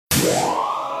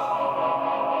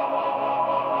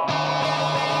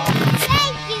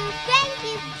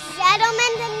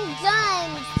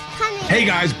Hey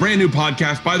guys, brand new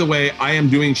podcast. By the way, I am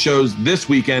doing shows this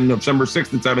weekend, November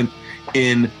 6th and 7th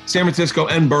in San Francisco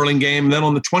and Burlingame. Then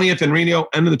on the 20th in Reno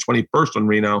and then the 21st in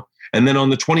Reno. And then on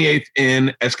the 28th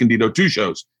in Escondido, 2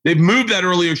 shows. They've moved that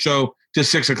earlier show to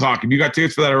 6 o'clock. If you got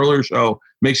tickets for that earlier show,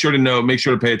 make sure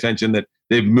to pay attention that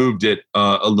they've moved it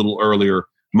a little earlier.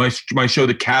 My show,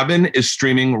 The Cabin, is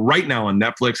streaming right now on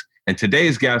Netflix. And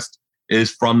today's guest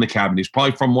is from The Cabin. He's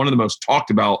probably from one of the most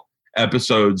talked about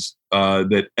episodes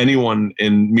that anyone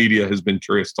in media has been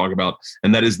curious to talk about.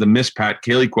 And that is the Miss Pat,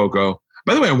 Kaylee Cuoco.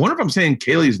 By the way, I wonder if I'm saying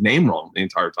Kaylee's name wrong the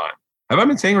entire time. Have I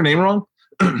been saying her name wrong?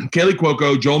 Kaylee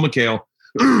Cuoco, Joel McHale.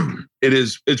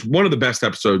 It's one of the best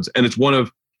episodes, and it's one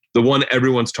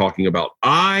everyone's talking about.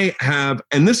 I have,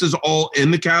 and this is all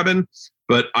in The Cabin,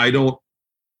 but I don't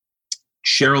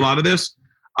share a lot of this.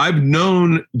 I've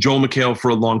known Joel McHale for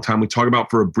a long time. We talk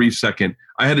about for a brief second.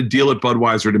 I had a deal at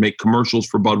Budweiser to make commercials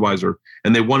for Budweiser,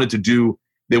 and they wanted to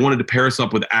pair us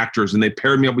up with actors, and they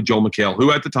paired me up with Joel McHale,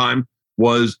 who at the time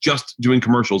was just doing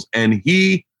commercials, and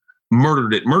he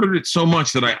murdered it so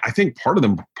much that I think part of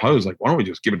them probably was like, why don't we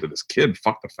just give it to this kid?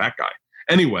 Fuck the fat guy.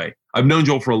 Anyway, I've known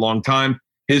Joel for a long time.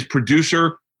 His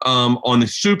producer on The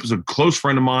Soup is a close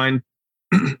friend of mine,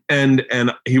 and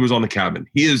he was on The Cabin.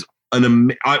 He is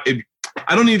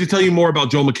I don't need to tell you more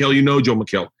about Joel McHale. You know Joel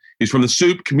McHale. He's from The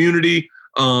Soup, Community.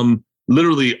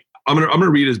 Literally, I'm gonna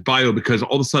read his bio because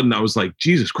all of a sudden I was like,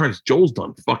 Jesus Christ, Joel's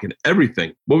done fucking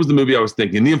everything. What was the movie I was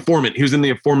thinking? The Informant. He was in The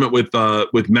Informant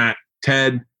with Matt,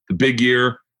 Ted, The Big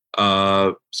Year,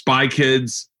 Spy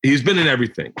Kids. He's been in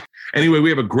everything. Anyway, we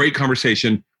have a great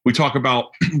conversation. We talk about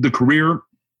the career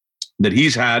that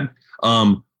he's had,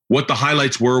 what the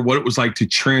highlights were, what it was like to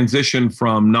transition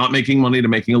from not making money to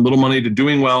making a little money to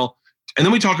doing well. And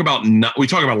then we talk about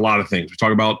a lot of things. We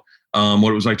talk about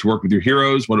what it was like to work with your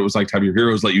heroes, what it was like to have your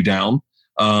heroes let you down.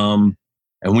 And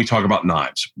we talk about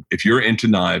knives. If you're into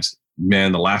knives,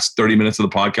 man, the last 30 minutes of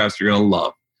the podcast, you're going to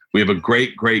love. We have a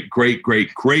great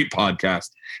podcast.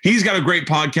 He's got a great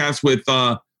podcast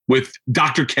with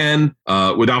Dr. Ken.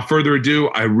 Without further ado,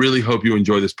 I really hope you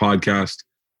enjoy this podcast.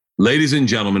 Ladies and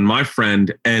gentlemen, my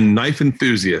friend and knife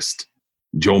enthusiast,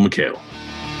 Joel McHale.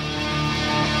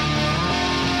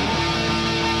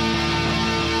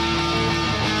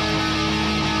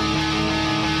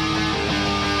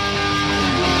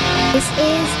 This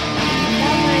is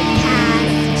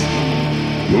Summercast.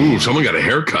 Ooh, someone got a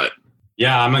haircut.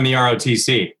 Yeah, I'm in the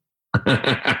ROTC.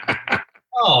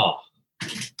 Oh,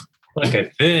 look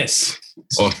at this.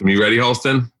 Awesome. You ready,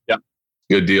 Halston? Yeah.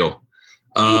 Good deal.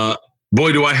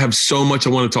 Boy, do I have so much I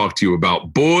want to talk to you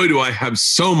about.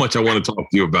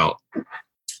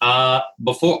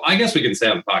 Before, I guess we can say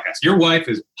on the podcast, your wife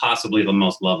is possibly the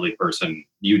most lovely person.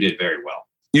 You did very well.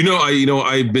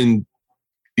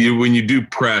 When you do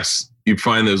press, you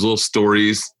find those little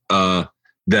stories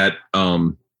that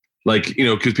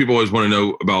because people always want to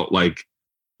know about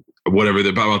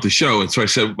about the show. And so I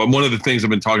said, one of the things I've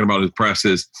been talking about in press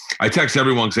is I text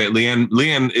everyone saying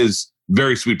Leanne is a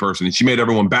very sweet person. And she made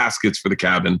everyone baskets for The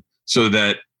Cabin so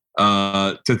that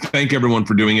to thank everyone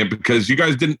for doing it, because you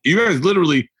guys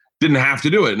literally didn't have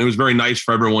to do it. And it was very nice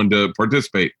for everyone to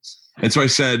participate. And so I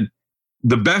said,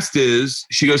 the best is,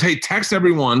 she goes, hey, text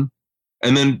everyone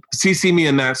and then CC me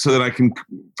in that so that I can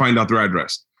find out their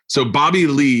address. So Bobby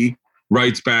Lee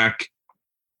writes back,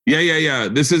 yeah.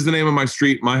 This is the name of my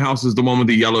street. My house is the one with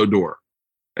the yellow door.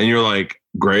 And you're like,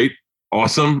 great,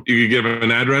 awesome. You could give him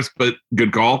an address, but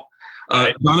good call.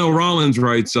 Donnell Rollins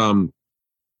writes, I'm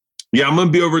going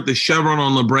to be over at the Chevron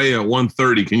on La Brea at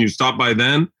 1:30. Can you stop by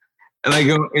then? And I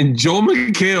go, and Joel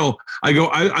McHale,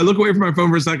 I look away from my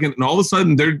phone for a second, and all of a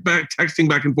sudden they're texting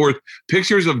back and forth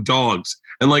pictures of dogs.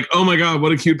 And like, oh my God,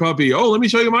 what a cute puppy. Oh, let me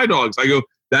show you my dogs. I go,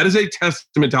 that is a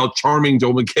testament to how charming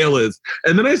Joel McHale is.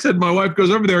 And then I said, my wife goes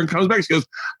over there and comes back. She goes,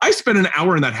 I spent an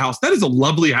hour in that house. That is a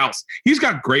lovely house. He's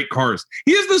got great cars.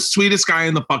 He is the sweetest guy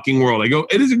in the fucking world. I go,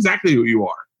 it is exactly who you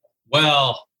are.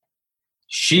 Well,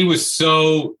 She was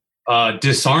so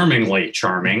disarmingly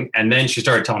charming. And then she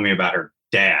started telling me about her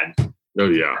dad. Oh,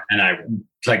 yeah. And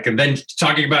then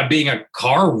talking about being a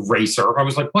car racer. I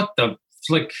was like, what the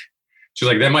flick? She's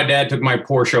like, then my dad took my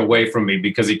Porsche away from me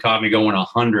because he caught me going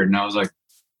 100. And I was like,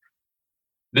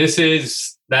 that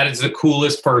is the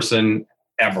coolest person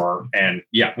ever. And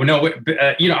yeah,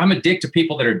 I'm a dick to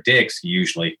people that are dicks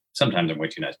usually. Sometimes I'm way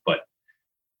too nice, but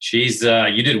she's,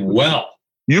 you did well.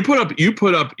 You do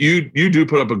put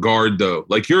up a guard though.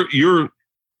 Like you're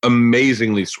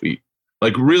amazingly sweet.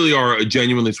 Like really are a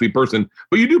genuinely sweet person,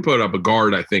 but you do put up a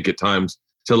guard, I think, at times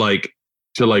to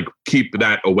keep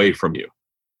that away from you.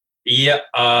 Yeah.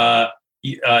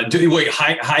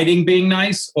 hiding being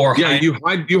nice, or yeah, you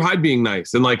hide being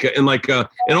nice in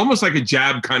almost like a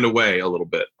jab kind of way a little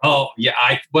bit. Oh yeah,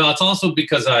 it's also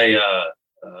because I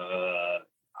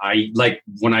like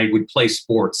when I would play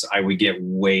sports, I would get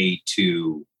way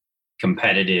too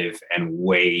competitive and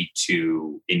way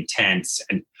too intense,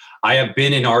 and I have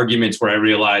been in arguments where I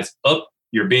realize, oh,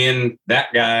 you're being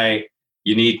that guy.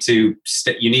 You need to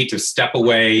step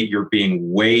away. You're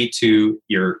being way too.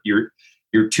 You're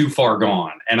too far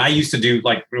gone. And I used to do,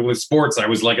 like, with sports, I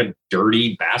was like a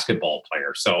dirty basketball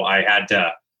player. So I had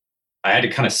to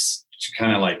kind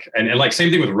of like, and like same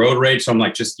thing with road rage. So I'm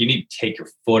like, just, you need to take your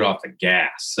foot off the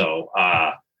gas. So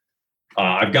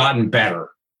I've gotten better,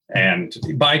 and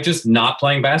by just not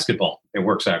playing basketball, it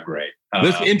works out great.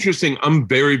 That's interesting. I'm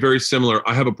very, very similar.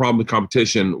 I have a problem with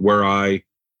competition where I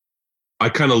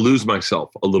kind of lose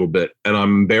myself a little bit and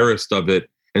I'm embarrassed of it.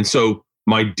 And so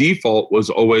my default was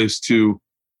always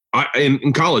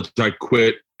in college, I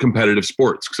quit competitive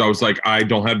sports because I was like, I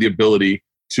don't have the ability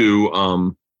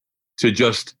to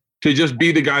just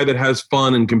be the guy that has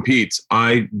fun and competes.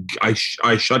 I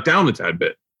shut down a tad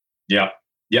bit. Yeah.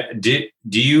 Yeah. Do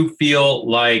you feel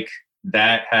like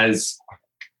that has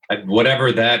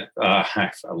whatever that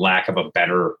lack of a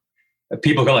better,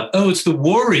 people go like, oh, it's the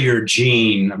warrior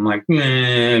gene. I'm like,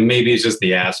 maybe it's just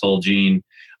the asshole gene.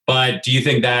 But do you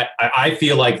think that, I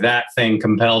feel like that thing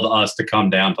compelled us to come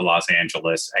down to Los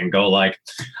Angeles and go like,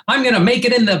 I'm going to make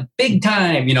it in the big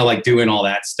time, like doing all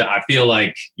that stuff. I feel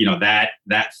like, that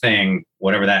thing,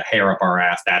 whatever that hair up our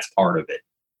ass, that's part of it.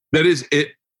 That is it.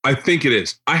 I think it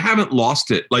is. I haven't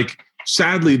lost it. Like,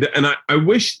 sadly, and I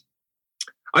wish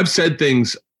I've said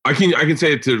things. I can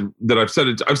say it that I've said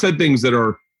it. I've said things that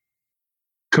are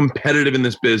competitive in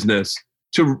this business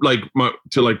to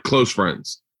close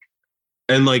friends.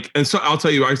 And so I'll tell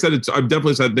you, I've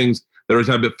definitely said things that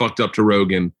are a bit fucked up to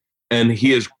Rogan, and he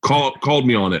has called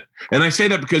me on it. And I say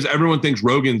that because everyone thinks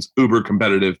Rogan's uber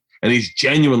competitive, and he's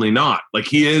genuinely not. Like,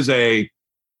 he is a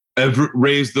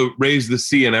raise the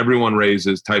sea and everyone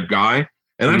raises type guy.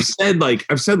 And I've said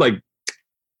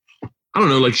I don't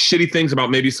know, like shitty things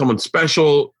about maybe someone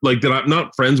special, like that I'm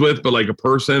not friends with, but like a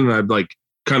person, and I've like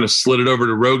kind of slid it over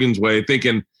to Rogan's way,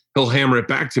 thinking he'll hammer it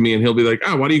back to me and he'll be like,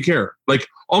 oh, why do you care? Like,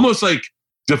 almost like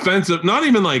defensive, not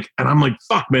even like, and I'm like,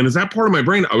 fuck, man, is that part of my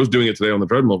brain? I was doing it today on the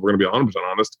treadmill, if we're going to be 100%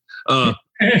 honest.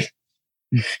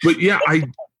 But yeah,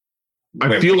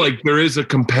 I feel like there is a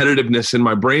competitiveness in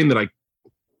my brain that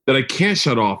I can't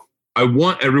shut off. I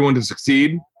want everyone to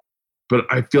succeed, but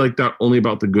I feel like that only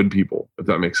about the good people, if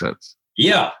that makes sense.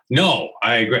 Yeah, no,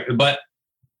 I agree. But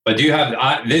do you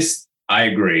have this? I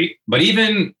agree. But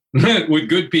even with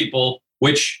good people,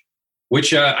 which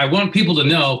I want people to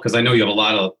know, because I know you have a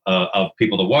lot of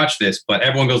people to watch this, but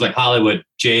everyone goes like Hollywood,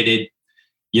 jaded,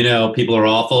 people are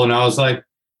awful. And I was like,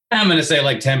 I'm going to say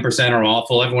like 10% are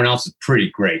awful. Everyone else is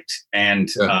pretty great. And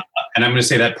I'm going to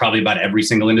say that probably about every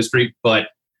single industry. But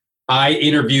I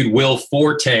interviewed Will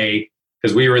Forte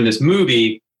because we were in this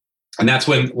movie, and that's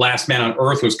when Last Man on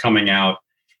Earth was coming out.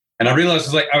 And I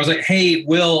realized, I was like, hey,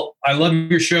 Will, I love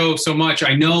your show so much.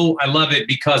 I know I love it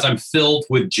because I'm filled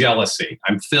with jealousy.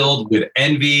 I'm filled with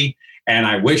envy. And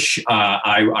I wish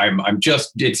I'm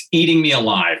just, it's eating me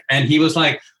alive. And he was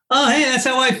like, oh, hey, that's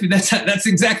how I feel. That's the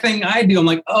exact thing I do. I'm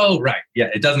like, oh, right. Yeah.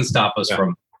 It doesn't stop us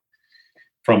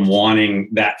from wanting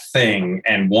that thing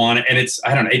and it's,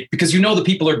 I don't know, because the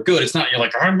people are good. It's not, you're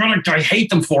like, I hate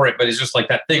them for it. But it's just like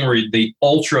that thing where the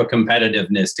ultra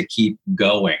competitiveness to keep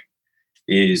going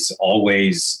is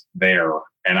always there.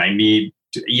 And I need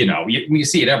to, you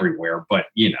see it everywhere, but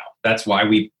that's why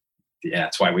we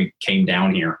came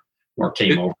down here or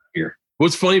came over here. Well,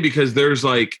 it's funny because there's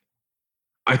like,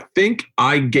 I think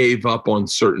I gave up on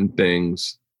certain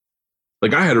things.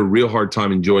 Like, I had a real hard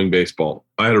time enjoying baseball.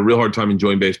 I had a real hard time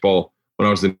enjoying baseball when I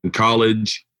was in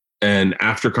college and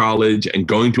after college, and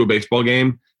going to a baseball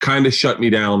game kind of shut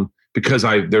me down because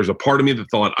there's a part of me that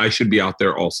thought I should be out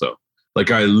there also.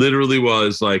 Like, I literally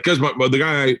was like, because the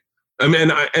guy,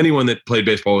 anyone that played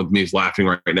baseball with me is laughing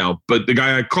right now, but the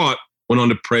guy I caught went on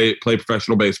to play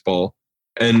professional baseball.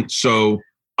 And so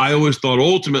I always thought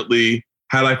ultimately,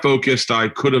 had I focused, I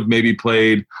could have maybe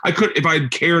played. If I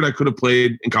had cared, I could have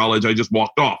played in college. I just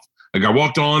walked off. Like, I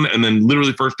walked on, and then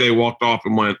literally first day walked off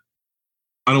and went,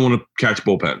 I don't want to catch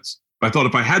bullpens. I thought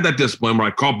if I had that discipline where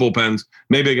I caught bullpens,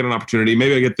 maybe I get an opportunity.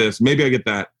 Maybe I get this. Maybe I get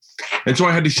that. And so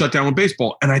I had to shut down with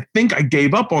baseball. And I think I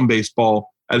gave up on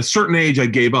baseball at a certain age. I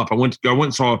gave up. I went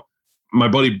and saw my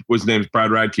buddy, his name is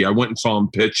Brad Radke. I went and saw him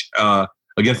pitch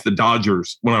against the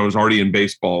Dodgers when I was already in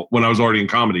baseball, when I was already in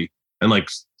comedy, and like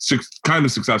kind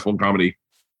of successful in comedy.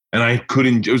 And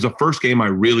it was the first game I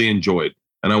really enjoyed.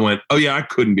 And I went, oh yeah, I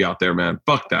couldn't be out there, man.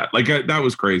 Fuck that. Like that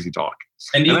was crazy talk.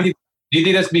 And do you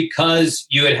think that's because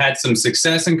you had some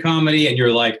success in comedy and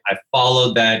you're like, I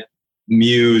followed that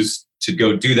muse to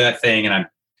go do that thing, and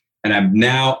I'm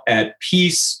now at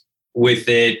peace with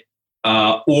it,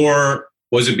 or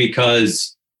was it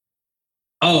because,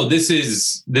 oh, this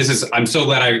is I'm so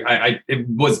glad I it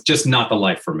was just not the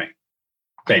life for me,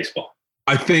 baseball.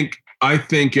 I think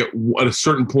at a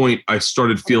certain point I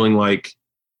started feeling like,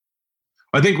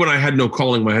 I think when I had no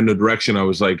calling, when I had no direction, I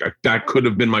was like, that could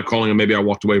have been my calling, and maybe I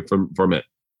walked away from it.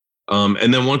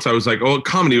 And then once I was like, oh,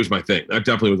 comedy was my thing. That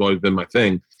definitely was always been my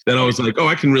thing. Then I was like, oh,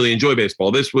 I can really enjoy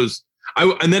baseball. This was, I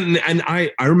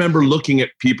remember looking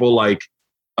at people like,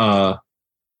 I'm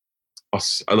not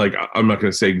going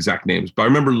to say exact names, but I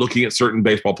remember looking at certain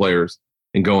baseball players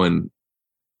and going,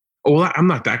 oh, well, I'm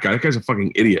not that guy. That guy's a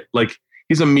fucking idiot. Like,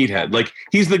 he's a meathead. Like,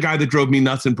 he's the guy that drove me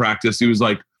nuts in practice. He was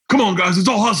like, come on, guys, it's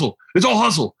all hustle. It's all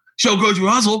hustle. Show goes through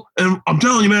hustle. And I'm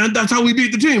telling you, man, that's how we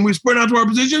beat the team. We sprint out to our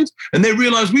positions and they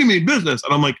realize we mean business.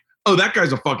 And I'm like, oh, that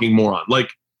guy's a fucking moron.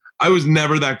 Like, I was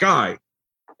never that guy.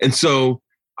 And so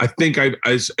I think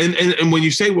and when you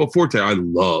say Will Forte, I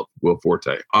love Will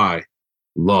Forte. I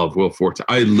love Will Forte.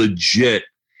 I legit,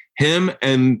 him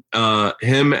and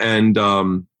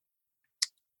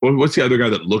what's the other guy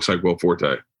that looks like Will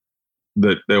Forte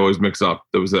that they always mix up?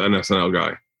 That was an SNL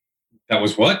guy. That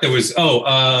was what? There was,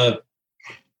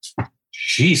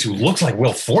 geez, who looks like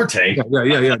Will Forte?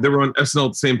 Yeah. They were on SNL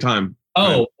at the same time.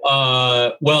 Oh,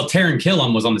 right? Well, Taron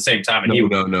Killam was on the same time. And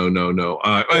No.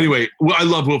 Anyway, I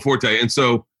love Will Forte. And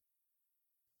so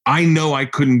I know I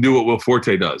couldn't do what Will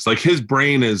Forte does. Like, his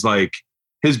brain is like,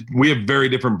 we have very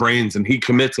different brains, and he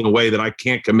commits in a way that I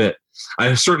can't commit.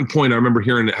 At a certain point, I remember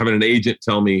having an agent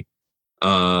tell me,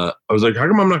 I was like, how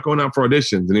come I'm not going out for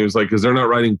auditions? And he was like, because they're not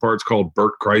writing parts called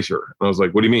Bert Kreischer. And I was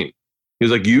like, what do you mean? He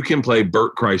was like, you can play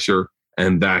Bert Kreischer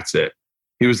and that's it.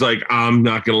 He was like, I'm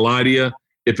not going to lie to you.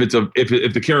 If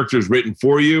the character is written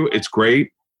for you, it's great.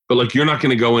 But like, you're not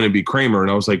going to go in and be Kramer. And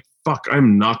I was like, fuck,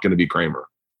 I'm not going to be Kramer.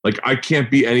 Like, I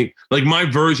can't be like, my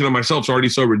version of myself is already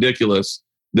so ridiculous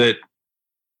that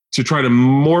to try to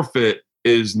morph it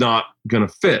is not going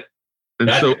to fit. And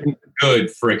that's so a good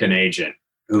freaking agent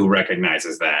who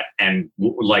recognizes that. And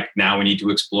like, now we need to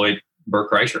exploit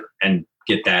Bert Kreischer and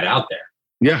get that out there.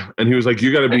 Yeah. And he was like,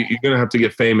 you're going to have to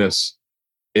get famous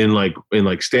in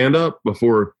stand up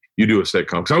before you do a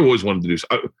sitcom. Cause I always wanted to do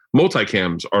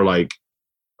multicams are like,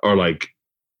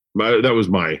 that was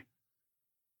my,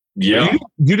 yeah.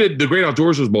 You did The Great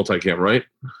Outdoors was multicam, right?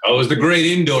 Oh, it was The Great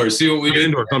Indoors. See what we did?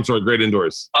 Indoors. I'm sorry, Great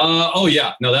Indoors. Oh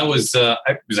yeah. No, that was,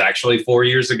 it was actually 4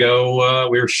 years ago.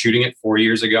 We were shooting it 4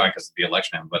 years ago because of the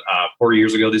election, but 4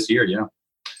 years ago this year. Yeah.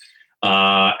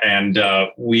 And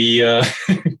we,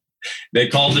 they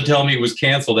called to tell me it was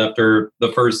canceled after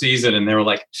the first season. And they were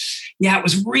like, yeah, it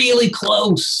was really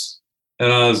close.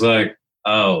 And I was like,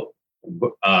 oh,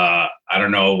 I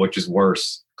don't know which is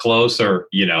worse, close or,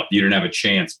 you didn't have a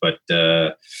chance. But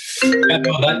that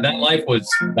life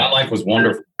was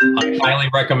wonderful. I highly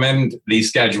recommend the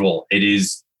schedule. It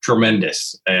is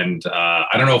tremendous. And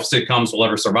I don't know if sitcoms will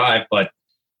ever survive, but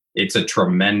it's a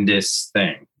tremendous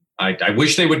thing. I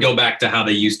wish they would go back to how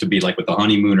they used to be, like with the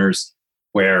Honeymooners,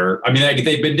 where, I mean,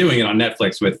 they've been doing it on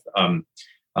Netflix with,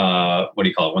 what do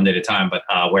you call it? One Day at a Time, but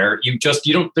where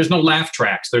there's no laugh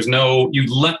tracks. There's no,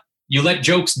 you let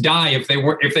jokes die if they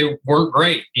weren't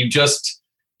great. You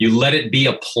let it be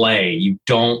a play. You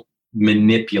don't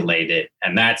manipulate it.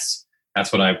 And that's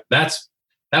what I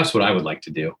would like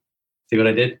to do. See what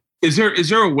I did? Is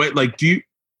there a way, like,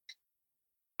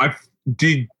 I'm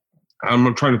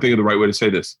trying to think of the right way to say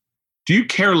this. Do you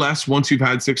care less once you've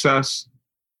had success?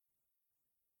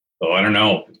 Oh, I don't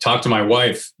know. Talk to my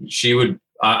wife. She would,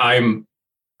 I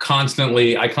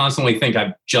constantly think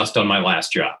I've just done my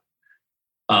last job.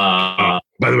 By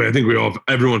the way, I think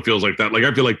everyone feels like that. Like,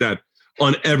 I feel like that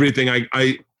on everything.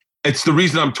 It's the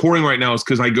reason I'm touring right now is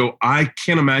because I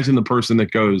can't imagine the person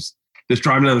that's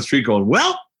driving down the street going,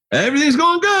 well, everything's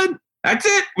going good. That's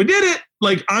it. We did it.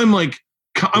 Like, I'm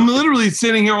literally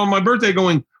sitting here on my birthday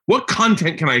going, what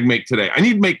content can I make today? I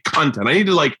need to make content. I need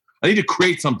to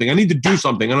create something. I need to do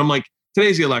something. And I'm like,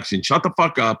 today's the election. Shut the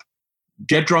fuck up.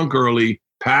 Get drunk early.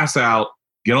 Pass out.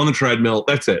 Get on the treadmill.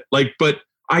 That's it. Like, but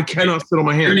I cannot sit on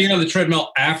my hands. You're getting on the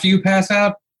treadmill after you pass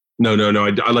out? No.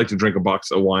 I like to drink a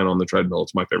box of wine on the treadmill.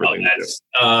 It's my favorite thing to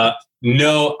do.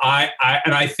 No,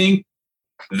 I think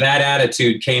that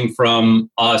attitude came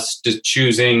from us just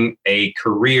choosing a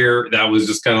career that was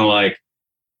just kind of like,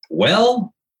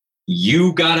 well,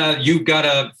 you gotta, you're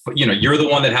the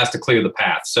one that has to clear the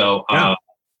path. So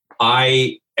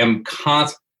I am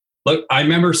Look, I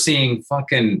remember seeing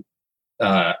fucking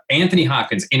Anthony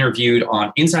Hopkins interviewed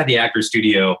on Inside the Actors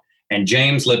Studio, and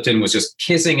James Lipton was just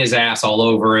kissing his ass all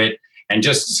over it and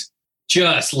just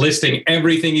listing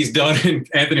everything he's done. And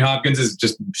Anthony Hopkins is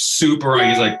just super.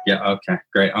 He's like, yeah, okay,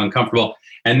 great, uncomfortable.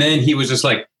 And then he was just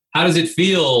like, how does it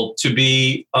feel to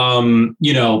be,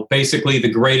 basically the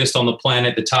greatest on the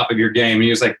planet, the top of your game? And he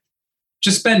was like,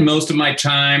 just spend most of my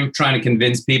time trying to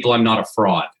convince people I'm not a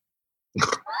fraud.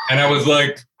 And I was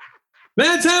like,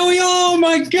 that's how oh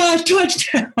my God,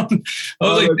 touchdown. I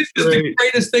was like, this is the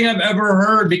greatest thing I've ever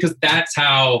heard, because that's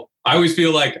how I always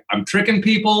feel like I'm tricking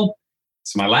people.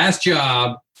 It's my last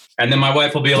job. And then my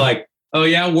wife will be like, oh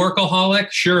yeah,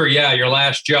 workaholic? Sure, yeah, your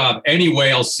last job.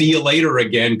 Anyway, I'll see you later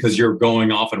again because you're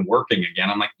going off and working again.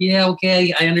 I'm like, yeah,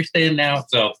 okay, I understand now.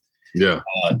 So yeah.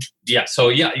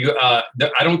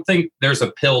 I don't think there's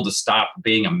a pill to stop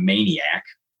being a maniac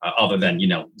other than,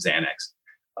 Xanax.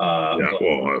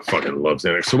 I fucking love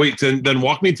Xanax. So wait, then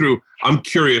walk me through. I'm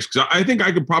curious because I think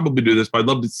I could probably do this, but I'd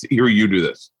love to hear you do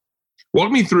this. Walk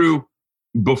me through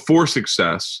before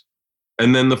success,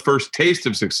 and then the first taste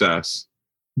of success.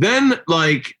 Then,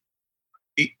 like,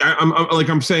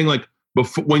 I'm saying, like,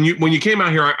 before when you came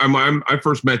out here, I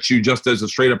first met you just as a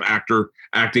straight up actor,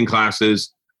 acting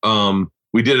classes.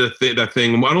 We did that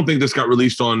thing. I don't think this got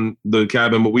released on the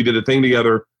Cabin, but we did a thing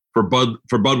together for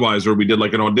Budweiser. We did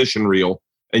like an audition reel,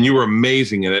 and you were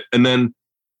amazing in it. And then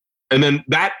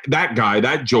that guy,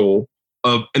 that Joel,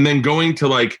 and then going to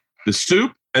like the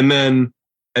Soup, and then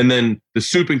the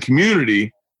Soup and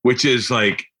Community, which is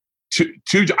like two.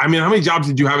 I mean, how many jobs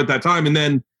did you have at that time? And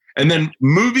then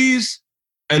movies,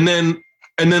 and then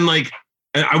like,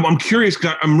 and I'm curious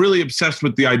because I'm really obsessed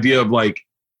with the idea of like.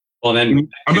 Well, then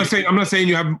I'm not saying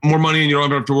you have more money and you don't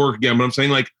have to work again, but I'm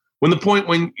saying like when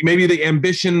maybe the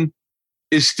ambition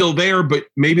is still there, but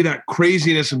maybe that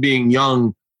craziness of being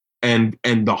young and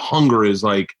the hunger is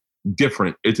like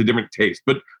different. It's a different taste.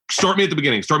 But start me at the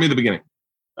beginning.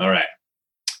 All right.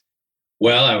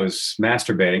 Well, I was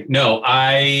masturbating. No,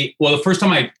 the first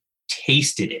time I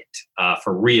tasted it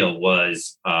for real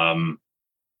was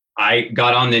I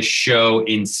got on this show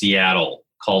in Seattle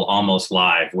called Almost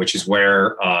Live, which is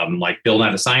where like Bill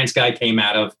Nye the Science Guy came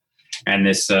out of. And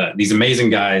these amazing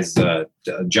guys,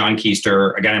 John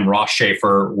Keister, a guy named Ross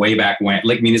Schaefer, way back when,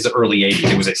 like, I mean, this is the early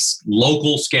 80s. It was a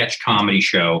local sketch comedy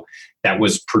show that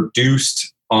was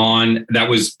produced on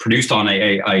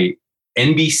a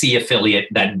NBC affiliate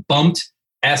that bumped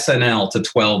SNL to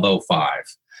 1205.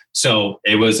 So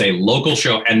it was a local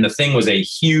show, and the thing was a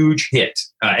huge hit,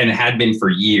 and it had been for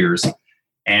years.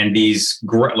 And these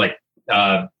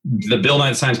the Bill Nye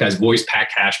the Science Guy's voice, Pat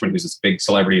Cashman, who's this big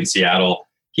celebrity in Seattle.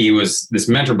 He was this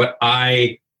mentor, but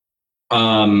I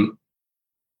got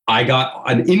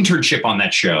an internship on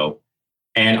that show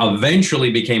and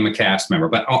eventually became a cast member.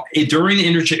 But during the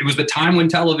internship, it was the time when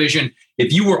television,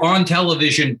 if you were on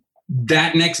television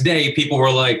that next day, people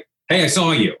were like, hey, I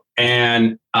saw you.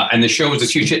 And the show was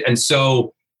this huge hit. And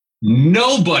so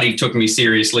nobody took me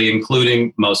seriously,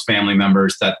 including most family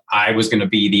members, that I was going to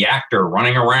be the actor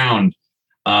running around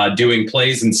doing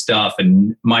plays and stuff.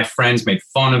 And my friends made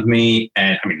fun of me.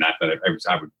 And I mean, not that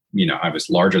I was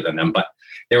larger than them, but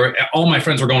all my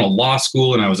friends were going to law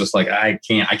school. And I was just like, I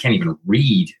can't even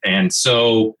read. And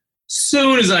so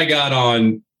soon as I got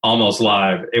on Almost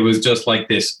Live, it was just like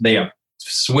this, a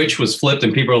switch was flipped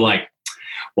and people were like,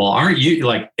 well, aren't you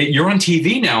like, you're on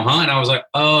TV now, huh? And I was like,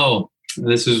 oh,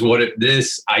 this is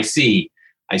I see.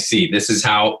 This is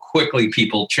how quickly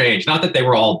people change. Not that they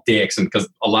were all dicks, and because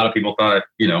a lot of people thought,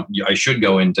 I should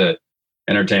go into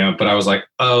entertainment, but I was like,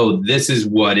 oh, this is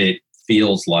what it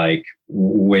feels like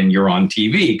when you're on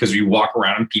TV, because you walk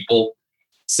around and people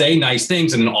say nice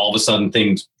things, and then all of a sudden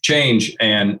things change.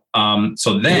 And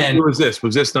so then, what was this?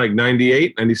 Was this like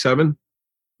 98, 97?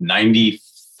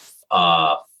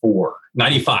 94,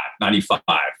 95.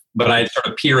 But I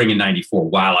started appearing in 94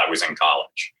 while I was in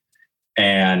college.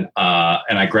 And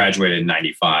I graduated in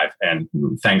 95, and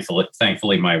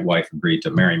thankfully my wife agreed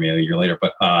to marry me a year later.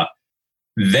 But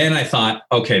then I thought,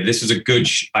 okay, this is a good,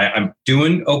 I'm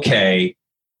doing okay,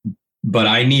 but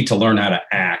I need to learn how to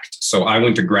act. So I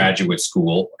went to graduate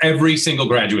school. Every single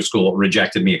graduate school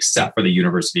rejected me except for the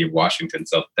University of Washington.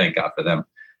 So thank God for them.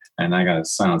 And I got to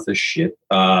silence this shit.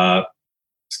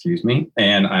 Excuse me.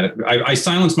 And I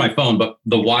silenced my phone, but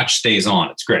the watch stays on.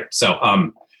 It's great.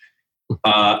 So,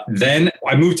 then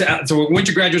I went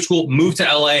to graduate school, moved to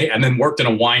LA, and then worked in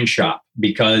a wine shop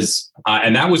because,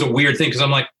 and that was a weird thing because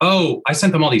I'm like, oh, I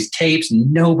sent them all these tapes.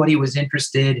 Nobody was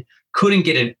interested. Couldn't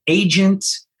get an agent,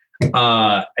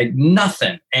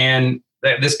 nothing. And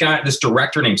this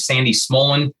director named Sandy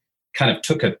Smolin kind of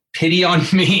took a pity on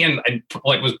me and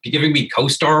like was giving me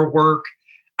co-star work.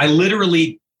 I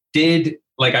literally did,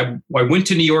 like, I went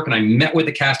to New York and I met with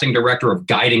the casting director of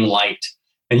Guiding Light.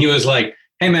 And he was like,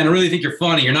 hey man, I really think you're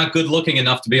funny. You're not good looking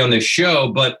enough to be on this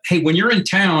show, but hey, when you're in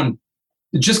town,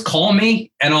 just call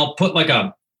me and I'll put like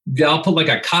a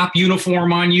cop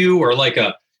uniform on you, or like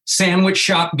a sandwich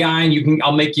shop guy, and you can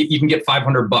get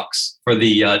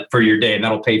 $500 for your day, and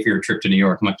that'll pay for your trip to New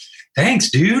York. I'm like, thanks,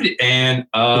 dude. And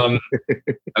I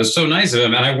was so nice of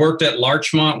him. And I worked at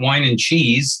Larchmont Wine and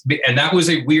Cheese, and that was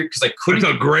a weird, because I couldn't.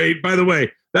 That's a great, by the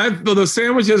way. The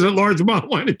sandwiches at Larchmont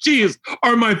Wine and Cheese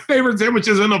are my favorite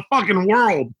sandwiches in the fucking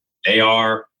world. They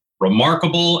are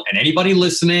remarkable, and anybody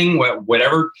listening,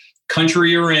 whatever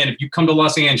country you're in, if you come to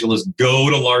Los Angeles, go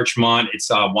to Larchmont. It's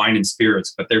wine and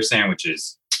spirits, but their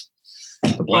sandwiches,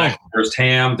 the black forest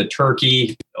ham, the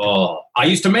turkey. Oh, I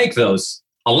used to make those,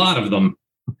 a lot of them.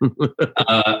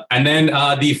 And then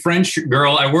the French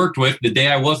girl I worked with, the day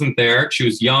I wasn't there, she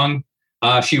was young.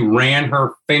 She ran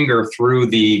her finger through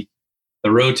the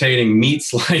rotating meat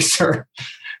slicer,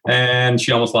 and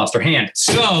she almost lost her hand.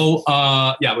 So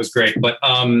yeah, it was great. But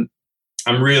I'm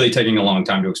really taking a long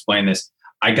time to explain this.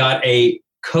 I got a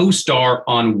co-star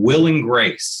on Will and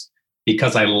Grace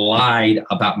because I lied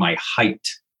about my height.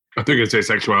 I think I'd say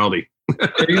sexuality.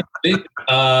 Yeah,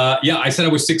 I said I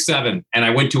was 6'7", and I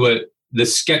went to the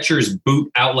Skechers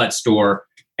boot outlet store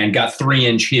and got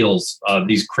 3-inch heels,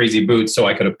 these crazy boots, so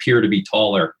I could appear to be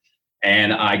taller.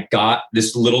 And I got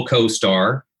this little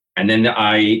co-star, and then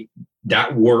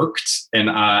that worked, and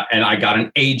I got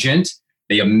an agent.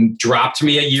 They dropped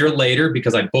me a year later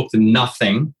because I booked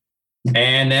nothing.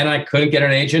 And then I couldn't get an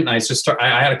agent. And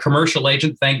I had a commercial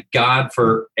agent, thank God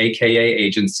for AKA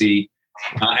agency.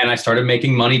 And I started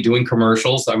making money doing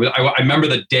commercials. I remember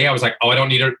the day I was like, oh, I don't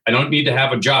need to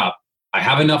have a job. I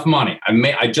have enough money.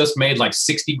 I just made like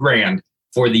 60 grand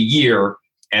for the year,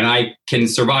 and I can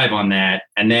survive on that.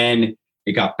 And then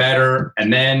it got better.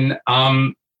 And then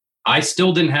I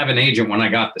still didn't have an agent when I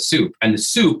got the Soup, and the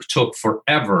Soup took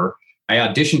forever. I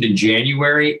auditioned in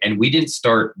January, and we didn't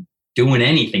start doing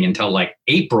anything until like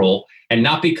April, and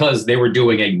not because they were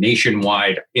doing a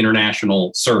nationwide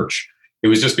international search. It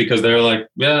was just because they're like,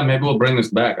 yeah, maybe we'll bring this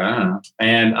back. I don't know.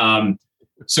 And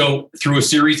so through a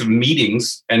series of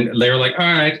meetings, and they were like, all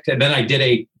right. And then I did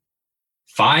a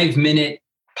 5-minute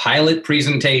pilot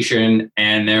presentation,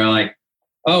 and they're like,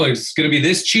 oh, it's going to be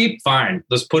this cheap? Fine.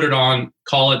 Let's put it on,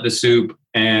 call it the Soup.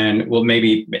 And well,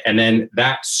 maybe, and then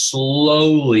that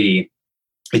slowly,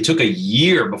 it took a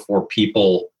year before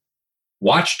people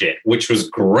watched it, which was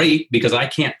great because I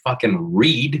can't fucking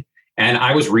read. And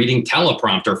I was reading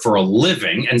teleprompter for a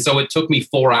living. And so it took me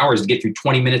 4 hours to get through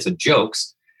 20 minutes of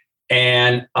jokes.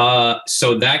 And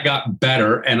so that got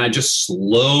better. And I just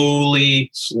slowly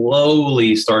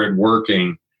started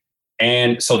working.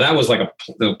 And so that was like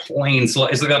the plane. It's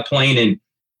like that plane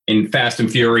in Fast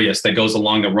and Furious that goes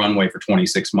along the runway for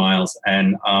 26 miles.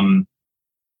 And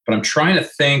but I'm trying to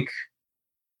think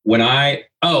when I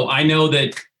know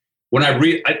that when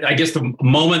I guess the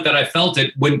moment that I felt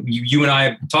it, when you and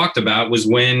I talked about, was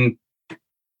when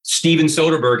Steven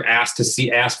Soderbergh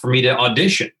asked for me to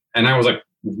audition. And I was like,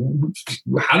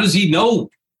 how does he know?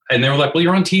 And they were like, well,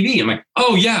 you're on TV. I'm like,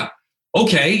 oh yeah.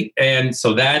 Okay. And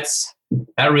so that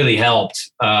really helped.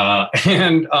 So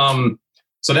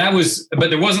that was, but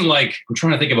there wasn't like, I'm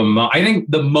trying to think of I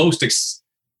think the most,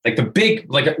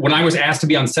 when I was asked to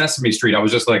be on Sesame Street, I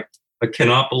was just like, I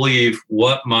cannot believe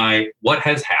what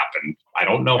has happened. I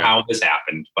don't know how this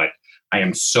happened, but I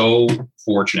am so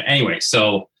fortunate. Anyway,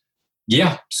 so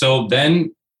yeah. So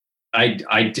then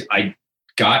I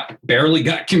barely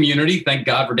got Community. Thank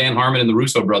God for Dan Harmon and the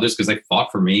Russo brothers, because they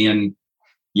fought for me. And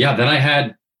yeah,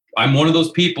 then I'm one of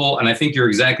those people, and I think you're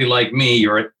exactly like me.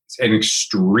 You're an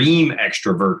extreme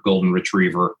extrovert golden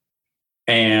retriever.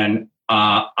 And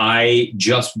I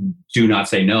just do not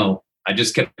say no. I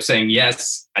just kept saying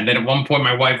yes. And then at one point,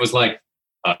 my wife was like,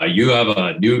 you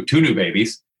have two new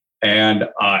babies, and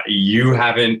you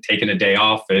haven't taken a day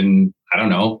off in, I don't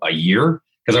know, a year?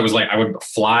 Because I was like, I would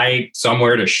fly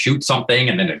somewhere to shoot something,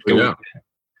 and then it'd go. Yeah.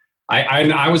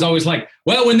 I was always like,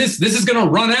 well, when this is going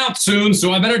to run out soon,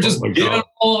 so I better just get it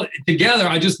all together.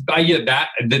 I get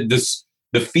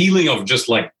the feeling of just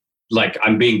like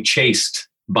I'm being chased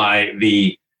by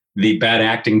the bad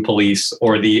acting police,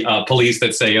 or the police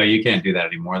that say, oh, you can't do that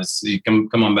anymore. You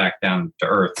come on back down to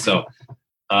earth. So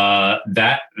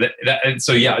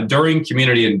so yeah, during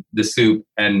Community and the Soup,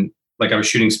 and like I was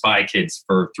shooting Spy Kids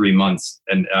for 3 months,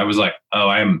 and I was like, oh,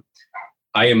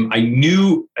 I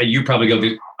knew you probably go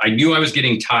through. I knew I was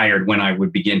getting tired when I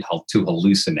would begin to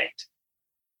hallucinate.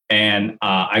 And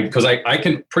because I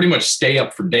can pretty much stay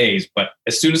up for days, but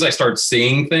as soon as I start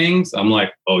seeing things, I'm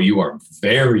like, oh, you are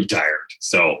very tired.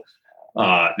 So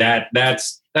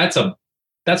that's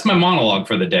my monologue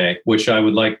for the day, which I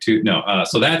would like to know.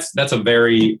 So that's a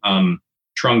very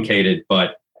truncated,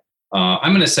 but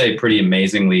I'm going to say pretty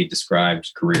amazingly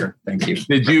described career. Thank you.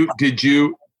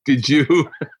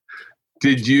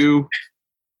 Did you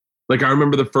like, I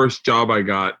remember the first job I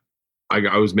got, I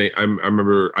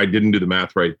remember I didn't do the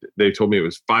math right. They told me it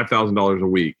was $5,000 a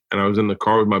week. And I was in the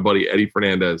car with my buddy, Eddie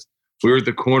Fernandez. We were at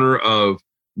the corner of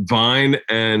Vine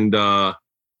and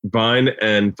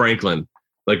Franklin,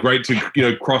 like right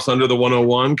to, cross under the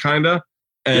 101 kind of.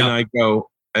 And I go,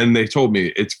 and they told me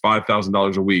it's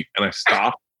 $5,000 a week. And I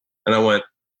stopped and I went,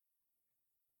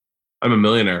 I'm a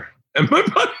millionaire. And my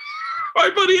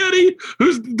buddy Eddie,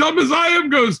 who's dumb as I am,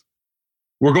 goes,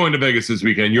 we're going to Vegas this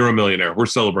weekend. You're a millionaire. We're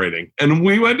celebrating. And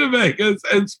we went to Vegas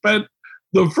and spent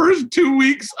the first 2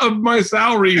 weeks of my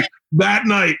salary that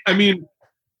night. I mean,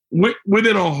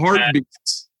 within a heartbeat.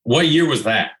 What year was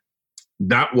that?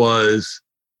 That was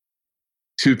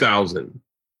 2000.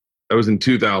 That was in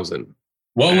 2000.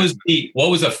 What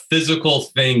was a physical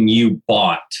thing you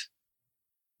bought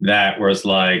that was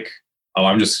like, oh,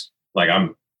 I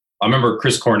remember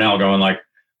Chris Cornell going like,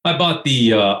 I bought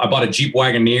a Jeep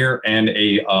Wagoneer and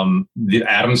the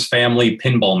Addams Family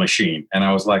pinball machine, and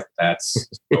I was like, "That's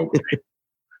so great."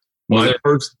 My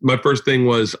first thing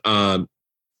was I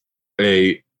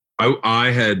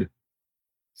had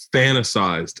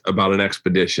fantasized about an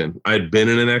expedition. I had been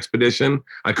in an expedition.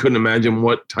 I couldn't imagine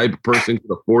what type of person could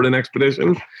afford an expedition,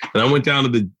 and I went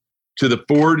down to the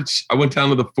Ford. I went down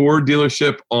to the Ford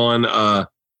dealership on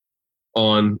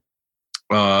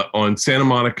Santa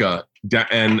Monica.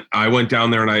 And I went down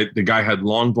there and the guy had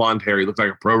long blonde hair. He looked like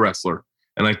a pro wrestler.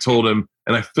 And I told him,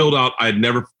 and I filled out, I had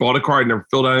never bought a car. I'd never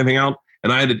filled out anything out.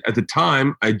 And at the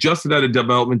time, I just had a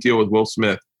development deal with Will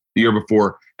Smith the year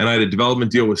before. And I had a development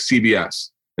deal with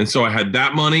CBS. And so I had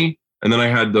that money. And then I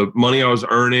had the money I was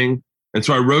earning. And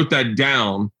so I wrote that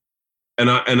down.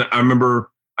 And I remember,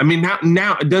 I mean,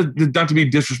 now it does, not to be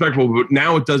disrespectful, but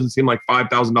now it doesn't seem like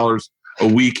 $5,000 a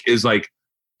week is like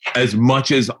as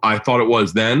much as I thought it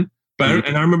was then.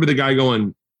 And I remember the guy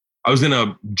going, I was in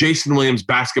a Jason Williams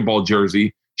basketball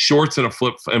jersey, shorts and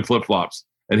flip-flops.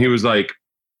 And he was like,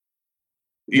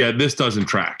 yeah, this doesn't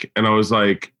track. And I was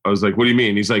like, what do you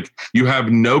mean? He's like, you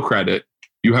have no credit.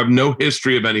 You have no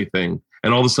history of anything.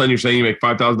 And all of a sudden you're saying you make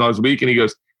 $5,000 a week. And he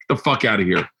goes, get the fuck out of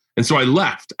here. And so I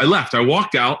left. I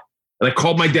walked out and I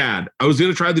called my dad. I was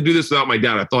going to try to do this without my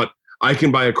dad. I thought I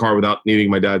can buy a car without needing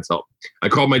my dad's help. I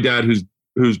called my dad, whose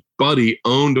buddy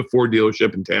owned a Ford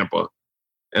dealership in Tampa.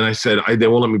 And I said, they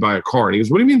won't let me buy a car. And he goes,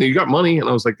 what do you mean? You got money? And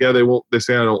I was like, yeah, they won't. They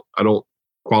say I don't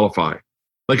qualify.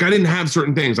 Like I didn't have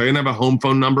certain things. I didn't have a home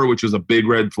phone number, which was a big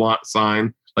red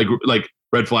sign, like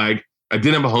red flag. I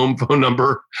didn't have a home phone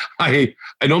number. I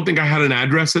don't think I had an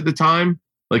address at the time.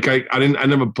 Like I didn't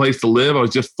have a place to live. I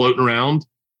was just floating around.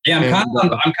 Yeah,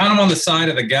 I'm kind of on the side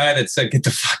of the guy that said, get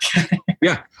the fuck out of here.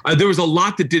 Yeah, there was a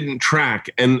lot that didn't track.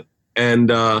 And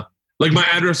like my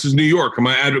address is New York. And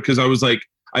my address, because I was like,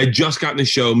 I had just gotten the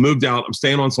show, moved out. I'm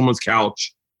staying on someone's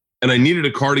couch, and I needed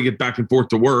a car to get back and forth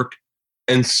to work.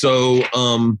 And so,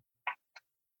 and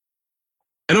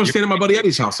I was staying at my buddy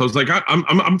Eddie's house. I was like,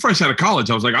 I'm fresh out of college.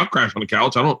 I was like, I'll crash on the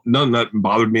couch. None of that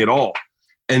bothered me at all.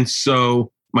 And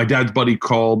so my dad's buddy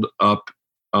called up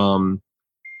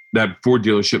that Ford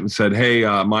dealership and said, hey,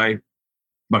 my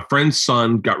friend's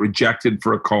son got rejected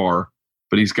for a car,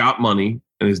 but he's got money,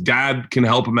 and his dad can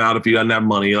help him out if he doesn't have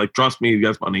money. Like, trust me, he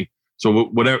has money. So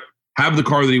whatever, have the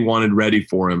car that he wanted ready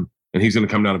for him, and he's going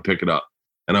to come down and pick it up.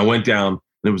 And I went down,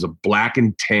 and it was a black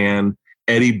and tan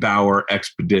Eddie Bauer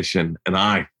Expedition, and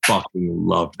I fucking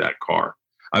loved that car.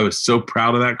 I was so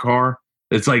proud of that car.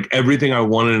 It's like everything I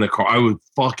wanted in a car. I would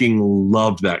fucking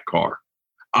love that car.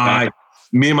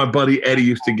 Me and my buddy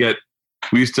Eddie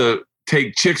we used to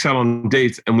take chicks out on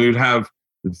dates, and we would have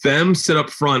them sit up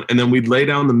front, and then we'd lay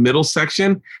down the middle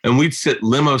section, and we'd sit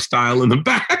limo style in the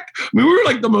back. I mean, we were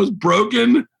like the most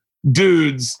broken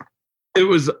dudes.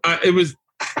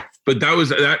 But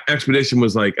that expedition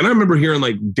was like, and I remember hearing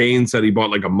like Dane said he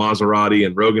bought like a Maserati,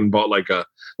 and Rogan bought like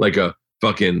a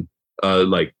fucking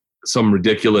like some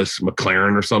ridiculous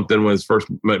McLaren or something with his first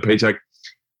paycheck.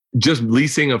 Just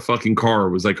leasing a fucking car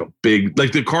was like a big,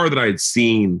 like the car that I had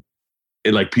seen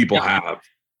it, like people have.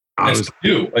 It's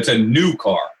new. It's a new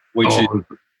car.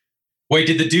 Wait,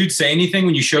 did the dude say anything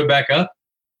when you showed back up?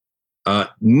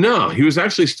 No, he was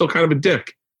actually still kind of a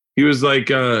dick. He was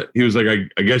like, I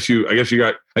guess your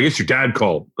dad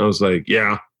called. I was like,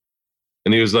 yeah.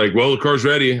 And he was like, well, the car's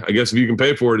ready. I guess if you can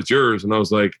pay for it, it's yours. And I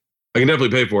was like, I can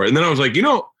definitely pay for it. And then I was like,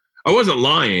 I wasn't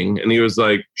lying. And he was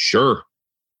like, sure.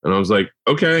 And I was like,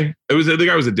 okay. The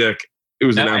guy was a dick. It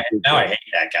was I hate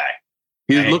that guy.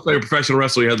 He looked like a professional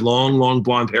wrestler. He had long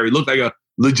blonde hair. He looked like a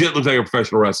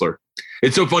professional wrestler.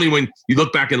 It's so funny when you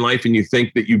look back in life and you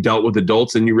think that you dealt with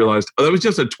adults and you realized, oh, that was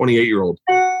just a 28-year-old.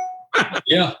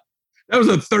 Yeah. That was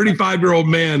a 35-year-old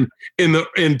man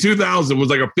in 2000 was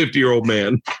like a 50-year-old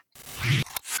man.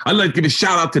 I'd like to give a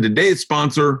shout out to today's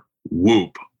sponsor,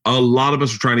 Whoop. A lot of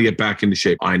us are trying to get back into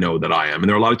shape. I know that I am. And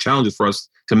there are a lot of challenges for us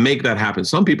to make that happen.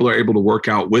 Some people are able to work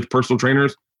out with personal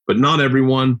trainers, but not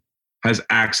everyone has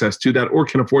access to that or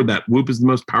can afford that. Whoop is the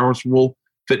most powerful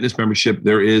fitness membership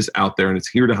there is out there, and it's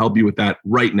here to help you with that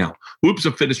right now. Whoop is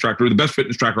a fitness tracker, the best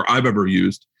fitness tracker I've ever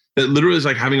used, that literally is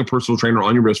like having a personal trainer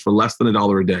on your wrist for less than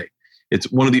 $1 a day. It's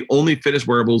one of the only fitness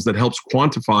wearables that helps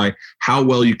quantify how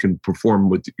well you can perform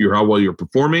how well you're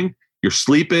performing, your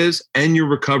sleep is, and your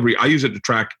recovery. I use it to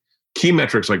track key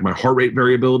metrics like my heart rate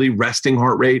variability, resting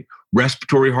heart rate,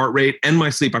 respiratory heart rate, and my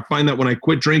sleep. I find that when I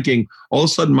quit drinking, all of a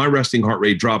sudden my resting heart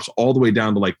rate drops all the way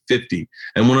down to like 50.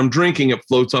 And when I'm drinking, it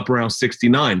floats up around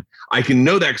 69. I can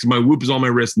know that because my Whoop is on my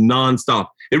wrist nonstop.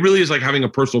 It really is like having a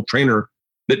personal trainer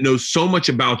that knows so much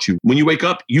about you. When you wake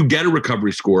up, you get a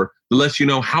recovery score that lets you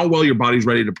know how well your body's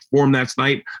ready to perform that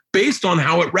night based on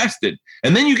how it rested.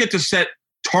 And then you get to set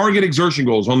target exertion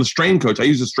goals on the strain coach. I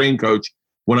use the strain coach.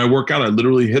 When I work out, I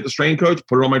literally hit the strain coach,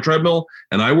 put it on my treadmill,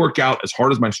 and I work out as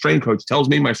hard as my strain coach tells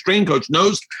me. My strain coach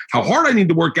knows how hard I need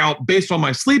to work out based on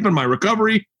my sleep and my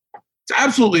recovery. It's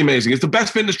absolutely amazing. It's the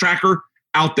best fitness tracker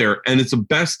out there, and it's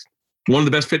one of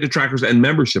the best fitness trackers and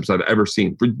memberships I've ever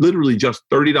seen. For literally just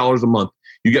 $30 a month,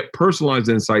 you get personalized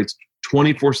insights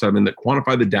 24/7 that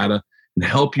quantify the data and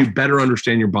help you better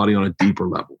understand your body on a deeper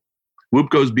level. Whoop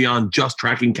goes beyond just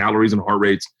tracking calories and heart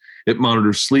rates. It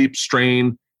monitors sleep,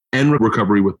 strain, and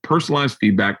recovery with personalized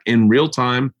feedback in real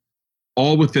time,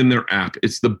 all within their app.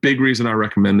 It's the big reason I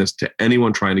recommend this to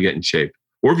anyone trying to get in shape,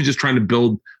 or if you're just trying to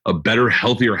build a better,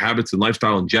 healthier habits and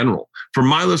lifestyle in general. For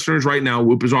my listeners right now,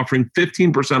 Whoop is offering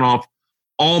 15% off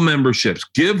all memberships.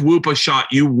 Give Whoop a shot.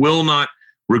 You will not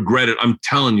regret it. I'm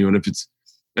telling you. And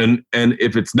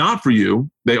if it's not for you,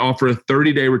 they offer a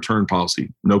 30-day return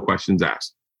policy. No questions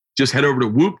asked. Just head over to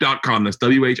whoop.com. That's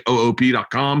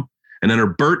WHOOP.com. And enter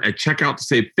Bert at checkout to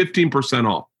save 15%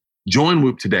 off. Join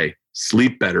Whoop today.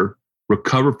 Sleep better,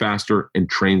 recover faster, and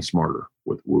train smarter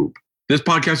with Whoop. This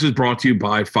podcast is brought to you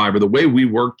by Fiverr. The way we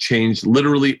work changed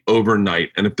literally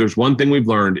overnight. And if there's one thing we've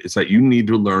learned, it's that you need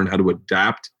to learn how to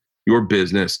adapt your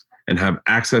business and have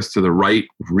access to the right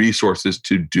resources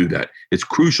to do that. It's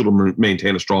crucial to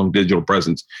maintain a strong digital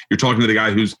presence. You're talking to the guy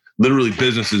whose literally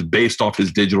business is based off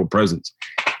his digital presence.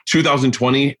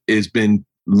 2020 has been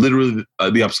literally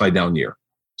the upside down year.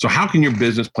 So how can your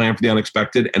business plan for the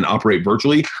unexpected and operate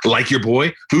virtually like your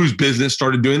boy whose business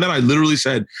started doing that? I literally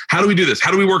said, how do we do this?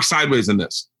 How do we work sideways in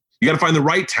this? You got to find the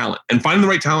right talent, and finding the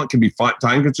right talent can be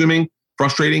time consuming,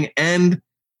 frustrating, and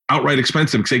outright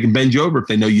expensive because they can bend you over if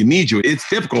they know you need you. It's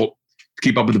difficult to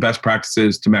keep up with the best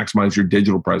practices to maximize your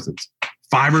digital presence.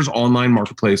 Fiverr's online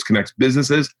marketplace connects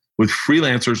businesses with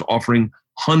freelancers offering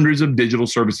hundreds of digital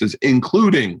services,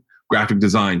 including graphic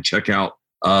design. Check out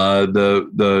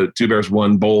the Two Bears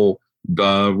One Bowl.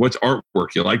 What's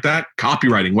artwork? You like that?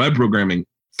 Copywriting, web programming,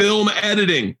 film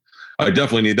editing. I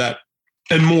definitely need that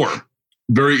and more.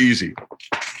 Very easy.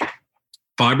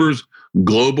 Fiverr's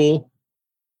global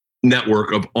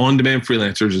network of on-demand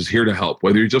freelancers is here to help.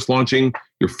 Whether you're just launching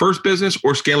your first business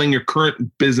or scaling your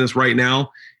current business right now,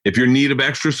 if you're in need of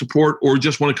extra support or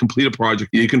just want to complete a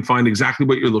project, you can find exactly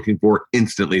what you're looking for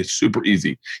instantly. It's super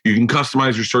easy. You can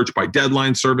customize your search by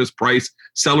deadline, service, price,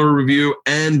 seller review,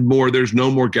 and more. There's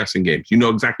no more guessing games. You know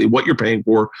exactly what you're paying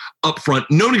for upfront,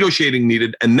 no negotiating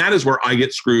needed, and that is where I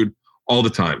get screwed all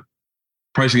the time.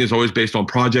 Pricing is always based on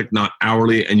project, not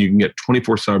hourly, and you can get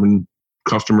 24/7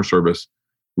 customer service.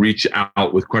 Reach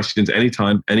out with questions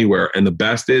anytime, anywhere. And the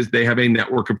best is they have a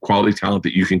network of quality talent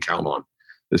that you can count on.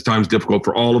 This time's difficult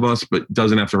for all of us, but it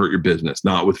doesn't have to hurt your business,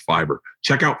 not with Fiverr.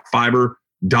 Check out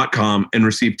Fiverr.com and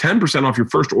receive 10% off your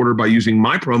first order by using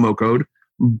my promo code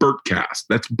BERTCAST.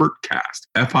 That's BERTCAST,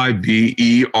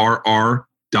 FIVERR.com.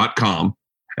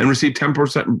 And receive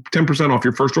 10% off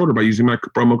your first order by using my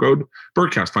promo code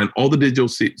BERTCAST. Find all the digital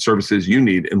services you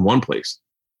need in one place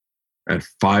at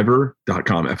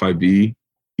Fiverr.com,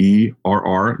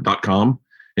 FIVERR.com,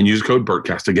 and use code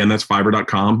BERTCAST. Again, that's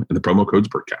Fiverr.com, and the promo code's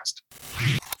BERTCAST.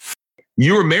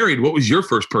 You were married. What was your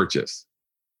first purchase?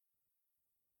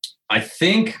 I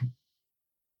think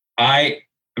I'm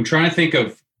trying to think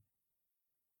of,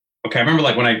 okay, I remember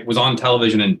like when I was on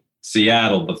television and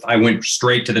Seattle, but I went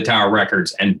straight to the Tower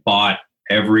Records and bought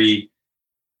every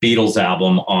Beatles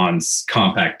album on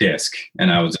compact disc.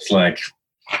 And I was just like,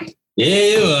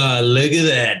 yeah, look at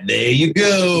that. There you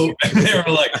go. And they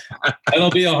were like,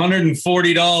 that'll be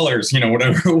 $140,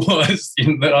 whatever it was.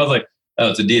 But I was like,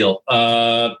 oh, it's a deal.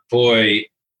 Boy,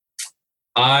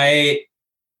 I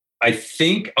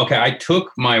think, okay, I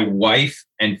took my wife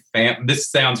and this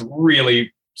sounds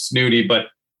really snooty, but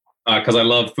because I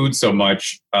love food so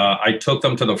much, I took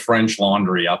them to the French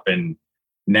Laundry up in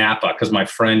Napa because my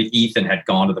friend Ethan had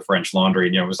gone to the French Laundry.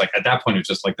 And, it was like, at that point, it was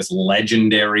just like this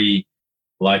legendary,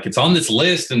 like it's on this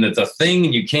list and it's a thing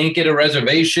and you can't get a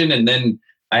reservation. And then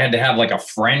I had to have like a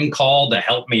friend call to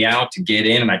help me out to get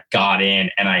in. And I got in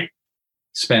and I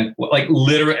spent like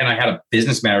literally, and I had a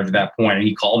business manager at that point, and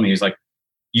he called me. He's like,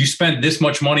 you spent this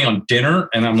much money on dinner?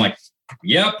 And I'm like,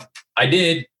 yep, I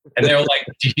did. And they were like,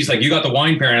 he's like, you got the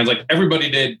wine pairing. I was like,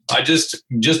 everybody did. I just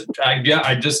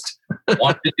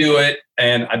wanted to do it.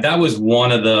 And that was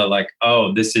one of the like,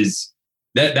 oh, this is,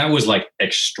 that was like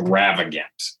extravagant.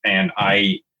 And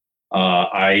I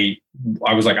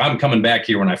was like, I'm coming back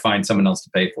here when I find someone else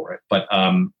to pay for it. But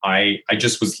I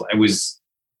was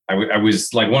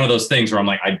like one of those things where I'm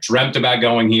like, I dreamt about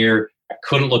going here. I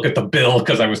couldn't look at the bill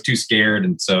because I was too scared.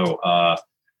 And so,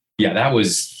 yeah, that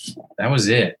was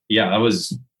it. Yeah, that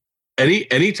was.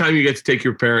 Anytime you get to take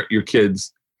your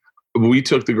kids, we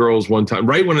took the girls one time,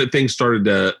 right when things started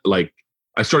to like,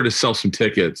 I started to sell some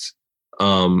tickets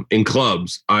in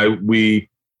clubs. We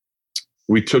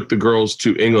took the girls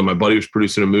to England. My buddy was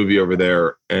producing a movie over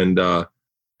there, and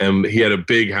he had a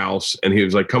big house, and he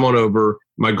was like, come on over.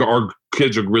 Our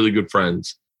kids are really good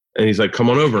friends. And he's like, come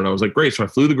on over. And I was like, great. So I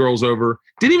flew the girls over.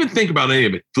 Didn't even think about any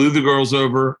of it. Flew the girls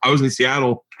over. I was in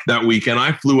Seattle that weekend.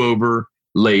 I flew over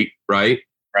late, right?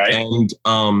 Right. And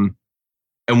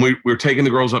we were taking the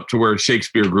girls up to where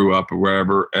Shakespeare grew up or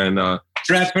wherever. And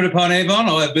Stratford upon Avon.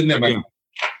 Oh, I've been there. Yeah.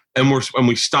 And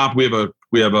we stopped. We have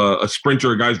a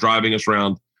Sprinter. A guy's driving us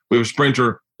around. We have a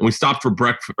Sprinter, and we stopped for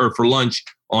breakfast or for lunch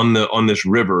on this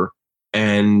river.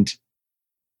 And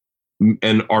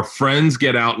our friends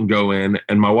get out and go in,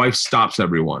 and my wife stops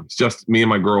everyone. It's just me and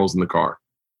my girls in the car,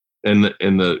 in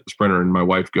the Sprinter. And my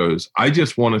wife goes, I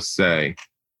just want to say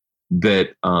that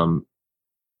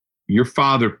your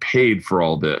father paid for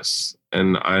all this.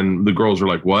 And the girls are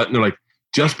like, what? And they're like,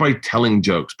 just by telling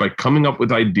jokes, by coming up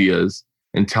with ideas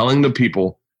and telling the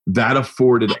people, that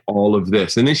afforded all of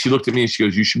this. And then she looked at me and she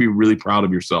goes, you should be really proud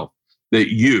of yourself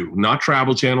that you, not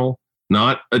Travel Channel,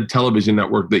 not a television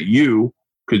network, that you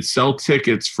could sell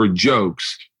tickets for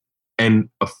jokes and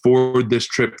afford this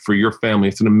trip for your family.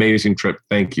 It's an amazing trip.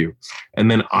 Thank you.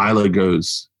 And then Isla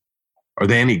goes, are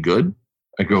they any good?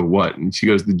 I go, what? And she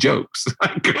goes, the jokes.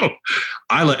 I go,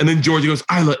 Isla. And then Georgie goes,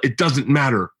 Isla, it doesn't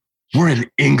matter. We're in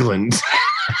England.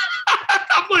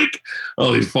 I'm like,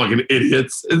 oh, these fucking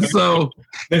idiots. And so.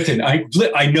 Listen,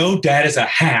 I know Dad is a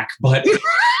hack, but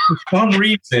for some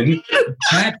reason,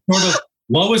 that sort of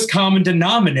lowest common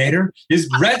denominator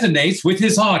resonates with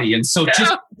his audience. So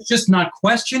just not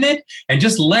question it and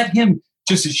just let him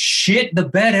just shit the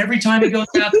bed every time he goes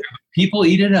out there. People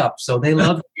eat it up, so they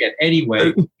love it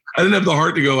anyway. I didn't have the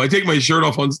heart to go, I take my shirt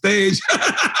off on stage.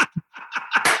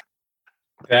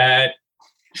 But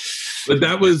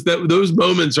those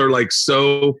moments are like,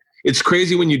 so it's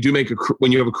crazy when you do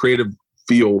when you have a creative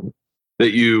field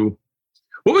that you,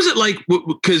 what was it like?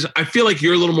 Because I feel like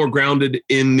you're a little more grounded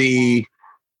in the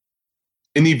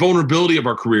vulnerability of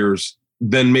our careers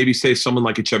than maybe say someone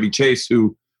like a Chevy Chase,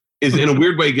 who is in a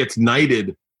weird way gets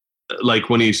knighted like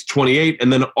when he's 28.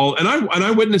 And then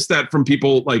I witnessed that from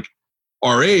people like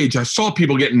our age. I saw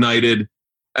people get knighted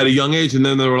at a young age, and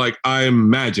then they were like, I'm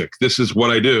magic. This is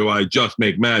what I do. I just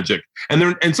make magic.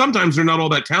 And sometimes they're not all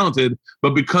that talented,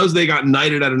 but because they got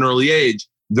knighted at an early age,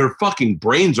 their fucking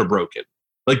brains are broken.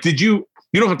 Like, you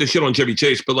don't have to shit on Chevy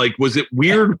Chase, but like, was it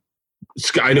weird?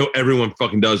 I know everyone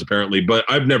fucking does apparently, but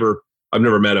I've never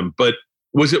met him. But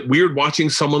was it weird watching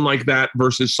someone like that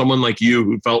versus someone like you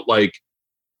who felt like,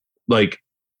 oh,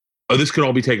 this could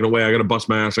all be taken away. I got to bust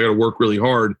my ass. I got to work really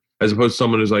hard, as opposed to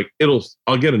someone who's like,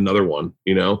 I'll get another one,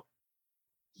 you know?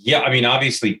 Yeah. I mean,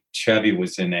 obviously Chevy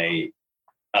was in a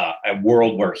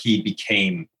world where he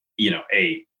became,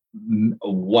 a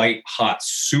white hot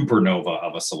supernova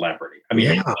of a celebrity. I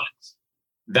mean, yeah.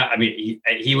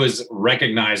 He was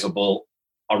recognizable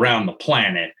around the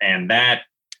planet, and that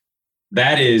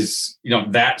is,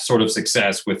 that sort of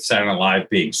success with Saturday Night Live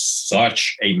being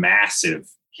such a massive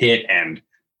hit and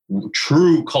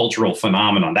true cultural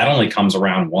phenomenon that only comes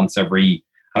around once every,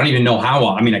 I don't even know how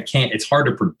long. I mean, it's hard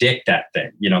to predict that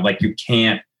thing, like you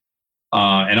can't.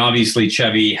 And obviously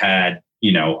Chevy had,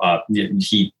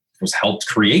 he was helped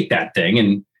create that thing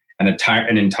and an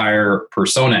entire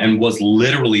persona, and was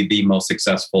literally the most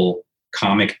successful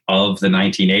comic of the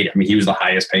 1980s. I mean, he was the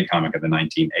highest paid comic of the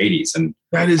 1980s. And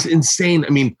that is insane. I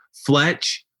mean,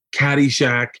 Fletch,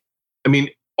 Caddyshack, I mean,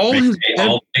 all the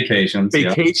vacations,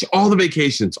 all the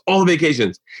vacations.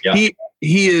 Yeah.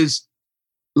 He is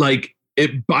like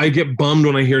it. I get bummed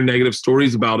when I hear negative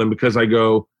stories about him because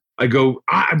there's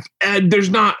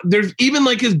even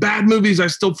like his bad movies I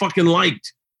still fucking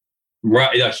liked.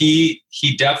 Right. He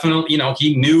definitely,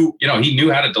 he knew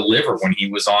how to deliver when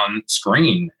he was on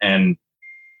screen, and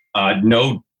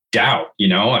no doubt,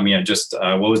 I mean,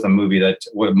 what was the movie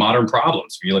Modern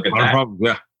Problems? If you look at Modern Problems,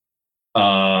 yeah.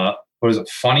 What was it?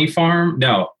 Funny Farm?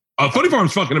 No. Funny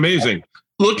Farm's fucking amazing.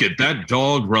 Look at that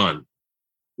dog run.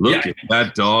 Look at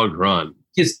that dog run.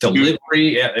 His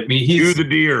delivery. I mean, he's the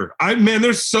deer.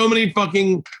 There's so many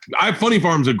fucking. Funny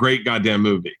Farm's a great goddamn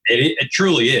movie. It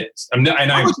truly is. I'm going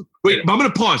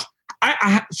to pause.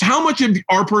 How much of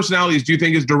our personalities do you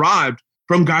think is derived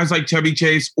from guys like Chevy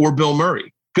Chase or Bill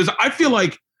Murray? Because I feel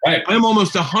like I'm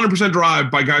almost 100%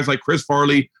 derived by guys like Chris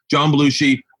Farley, John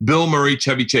Belushi, Bill Murray,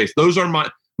 Chevy Chase. Those are my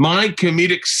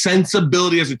comedic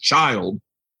sensibility as a child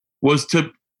was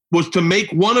to make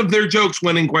one of their jokes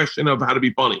when in question of how to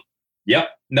be funny. Yep.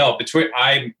 No,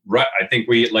 I think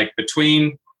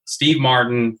between Steve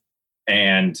Martin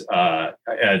and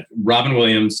Robin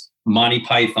Williams, Monty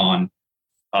Python,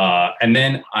 and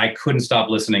then I couldn't stop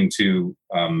listening to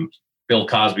Bill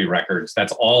Cosby records.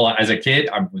 That's all. As a kid,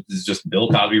 was just Bill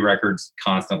Cosby records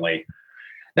constantly.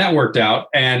 That worked out.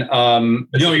 And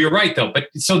you're right though. But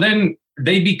so then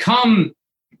they become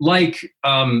like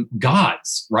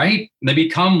gods, right? They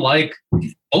become like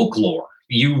folklore.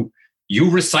 You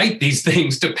recite these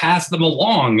things to pass them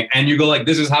along, and you go like,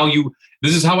 this is how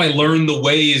I learn the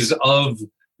ways of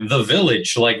the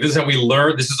village. Like, this is how we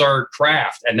learn. This is our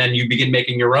craft. And then you begin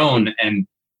making your own. And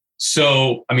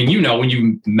so, I mean, when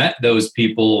you met those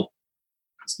people,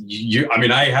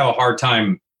 I have a hard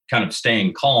time kind of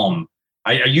staying calm.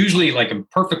 I usually I'm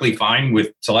perfectly fine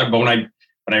with celebrity, but when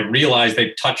I realize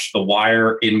they've touched the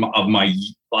wire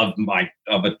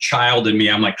of a child in me,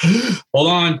 I'm like, hold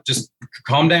on, just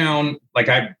calm down.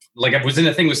 I was in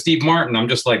a thing with Steve Martin. I'm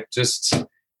just like, just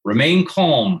remain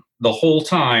calm the whole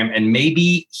time, and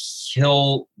maybe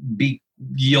he'll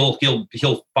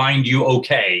find you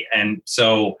okay. And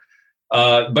so,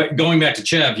 but going back to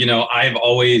Chev, I've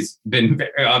always been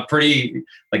pretty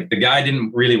the guy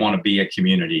didn't really want to be a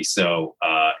community. So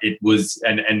it was,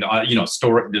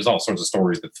 story. There's all sorts of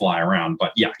stories that fly around,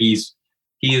 but yeah,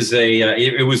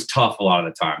 it was tough a lot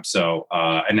of the time. So,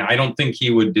 and I don't think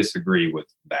he would disagree with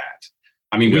that.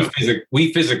 I mean,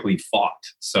 we physically fought.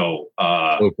 So,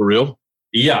 for real?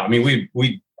 Yeah. I mean,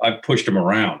 I pushed him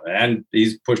around, and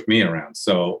he's pushed me around.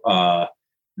 So,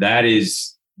 that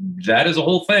is a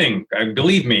whole thing.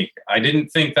 Believe me, I didn't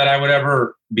think that I would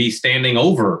ever be standing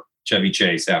over Chevy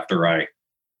Chase after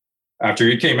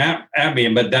he came at me.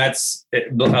 But that's he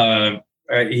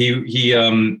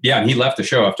left the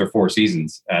show after 4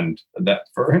 seasons, and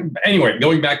anyway,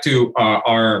 going back to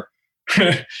our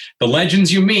the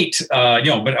legends you meet, but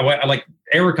I like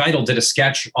Eric Idle did a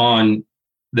sketch on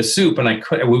the Soup, and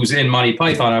it was in Monty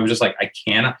Python. I was just like, I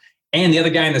cannot. And the other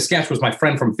guy in the sketch was my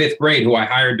friend from 5th grade who I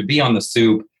hired to be on the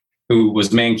Soup, who was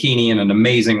Mankini and an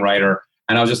amazing writer.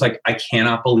 And I was just like, I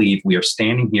cannot believe we are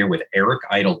standing here with Eric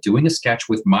Idle doing a sketch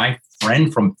with my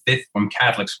friend from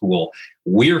Catholic school.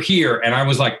 We're here. And I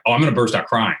was like, oh, I'm going to burst out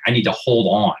crying. I need to hold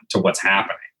on to what's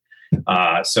happening.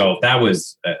 So that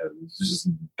was just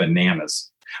bananas.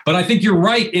 But I think you're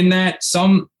right in that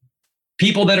some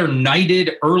people that are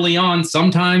knighted early on,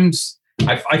 sometimes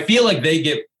I feel like they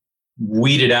get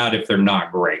weeded out if they're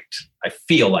not great. I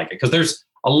feel like it, because there's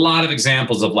a lot of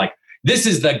examples of this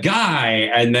is the guy,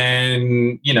 and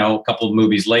then a couple of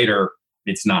movies later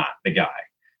it's not the guy,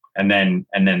 and then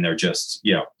they're just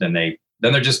then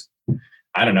they're just,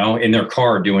 I don't know, in their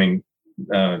car doing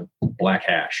black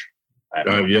hash.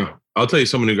 Yeah, I'll tell you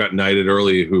someone who got knighted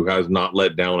early who has not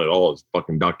let down at all is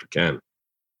fucking Dr. Ken.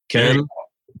 Ken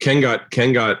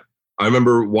got. I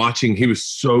remember watching. He was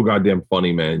so goddamn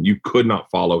funny, man. You could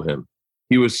not follow him.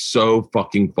 He was so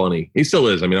fucking funny. He still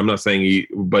is. I mean, I'm not saying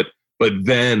but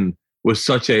then was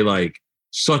such a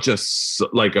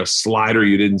slider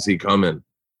you didn't see coming,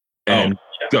 and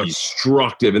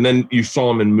destructive. And then you saw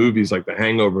him in movies like The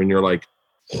Hangover, and you're like,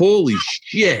 holy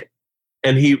shit.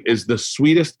 And he is the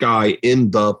sweetest guy in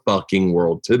the fucking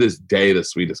world. To this day, the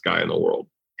sweetest guy in the world.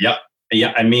 Yep.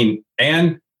 Yeah. I mean,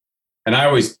 and I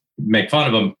always make fun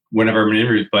of him whenever I'm in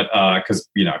interviews, but because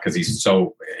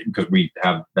we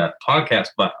have that podcast.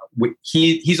 But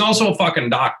he's also a fucking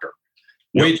doctor,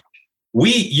 which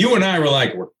you and I were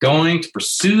like, we're going to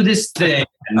pursue this thing,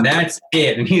 and that's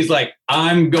it. And he's like,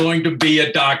 I'm going to be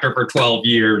a doctor for 12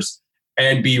 years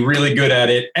and be really good at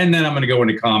it, and then I'm going to go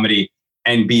into comedy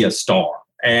and be a star.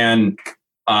 And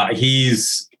I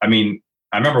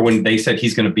remember when they said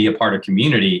he's going to be a part of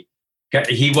Community,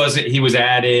 he was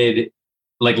added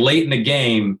like late in the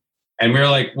game, and we were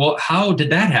like, well, how did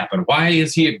that happen? Why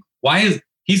was he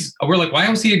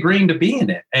agreeing to be in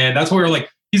it? And that's why we were like,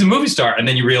 he's a movie star. And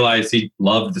then you realize he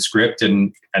loved the script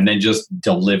and then just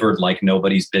delivered like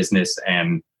nobody's business.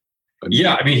 And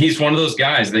yeah, I mean, he's one of those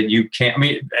guys that you can't,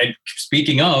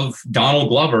 speaking of Donald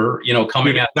Glover,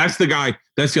 coming out. That's the guy.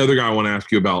 That's the other guy I want to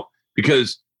ask you about,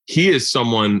 because he is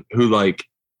someone who, like,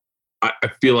 I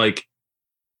feel like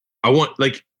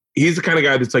he's the kind of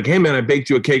guy that's like, hey man, I baked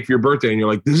you a cake for your birthday. And you're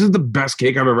like, this is the best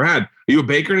cake I've ever had. Are you a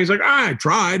baker? And he's like, I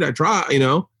tried. It's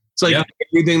like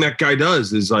everything that guy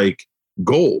does is like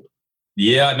gold.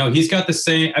 Yeah, no, he's got the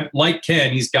same, like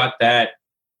Ken, he's got that.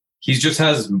 He just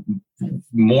has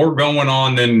more going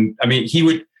on than,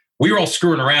 we were all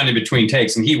screwing around in between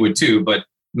takes, and he would too, but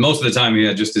most of the time he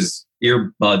had just his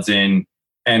earbuds in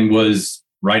and was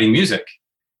writing music.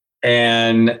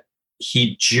 And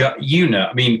we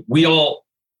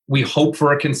hope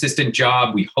for a consistent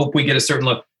job. We hope we get a certain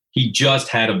look. He just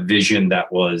had a vision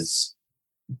that was,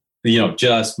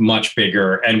 just much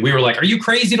bigger. And we were like, are you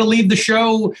crazy to leave the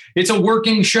show? It's a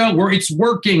working show where it's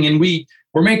working and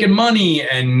we're making money.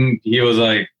 And he was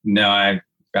like, no, I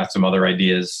got some other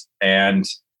ideas. And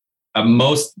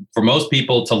most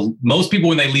people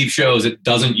when they leave shows, it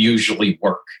doesn't usually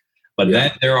work. But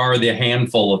then there are the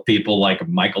handful of people like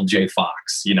Michael J.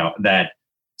 Fox, that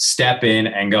step in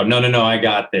and go, no, I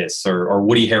got this, or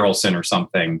Woody Harrelson or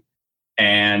something.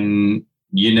 And,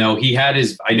 he had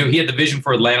the vision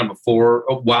for Atlanta before,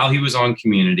 while he was on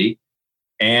Community.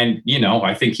 And,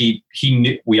 I think he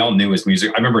knew, we all knew his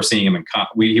music. I remember seeing him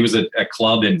he was at a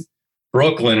club in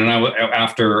Brooklyn, and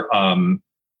after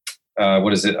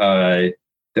what is it?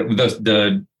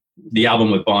 The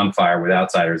album with Bonfire with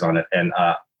Outsiders on it, and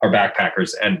our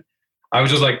Backpackers. And I was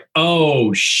just like,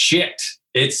 oh shit.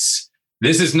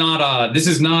 This is not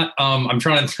I'm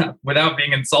trying to, without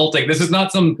being insulting, this is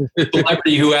not some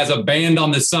celebrity who has a band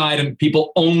on the side and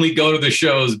people only go to the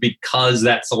shows because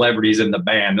that celebrity's in the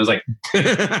band. I was like,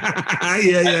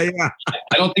 yeah.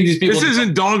 I don't think these people. This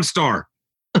isn't Dog Star.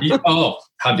 Oh,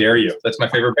 how dare you? That's my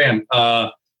favorite band.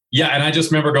 Yeah. And I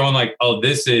just remember going like, oh,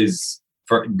 this is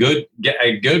for good.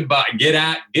 Goodbye.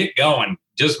 Get going.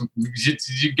 Just,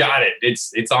 you got it.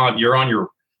 It's on, you're on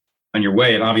your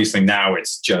way. And obviously now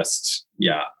it's just,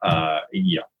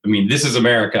 this is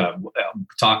America.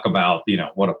 Talk about,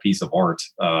 what a piece of art.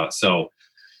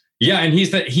 And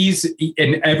he's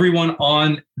and everyone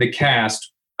on the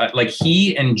cast, like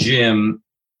he and Jim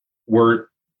were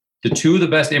the two of the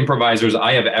best improvisers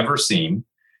I have ever seen.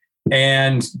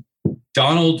 And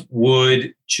Donald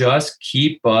would just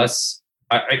keep us.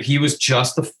 He was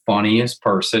just the funniest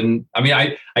person.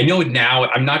 I know it now.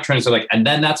 I'm not trying to say like, and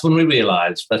then that's when we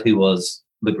realized that he was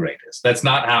the greatest. That's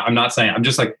not how I'm not saying. I'm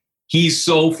just like, he's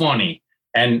so funny.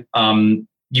 And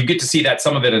you get to see that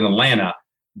some of it in Atlanta,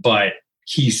 but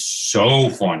he's so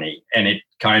funny. And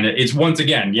it's once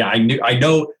again, I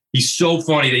know he's so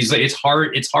funny that he's like,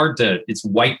 it's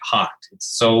white hot. It's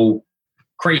so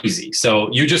crazy. So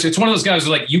it's one of those guys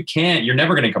who like, you're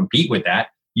never going to compete with that.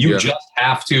 You just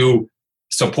have to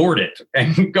support it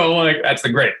and go like, that's the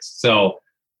greatest. So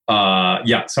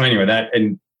so anyway,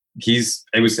 and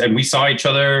we saw each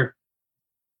other,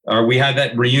 or we had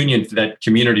that reunion, that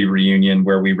Community reunion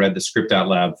where we read the script out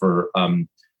loud for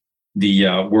the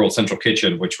World Central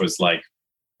Kitchen, which was like,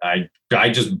 I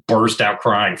just burst out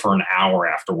crying for an hour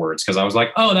afterwards, because I was like,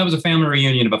 oh, that was a family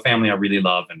reunion of a family I really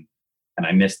love, and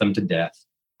I miss them to death.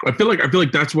 I feel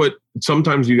like that's what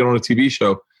sometimes you get on a TV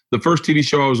show. The first TV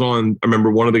show I was on, I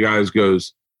remember one of the guys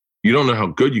goes, you don't know how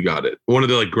good you got it. One of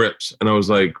the like grips. And I was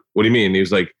like, what do you mean? And he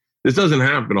was like, this doesn't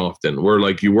happen often, where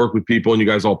like you work with people and you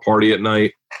guys all party at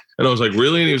night. And I was like,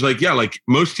 really? And he was like, yeah, like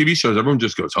most TV shows, everyone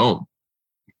just goes home.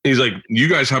 And he's like, you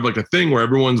guys have like a thing where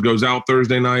everyone goes out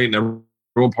Thursday night and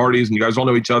everyone parties and you guys all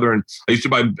know each other. And I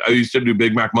used to do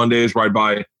Big Mac Mondays where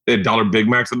they had $1 Big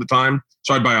Macs at the time.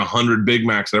 So I'd buy 100 Big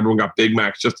Macs and everyone got Big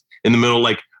Macs just in the middle,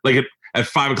 like at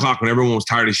 5 o'clock when everyone was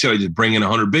tired of shit, I just bring in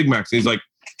 100 Big Macs. And he's like,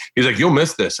 you'll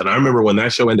miss this. And I remember when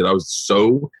that show ended, I was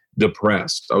so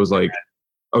depressed. I was like,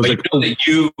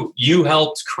 you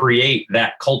helped create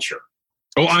that culture.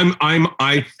 Oh,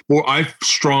 I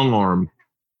strong arm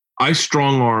I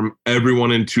strong arm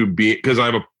everyone into because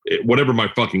I have whatever my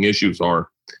fucking issues are.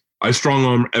 I strong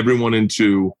arm everyone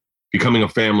into becoming a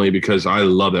family because I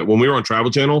love it. When we were on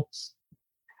Travel Channel,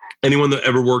 anyone that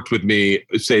ever worked with me,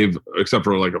 except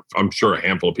for like, I'm sure a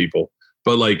handful of people,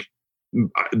 but like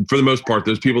for the most part,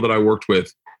 those people that I worked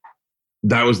with,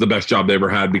 that was the best job they ever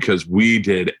had because we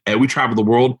traveled the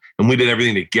world and we did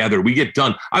everything together. We get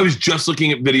done. I was just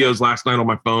looking at videos last night on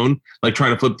my phone, like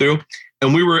trying to flip through,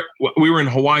 and we were in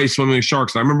Hawaii swimming with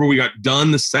sharks. And I remember we got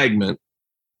done the segment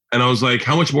and I was like,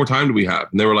 how much more time do we have?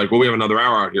 And they were like, well, we have another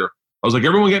hour out here. I was like,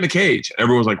 everyone get in the cage.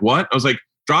 Everyone was like, what? I was like,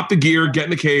 drop the gear, get in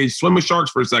the cage, swim with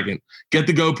sharks for a second, get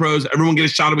the GoPros, everyone get a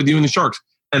shot of with you and the sharks.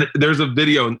 And there's a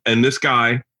video, and this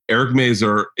guy, Eric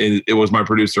Mazer, it was my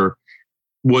producer,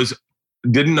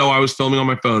 didn't know I was filming on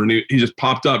my phone, and he just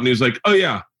popped up and he was like, oh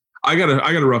yeah, I got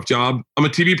a rough job. I'm a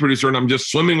TV producer and I'm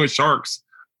just swimming with sharks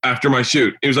after my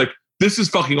shoot. He was like, this is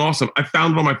fucking awesome. I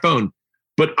found it on my phone.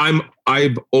 But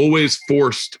I've always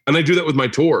forced, and I do that with my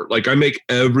tour. Like I make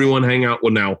everyone hang out.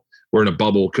 Well, now we're in a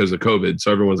bubble because of COVID,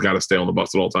 so everyone's got to stay on the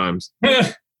bus at all times.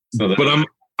 But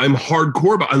I'm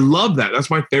hardcore, but I love that.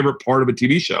 That's my favorite part of a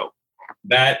TV show.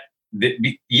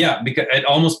 Yeah, because it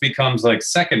almost becomes like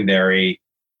secondary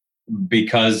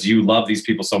because you love these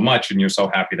people so much and you're so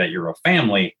happy that you're a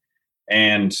family.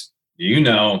 And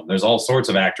there's all sorts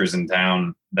of actors in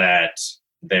town that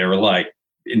they're like,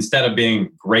 instead of being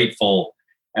grateful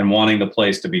and wanting the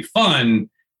place to be fun,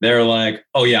 they're like,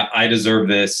 oh yeah, I deserve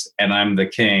this and I'm the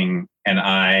king and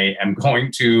I am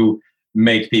going to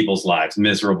make people's lives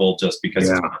miserable just because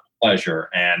it's my pleasure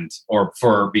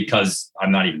because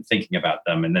I'm not even thinking about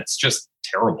them. And that's just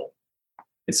terrible.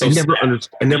 It's so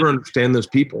I never understand those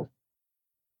people.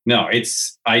 No,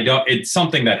 it's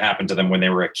something that happened to them when they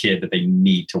were a kid that they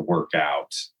need to work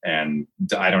out. And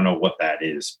I don't know what that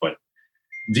is, but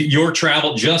your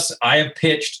travel, I have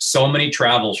pitched so many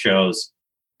travel shows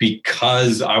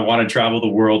because I want to travel the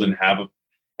world and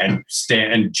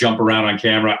stand and jump around on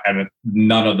camera, and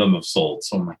none of them have sold.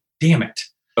 So I'm like, damn it.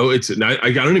 Oh,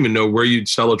 I don't even know where you'd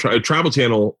sell a Travel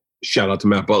Channel. Shout out to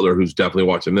Matt Butler, who's definitely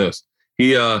watching this.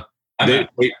 They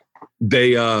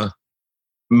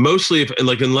mostly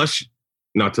unless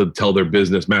not to tell their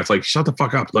business, Matt's like, shut the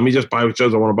fuck up. Let me just buy what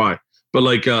shows I want to buy. But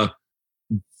like,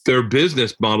 their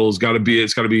business model has got to be,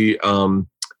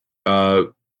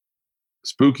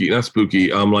 spooky, not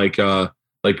spooky. Like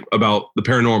about the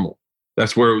paranormal.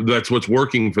 That's what's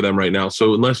working for them right now.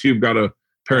 So unless you've got a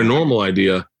paranormal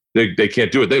idea, they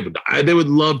can't do it. They would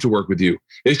love to work with you.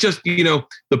 It's just, the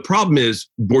problem is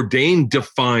Bourdain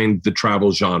defined the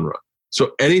travel genre.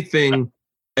 So anything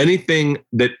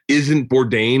that isn't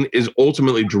Bourdain is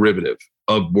ultimately derivative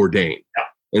of Bourdain. Yeah.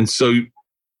 And so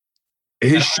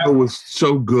his show was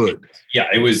so good. Yeah,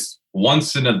 it was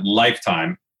once in a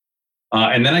lifetime.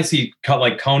 And then I see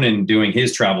like Conan doing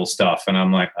his travel stuff, and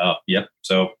I'm like, oh, yep.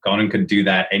 So Conan could do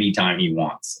that anytime he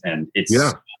wants, and it's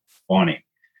funny.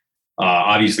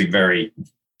 Obviously, very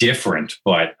different,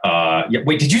 but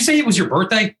Wait, did you say it was your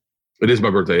birthday? It is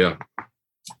my birthday. Yeah.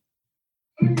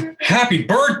 Happy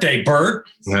birthday, Bert!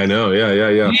 I know.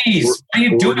 Yeah. Jeez, what are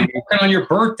you doing working on your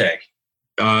birthday?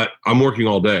 I'm working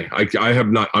all day. I have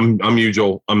not. I'm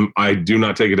usual. I do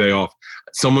not take a day off.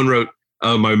 Someone wrote.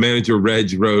 My manager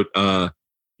Reg wrote.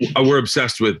 We're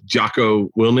obsessed with Jocko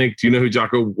Willink. Do you know who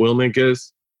Jocko Willink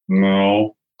is?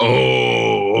 No.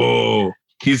 Oh,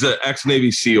 he's an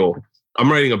ex-Navy SEAL.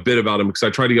 I'm writing a bit about him because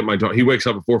I try to get my daughter. He wakes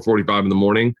up at 4:45 in the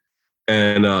morning,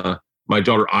 and my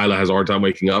daughter Isla has a hard time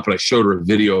waking up. And I showed her a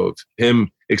video of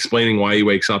him explaining why he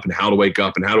wakes up and how to wake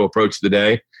up and how to approach the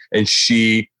day. And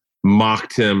she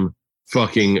mocked him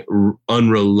fucking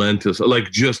unrelentless,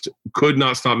 like just could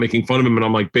not stop making fun of him. And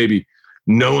I'm like, baby,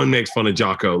 no one makes fun of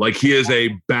Jocko. Like he is a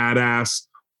badass.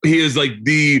 He's like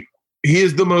the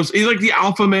the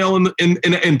alpha male in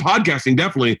podcasting.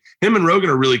 Definitely. Him and Rogan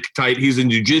are really tight. He's in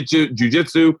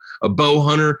jujitsu, a bow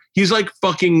hunter. He's like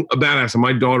fucking a badass. And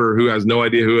my daughter, who has no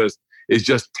idea who is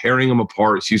just tearing him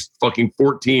apart. She's fucking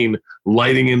 14,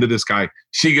 lighting into this guy.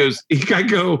 She goes,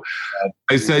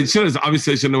 I said,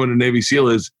 obviously I should know what a Navy SEAL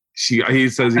is. He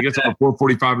says he gets up at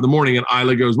 4:45 in the morning, and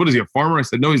Isla goes, what is he, a farmer? I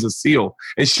said, no, he's a SEAL.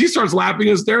 And she starts laughing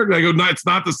hysterically. I go, no, it's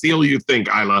not the SEAL you think,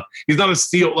 Isla. He's not a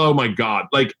SEAL. Oh my God.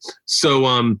 Like, so,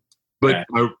 but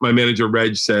my manager,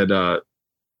 Reg, said,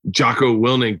 Jocko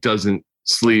Willink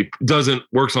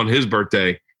works on his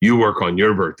birthday. You work on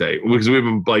your birthday. Because we've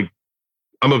been like,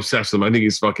 I'm obsessed with him. I think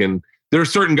he's fucking, there are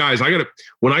certain guys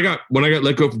when I got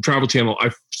let go from Travel Channel,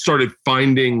 I started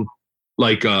finding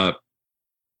like,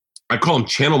 I call them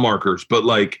channel markers, but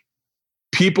like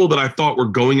people that I thought were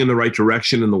going in the right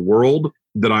direction in the world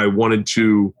that I wanted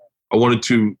to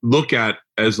look at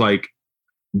as like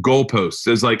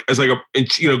goalposts, as like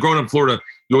growing up in Florida,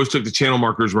 you always took the channel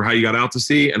markers were how you got out to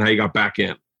sea and how you got back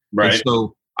in. Right. And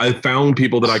so I found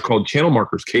people that I called channel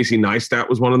markers. Casey Neistat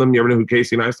was one of them. You ever know who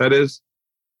Casey Neistat is?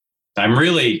 I'm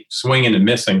really swinging and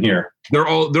missing here. They're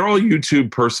all YouTube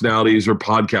personalities or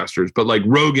podcasters, but like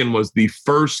Rogan was the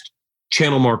first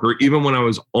channel marker, even when I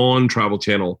was on Travel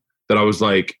Channel, that I was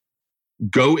like,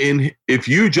 go in. If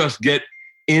you just get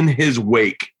in his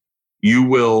wake, you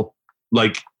will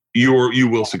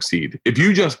succeed. If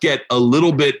you just get a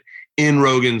little bit in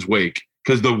Rogan's wake,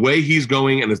 because the way he's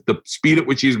going and the speed at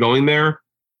which he's going there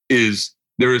is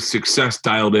success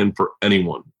dialed in for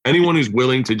anyone who's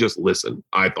willing to just listen,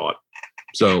 I thought.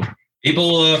 So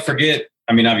people forget.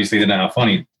 I mean, obviously they know how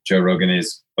funny Joe Rogan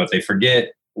is, but they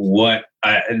forget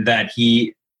that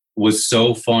he was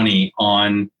so funny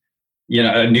on,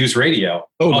 news radio.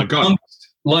 Oh my God.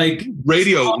 Like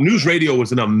news radio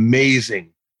was an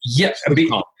amazing. Yes.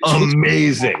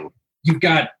 Amazing. You've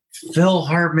got Phil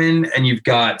Hartman and you've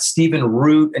got Stephen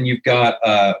Root and you've got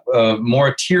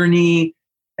Maura Tierney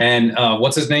and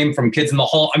what's his name from Kids in the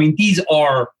Hall. I mean, these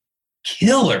are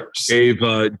killers. Dave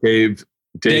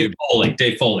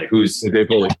Foley, who's Dave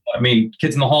Foley. I mean,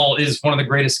 Kids in the Hall is one of the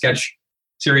greatest sketch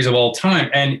series of all time.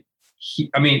 And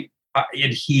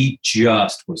he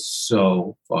just was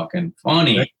so fucking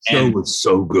funny. That show was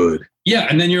so good. Yeah.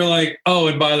 And then you're like, oh,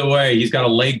 and by the way, he's got a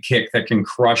leg kick that can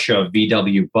crush a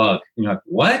VW bug. And you're like,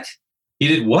 what? He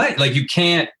did what? Like, you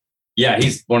can't. Yeah.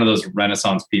 He's one of those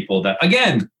Renaissance people that,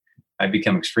 again, I've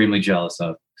become extremely jealous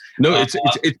of. No, it's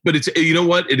you know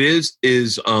what it is,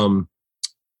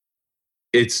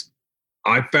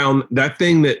 I found that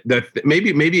thing that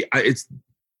maybe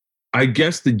I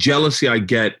guess the jealousy I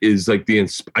get is like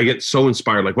I get so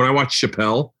inspired. Like when I watch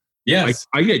Chappelle, yes,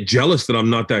 I get jealous that I'm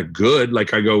not that good.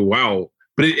 Like I go, wow,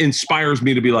 but it inspires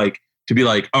me to be like,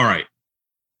 all right,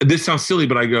 this sounds silly,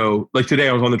 but I go, like today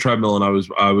I was on the treadmill and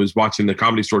I was watching the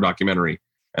Comedy Store documentary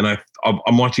and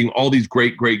I'm watching all these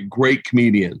great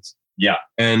comedians. Yeah.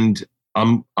 And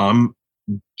I'm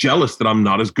jealous that I'm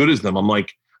not as good as them. I'm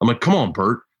like, come on,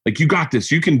 Bert. Like, you got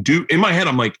this. You can do. In my head,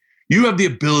 I'm like, you have the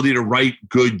ability to write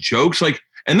good jokes. Like,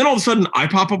 and then all of a sudden I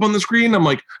pop up on the screen. I'm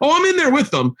like, oh, I'm in there with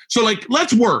them. So like,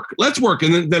 let's work.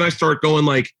 And then I start going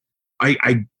like,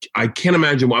 I can't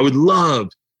imagine. I would love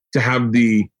to have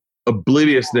the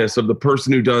obliviousness of the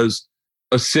person who does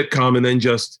a sitcom and then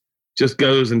just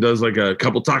goes and does like a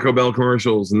couple Taco Bell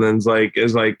commercials and then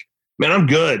is like, man, I'm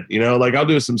good. Like I'll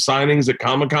do some signings at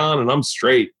Comic-Con and I'm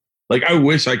straight. Like, I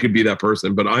wish I could be that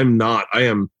person, but I'm not. I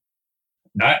am.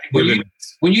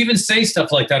 When you even say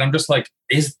stuff like that, I'm just like,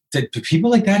 do people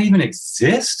like that even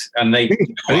exist? And I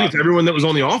think it's everyone that was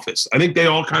on The Office. I think they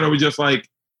all kind of were just like,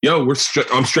 yo,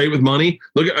 I'm straight with money.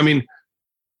 Look at, I mean.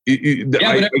 But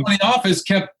everyone in The Office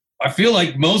I feel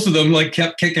like most of them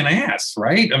kept kicking ass,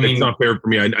 right? I mean. It's not fair for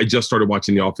me. I just started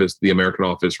watching The Office, the American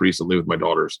Office recently with my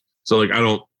daughters. So like, I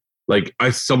don't, like,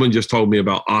 someone just told me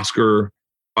about Oscar.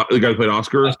 The guy who played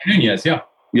Oscar? Oscar Nunez, yeah.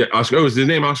 Yeah, Oscar. Oh, is his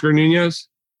name Oscar Nunez?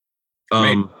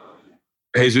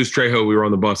 Jesus Trejo, we were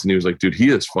on the bus and he was like, dude, he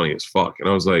is funny as fuck. And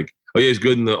I was like, oh yeah, he's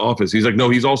good in The Office. He's like, no,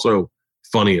 he's also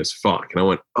funny as fuck. And I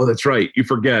went, oh, that's right. You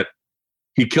forget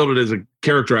he killed it as a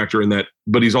character actor in that,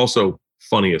 but he's also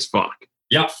funny as fuck.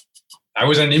 Yeah. I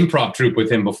was in an improv troupe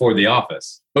with him before The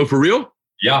Office. Oh, for real?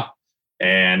 Yeah.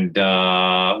 And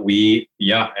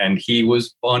and he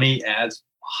was funny as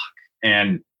fuck.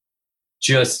 And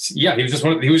he was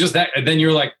just that. And then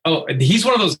you're like, oh, he's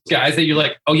one of those guys that you're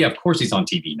like, oh yeah, of course he's on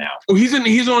TV now. Oh, he's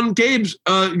on Gabe's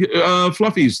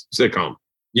Fluffy's sitcom.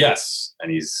 Yes, and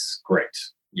he's great.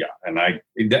 Yeah, and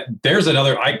there's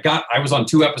another. I was on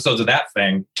 2 episodes of that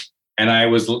thing,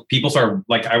 and people started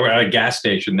like I were at a gas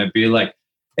station. They'd be like,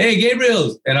 "Hey,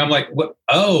 Gabriel," and I'm like, "What?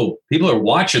 Oh, people are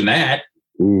watching that."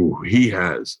 Ooh, he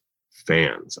has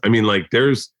fans. I mean, like,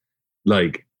 there's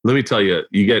like, let me tell you,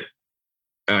 you get.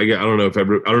 I don't know if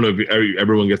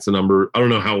everyone gets the number. I don't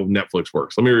know how Netflix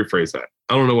works. Let me rephrase that.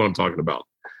 I don't know what I'm talking about.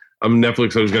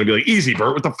 Netflix. I was going to be like, easy,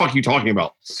 Bert. What the fuck are you talking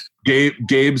about?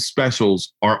 Gabe's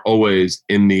specials are always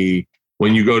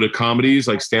when you go to comedies,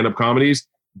 like stand-up comedies,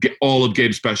 all of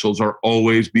Gabe's specials are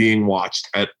always being watched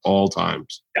at all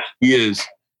times. Yeah.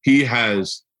 He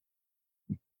has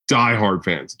diehard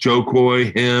fans. Joe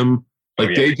Coy, him,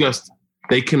 like they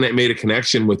made a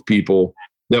connection with people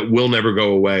that will never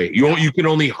go away. You can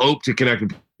only hope to connect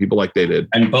with people like they did.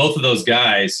 And both of those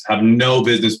guys have no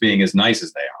business being as nice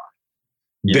as they are.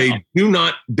 They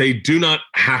do not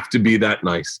have to be that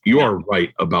nice. You are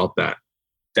right about that.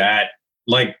 You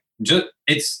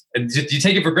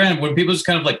take it for granted when people just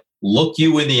kind of like look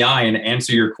you in the eye and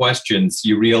answer your questions.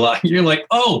 You realize you're like,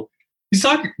 oh, He's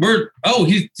talking.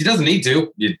 He doesn't need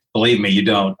to. You believe me, you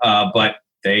don't. But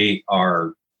they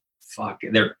are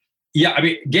fucking. They're I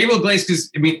mean, Gabriel Iglesias.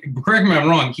 I mean, correct me if I'm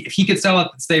wrong. He could sell at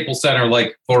the Staples Center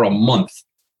like for a month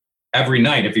every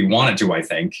night if he wanted to. I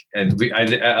think. And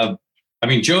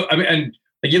Joe. I mean, and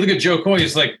like you look at Joe Coy.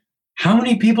 It's like how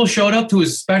many people showed up to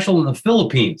his special in the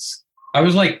Philippines? I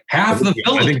was like half the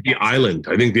Philippines. I think the island.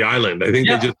 I think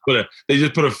they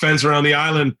just put a fence around the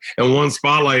island and one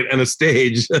spotlight and a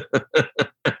stage.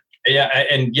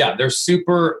 They're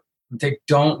super. They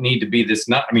don't need to be this.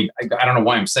 I don't know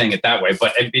why I'm saying it that way,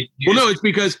 but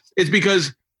it's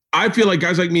because I feel like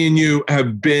guys like me and you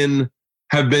have been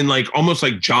like almost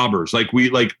like jobbers. Like we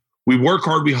work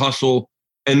hard, we hustle,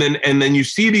 and then you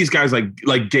see these guys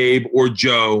like Gabe or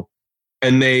Joe,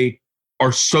 and they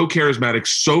are so charismatic,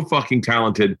 so fucking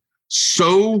talented,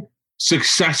 so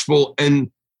successful.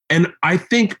 And I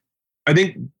think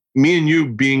me and you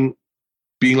being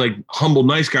like humble,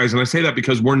 nice guys. And I say that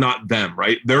because we're not them,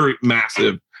 right? They're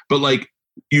massive, but like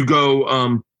you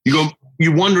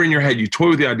wonder in your head, you toy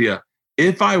with the idea.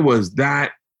 If it was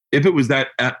that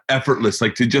effortless,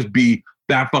 like to just be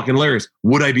that fucking hilarious,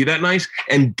 would I be that nice?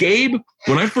 And Gabe,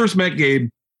 when I first met Gabe,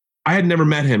 I had never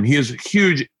met him. He is a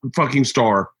huge fucking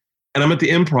star. And I'm at the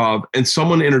Improv and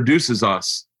someone introduces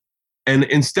us. And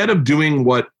instead of doing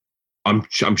what I'm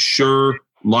sure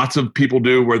lots of people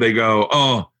do where they go,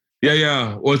 oh,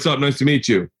 yeah, what's up? Nice to meet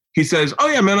you. He says, oh,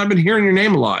 yeah, man, I've been hearing your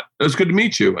name a lot. It's good to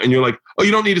meet you. And you're like, oh,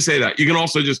 you don't need to say that. You can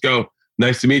also just go,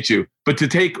 nice to meet you. But to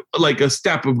take like a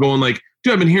step of going like,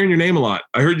 dude, I've been hearing your name a lot.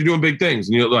 I heard you're doing big things.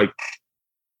 And you're like,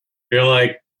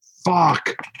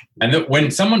 fuck. And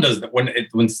when someone does that,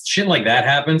 when shit like that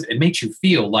happens, it makes you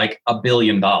feel like $1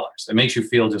 billion. It makes you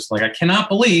feel just like, I cannot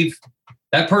believe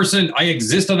that person, I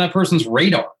exist on that person's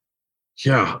radar.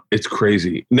 Yeah, it's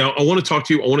crazy. Now I want to talk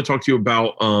to you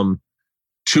about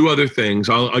two other things.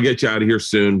 I'll get you out of here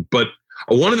soon. But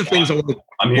one of the things I'm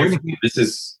here.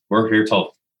 We're here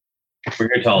till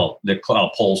the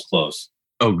polls close.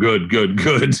 Oh, good.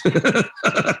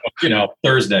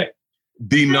 Thursday.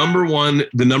 The number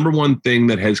one thing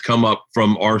that has come up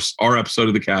from our episode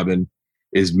of The Cabin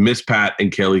is Miss Pat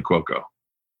and Kaylee Cuoco.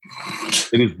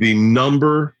 It is the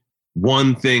number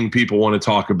one thing people want to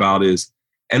talk about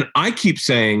and I keep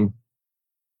saying,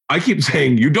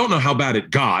 you don't know how bad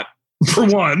it got, for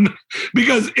one,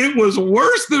 because it was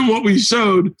worse than what we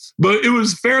showed, but it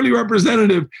was fairly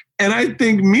representative. And I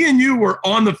think me and you were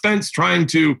on the fence trying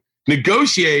to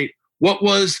negotiate what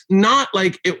was not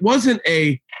like, it wasn't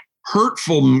a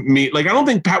hurtful mean. Like, I don't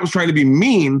think Pat was trying to be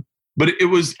mean, but it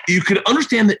was, you could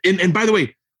understand that. And by the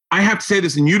way, I have to say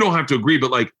this and you don't have to agree,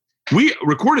 but like we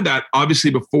recorded that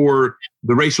obviously before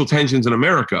the racial tensions in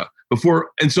America so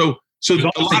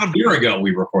a lot of a year ago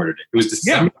we recorded it. It was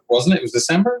December, wasn't it? It was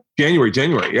December? January.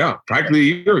 Yeah. Practically a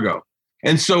year ago.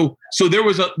 And so there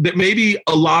was that maybe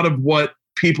a lot of what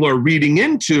people are reading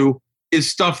into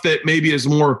is stuff that maybe is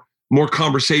more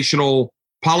conversational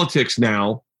politics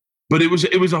now. But it was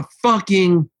a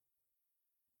fucking,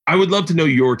 I would love to know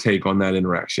your take on that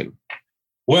interaction.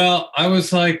 Well, I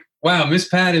was like, wow, Miss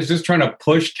Pat is just trying to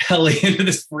push Kelly into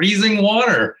this freezing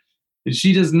water. And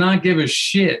she does not give a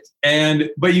shit.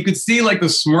 But you could see like the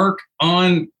smirk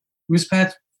on Miss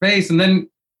Pat's face. And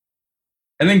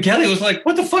then Kelly was like,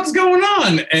 what the fuck's going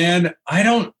on? And I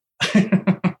don't,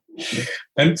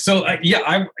 and so,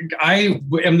 I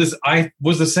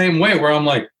was the same way where I'm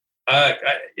like,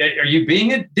 are you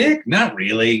being a dick? Not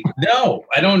really. No,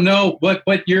 I don't know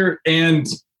what you're, and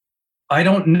I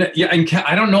don't know. Yeah. And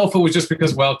I don't know if it was just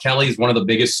because, well, Kelly's one of the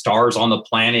biggest stars on the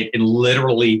planet and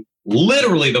literally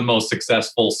the most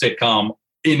successful sitcom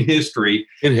in history.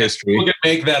 People can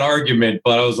make that argument,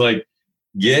 but I was like,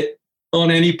 get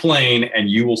on any plane and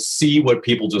you will see what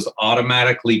people just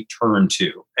automatically turn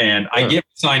to. And I get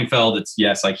Seinfeld.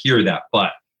 Yes, I hear that.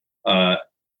 But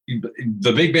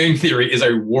The Big Bang Theory is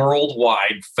a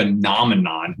worldwide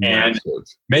phenomenon. And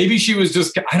maybe she was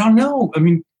just, I don't know. I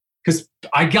mean, because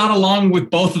I got along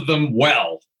with both of them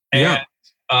well. And,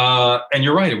 and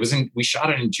you're right. We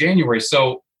shot it in January.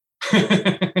 So,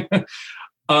 I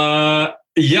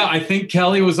think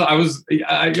Kelly was,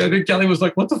 I think Kelly was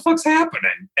like, what the fuck's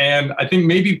happening? And I think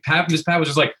maybe Miss Pat was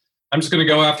just like, I'm just going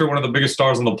to go after one of the biggest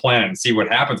stars on the planet and see what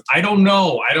happens. I don't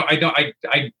know. I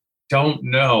don't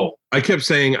know. I kept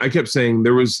saying I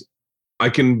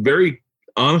can very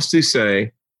honestly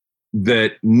say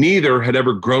that neither had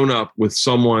ever grown up with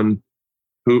someone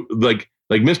who like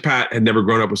Miss Pat had never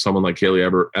grown up with someone like Kaylee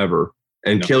ever.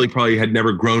 And Kaylee probably had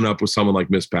never grown up with someone like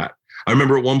Miss Pat. I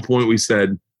remember at one point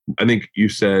I think you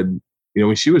said,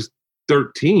 when she was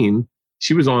 13,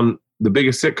 she was on the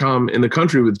biggest sitcom in the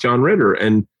country with John Ritter.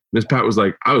 And Miss Pat was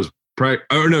like, I was pregnant.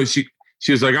 Or no, she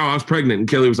was like, oh, I was pregnant. And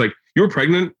Kelly was like, you were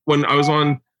pregnant when I was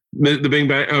on the Bing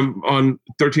Bang on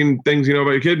 13 Things You Know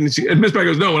About Your Kid. And Miss Pat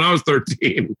goes, no, when I was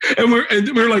 13. And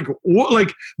we're like, what?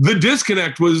 Like the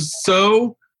disconnect was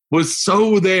so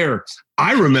there.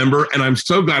 I remember, and I'm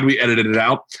so glad we edited it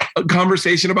out, a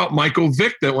conversation about Michael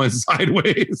Vick that went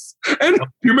sideways. And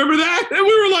you remember that? And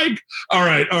we were like, all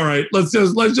right, let's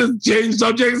just change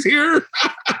subjects here.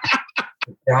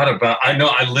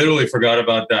 I literally forgot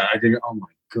about that. I didn't, oh my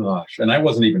gosh. And I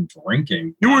wasn't even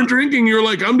drinking. You weren't drinking. You were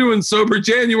like, I'm doing sober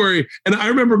January. And I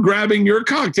remember grabbing your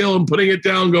cocktail and putting it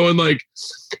down going like,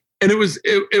 and it was,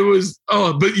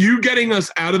 but you getting us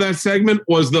out of that segment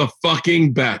was the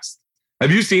fucking best.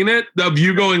 Have you seen it? Of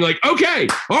you going like, okay,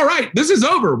 all right, this is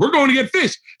over. We're going to get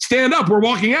fish. Stand up. We're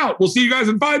walking out. We'll see you guys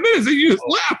in 5 minutes. And you just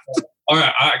left. All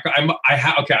right.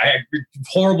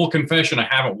 Horrible confession. I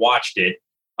haven't watched it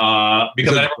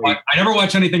because I never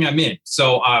watch anything I'm in.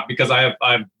 So because I'm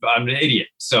an idiot.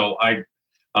 So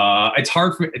it's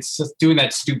hard for me. It's just doing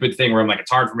that stupid thing where I'm like,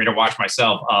 it's hard for me to watch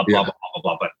myself. Blah blah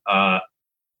blah blah.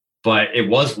 But it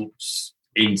was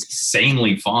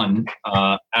insanely fun.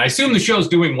 I assume the show's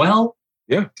doing well.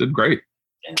 Yeah, it did great.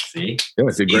 And see, yeah,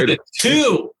 it did great.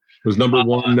 2 it was number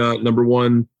one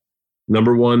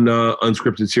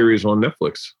unscripted series on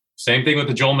Netflix. Same thing with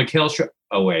the Joel McHale show.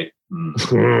 Oh wait,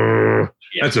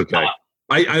 that's okay.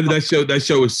 That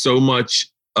show was so much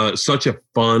such a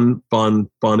fun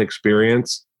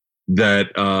experience that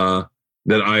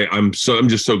I'm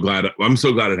just so glad. I'm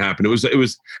so glad it happened. It was,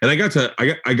 and I got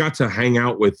to hang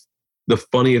out with the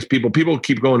funniest people. People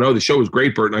keep going, oh, the show was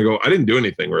great, Bert. And I go, I didn't do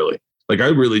anything really. Like I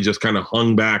really just kind of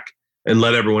hung back and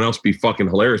let everyone else be fucking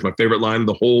hilarious. My favorite line of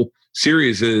the whole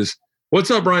series is, what's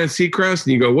up, Ryan Seacrest?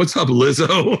 And you go, what's up,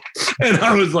 Lizzo? And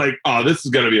I was like, oh, this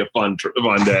is going to be a fun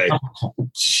day.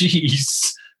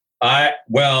 Jeez.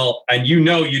 And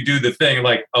you do the thing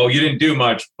like, oh, you didn't do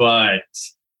much, but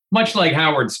much like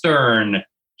Howard Stern,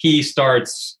 he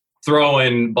starts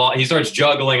he starts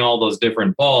juggling all those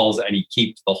different balls and he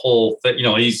keeps the whole thing,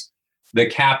 he's the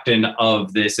captain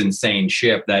of this insane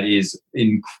ship that is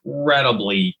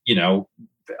incredibly,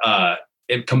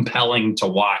 compelling to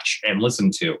watch and listen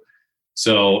to.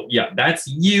 So yeah, that's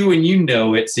you and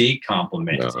it. See,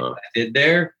 compliment. I did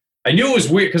there. I knew it was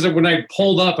weird because when I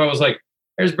pulled up, I was like,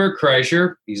 there's Bert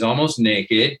Kreischer. He's almost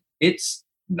naked. It's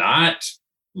not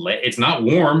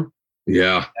warm.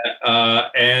 Yeah.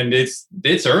 And it's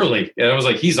early. And I was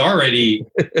like, he's already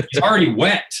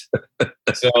wet.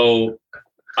 So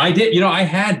I did, I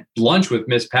had lunch with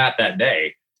Miss Pat that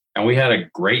day and we had a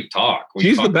great talk.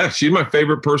 She's the best. She's my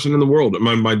favorite person in the world.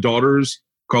 My daughters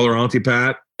call her Auntie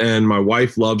Pat and my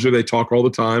wife loves her. They talk all the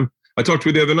time. I talked to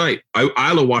her the other night.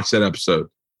 Isla watched that episode.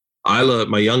 Isla,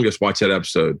 my youngest, watched that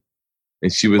episode.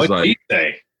 And she was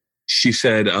she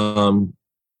said,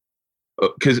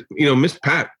 because, Miss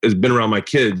Pat has been around my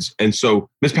kids. And so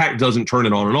Miss Pat doesn't turn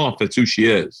it on and off. That's who she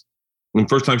is. When the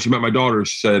first time she met my daughter,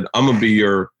 she said, I'm going to be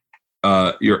your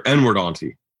N-word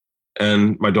auntie.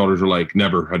 And my daughters were like,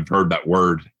 never had heard that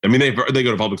word. I mean, they go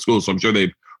to public school, so I'm sure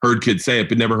they've heard kids say it,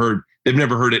 but they've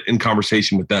never heard it in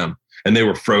conversation with them. And they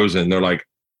were frozen. They're like,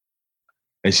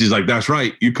 and she's like, that's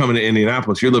right. You coming to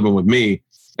Indianapolis, you're living with me.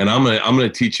 And I'm going to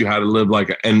teach you how to live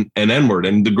like an N-word.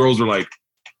 And the girls are like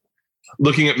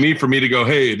looking at me for me to go,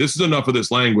 hey, this is enough of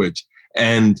this language.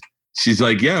 And she's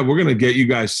like, yeah, we're going to get you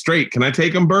guys straight. Can I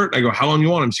take them, Bert? I go, how long you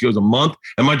want them? She goes, a month.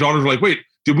 And my daughters were like, wait,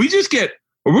 did we just are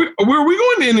we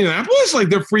going to Indianapolis? Like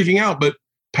they're freaking out. But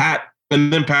Pat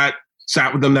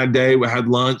sat with them that day. We had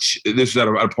lunch. This was at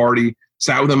a party,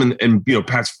 sat with them and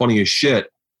Pat's funny as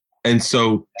shit. And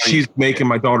so she's making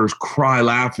my daughters cry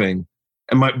laughing.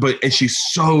 And she's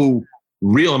so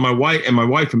real. And my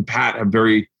wife and Pat have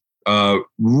very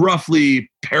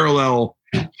roughly parallel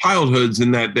childhoods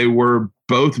in that they were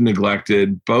both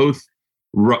neglected, both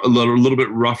a little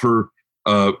bit rougher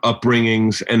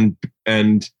upbringings,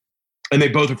 and they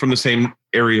both are from the same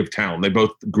area of town. They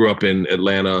both grew up in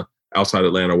Atlanta, outside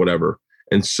Atlanta, whatever.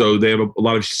 And so they have a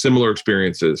lot of similar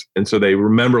experiences. And so they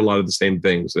remember a lot of the same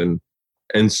things.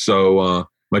 And so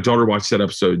my daughter watched that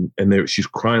episode and she's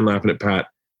crying, laughing at Pat.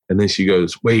 And then she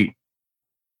goes, wait,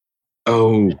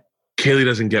 oh, Kaylee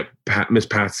doesn't get Miss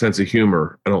Pat's sense of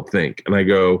humor, I don't think. And I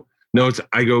go, no,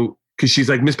 because she's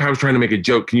like, Miss Pat was trying to make a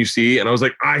joke. Can you see? And I was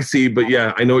like, I see, but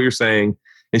yeah, I know what you're saying.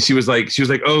 And she was like,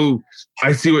 oh,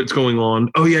 I see what's going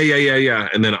on. Oh, yeah.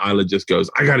 And then Isla just goes,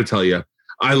 I got to tell you,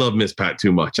 I love Miss Pat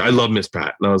too much. I love Miss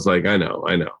Pat. And I was like, I know.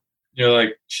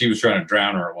 Like she was trying to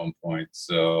drown her at one point.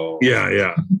 So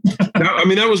yeah.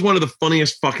 That was one of the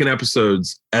funniest fucking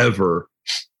episodes ever.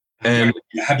 And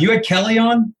have you had Kelly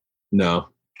on? No.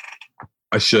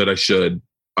 I should.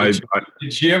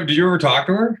 Did you ever talk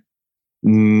to her?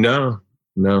 No.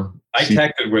 I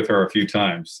texted with her a few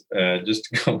times, just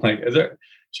to go like,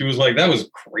 she was like, that was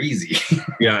crazy.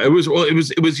 Yeah, it was like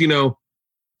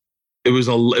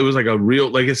a real,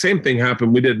 like the same thing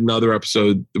happened. We did another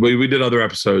episode. We did other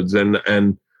episodes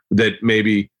and that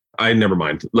maybe never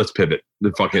mind. Let's pivot.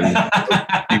 The fucking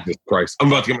Jesus Christ. I'm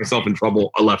about to get myself in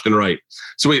trouble left and right.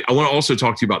 So wait, I want to also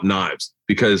talk to you about knives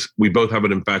because we both have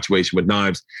an infatuation with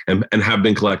knives and have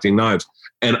been collecting knives.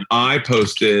 And I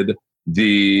posted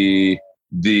the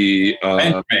Benchmade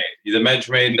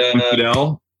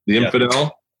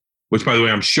Infidel, which by the way,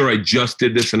 I'm sure I just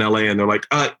did this in LA and they're like,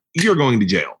 you're going to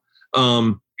jail.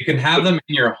 You can have them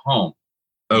in your home.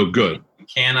 Oh, good. You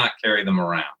cannot carry them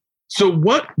around. So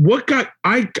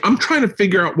I'm trying to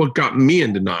figure out what got me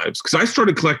into knives because I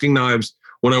started collecting knives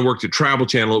when I worked at Travel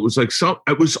Channel. It was like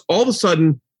it was all of a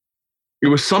sudden, it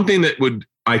was something that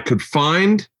I could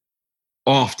find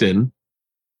often.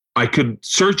 I could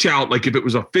search out like if it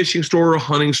was a fishing store or a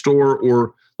hunting store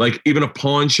or like even a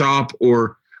pawn shop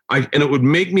and it would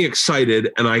make me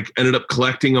excited. And I ended up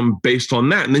collecting them based on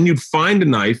that. And then you'd find a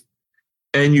knife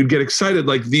and you'd get excited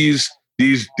like these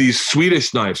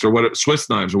Swedish knives or Swiss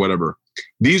knives or whatever.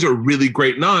 These are really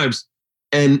great knives.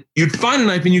 And you'd find a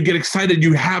knife and you get excited.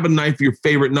 You have a knife, your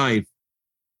favorite knife.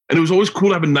 And it was always cool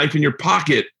to have a knife in your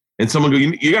pocket and someone go,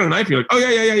 you got a knife? You're like, oh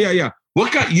yeah.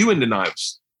 What got you into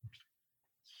knives?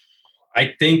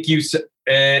 I think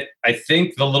I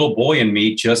think the little boy in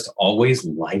me just always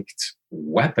liked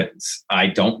weapons. I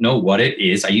don't know what it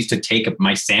is. I used to take up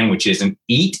my sandwiches and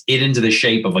eat it into the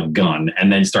shape of a gun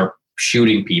and then start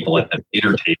shooting people at the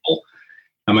dinner table.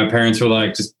 And my parents were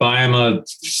like, just buy him a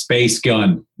space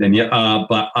gun. Then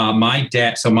my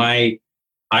dad,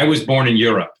 I was born in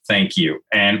Europe, thank you.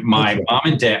 And my mom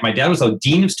and dad, my dad was a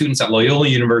dean of students at Loyola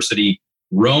University,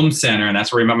 Rome Center, and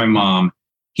that's where he met my mom.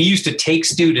 He used to take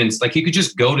students, like he could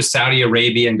just go to Saudi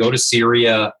Arabia and go to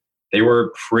Syria. It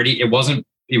was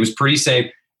pretty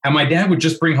safe. And my dad would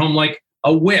just bring home like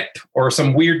a whip or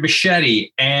some weird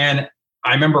machete. And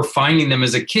I remember finding them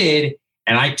as a kid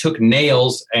and I took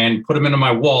nails and put them into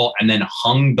my wall and then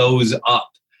hung those up.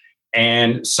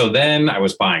 And so then I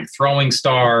was buying throwing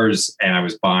stars and I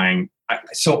was buying,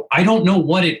 so I don't know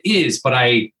what it is, but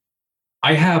I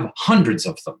have hundreds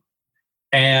of them.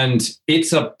 And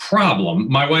it's a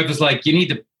problem. My wife is like, you need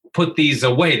to put these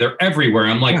away. They're everywhere.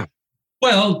 I'm like,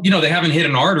 well, they haven't hit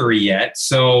an artery yet.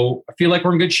 So I feel like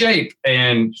we're in good shape.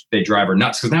 And they drive her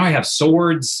nuts because now I have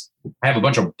swords. I have a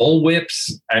bunch of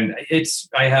bullwhips and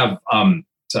I have a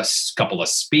couple of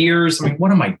spears. I mean,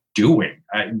 what am I doing?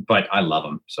 But I love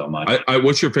them so much.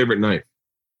 What's your favorite knife?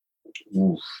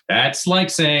 Oof, that's like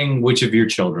saying which of your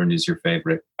children is your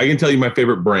favorite. I can tell you my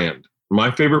favorite brand.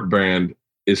 My favorite brand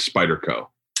is Spyderco.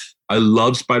 I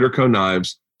love Spyderco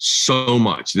knives so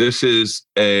much. This is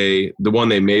the one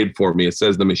they made for me. It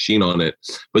says the machine on it.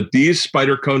 But these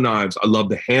Spyderco knives, I love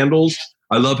the handles.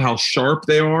 I love how sharp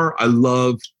they are.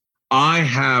 I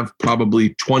have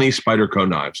probably 20 Spyderco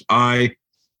knives.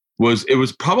 It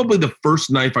was probably the first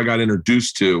knife I got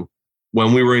introduced to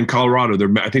when we were in Colorado.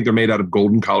 I think they're made out of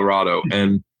Golden, Colorado.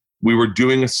 And we were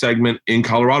doing a segment in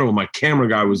Colorado and my camera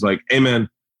guy was like, hey man,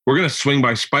 we're going to swing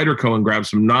by Spyderco and grab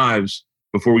some knives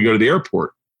before we go to the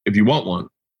airport if you want one.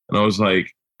 And I was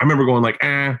like, I remember going like,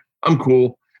 I'm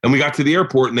cool. And we got to the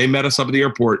airport and they met us up at the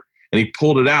airport and he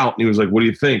pulled it out and he was like, what do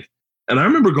you think? And I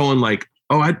remember going like,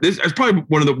 that's probably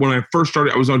when I first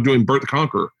started, I was on doing Bert the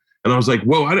Conqueror. And I was like,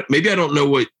 whoa, I didn't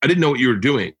know what you were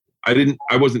doing. I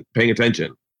wasn't paying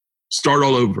attention. Start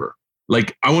all over.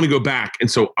 Like, I want to go back.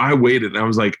 And so I waited and I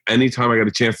was like, anytime I got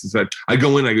a chance to say, I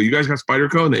go in, I go, you guys got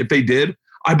Spyderco? And if they did,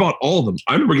 I bought all of them.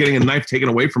 I remember getting a knife taken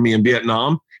away from me in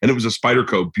Vietnam and it was a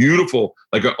Spyderco, beautiful,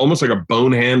 almost like a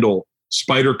bone handle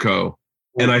Spyderco.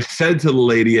 And I said to the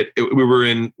lady, we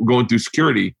were going through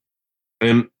security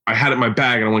and I had it in my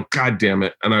bag and I went, God damn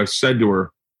it. And I said to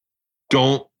her,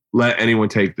 don't let anyone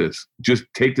take this. Just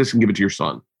take this and give it to your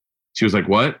son. She was like,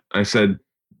 what? I said,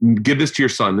 give this to your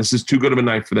son. This is too good of a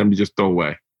knife for them to just throw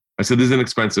away. I said, this is an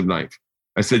expensive knife.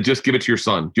 I said, just give it to your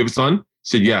son. Do you have a son?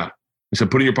 She said, yeah. I said,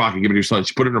 put it in your pocket, give it to your son.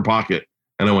 She put it in her pocket.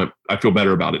 And I went, I feel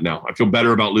better about it now. I feel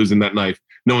better about losing that knife.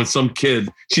 Knowing some kid,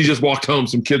 she just walked home.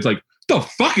 Some kid's like, the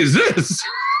fuck is this?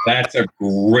 That's a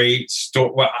great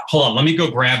story. Well, hold on. Let me go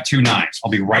grab 2 knives.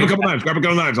 I'll be right back. Grab a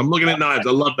couple knives. I'm looking at knives.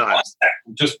 I love knives.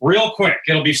 Just real quick.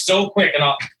 It'll be so quick. And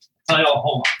I'll tell you,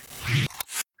 hold on.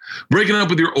 Breaking up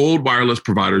with your old wireless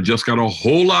provider just got a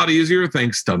whole lot easier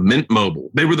thanks to Mint Mobile.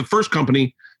 They were the first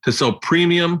company to sell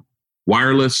premium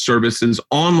wireless services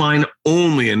online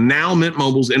only. And now Mint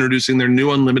Mobile's introducing their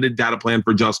new unlimited data plan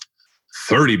for just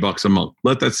 $30 a month.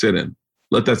 Let that sit in.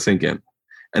 Let that sink in.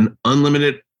 An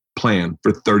unlimited plan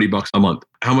for $30 a month.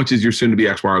 How much is your soon-to-be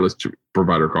ex-wireless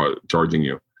provider charging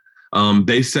you?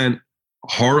 They sent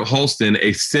Halston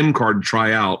a SIM card to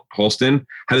try out. Halston,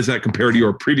 how does that compare to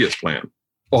your previous plan?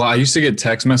 Well, I used to get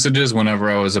text messages whenever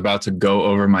I was about to go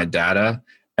over my data.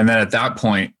 And then at that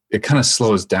point, it kind of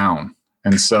slows down.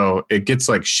 And so it gets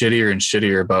like shittier and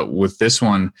shittier. But with this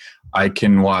one, I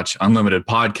can watch unlimited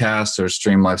podcasts or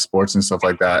stream live sports and stuff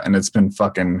like that. And it's been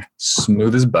fucking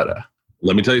smooth as butter.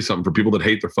 Let me tell you something. For people that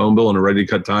hate their phone bill and are ready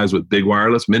to cut ties with big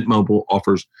wireless, Mint Mobile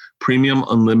offers premium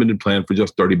unlimited plan for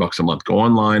just $30 a month. Go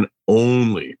online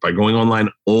only. By going online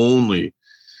only,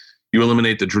 you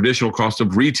eliminate the traditional cost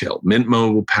of retail. Mint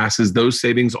Mobile passes those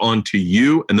savings on to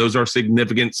you, and those are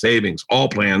significant savings. All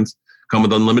plans come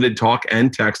with unlimited talk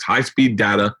and text, high-speed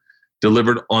data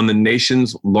delivered on the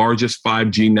nation's largest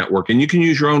 5G network. And you can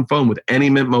use your own phone with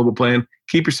any Mint Mobile plan.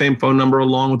 Keep your same phone number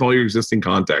along with all your existing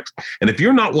contacts. And if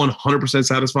you're not 100%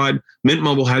 satisfied, Mint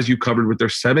Mobile has you covered with their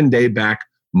 7-day back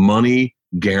money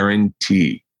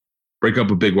guarantee. Break up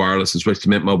with big wireless and switch to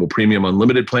Mint Mobile Premium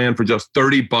Unlimited plan for just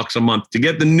 $30 a month. To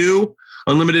get the new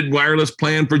unlimited wireless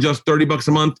plan for just $30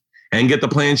 a month and get the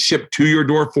plan shipped to your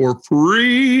door for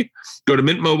free, go to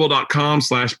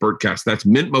mintmobile.com/Bertcast. That's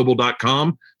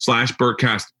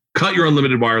mintmobile.com/Bertcast. Cut your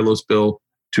unlimited wireless bill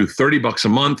to $30 a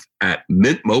month at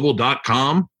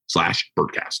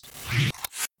mintmobile.com/Bertcast.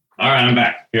 All right, I'm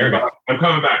back. Here we go. I'm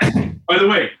coming back. By the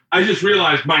way, I just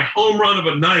realized my home run of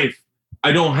a knife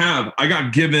I don't have. I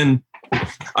got given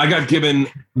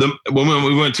when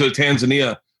we went to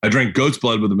Tanzania, I drank goat's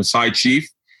blood with the Maasai chief.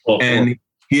 And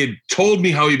he had told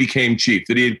me how he became chief,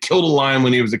 that he had killed a lion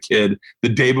when he was a kid the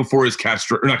day before his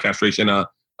castration. They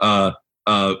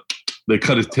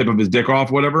cut his tip of his dick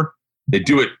off, whatever. They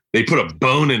do it. They put a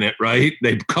bone in it, right?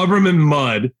 They cover him in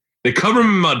mud. Put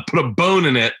a bone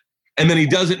in it. And then he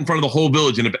does it in front of the whole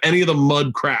village. And if any of the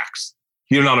mud cracks,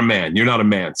 you're not a man. You're not a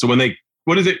man. So when they,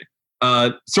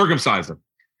 circumcise him.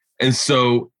 And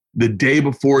so the day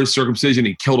before his circumcision,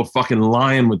 he killed a fucking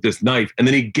lion with this knife. And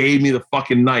then he gave me the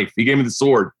fucking knife. He gave me the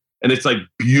sword. And it's like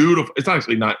beautiful. It's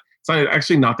actually not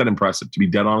that impressive, to be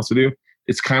dead honest with you.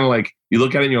 It's kind of like, you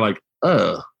look at it and you're like,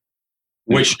 ugh.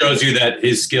 Which shows you that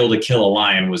his skill to kill a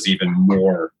lion was even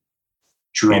more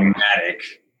dramatic.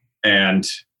 And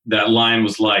that lion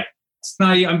was like,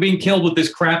 I'm being killed with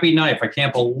this crappy knife. I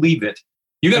can't believe it.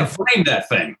 You got to frame that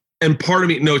thing. And part of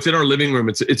me, no, it's in our living room.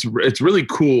 It's really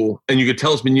cool. And you could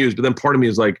tell it's been used. But then part of me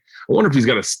is like, I wonder if he's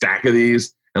got a stack of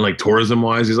these. And like tourism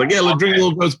wise, he's like, yeah, let's drink a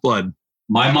little goat's blood.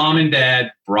 My mom and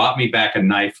dad brought me back a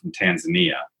knife from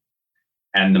Tanzania.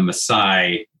 And the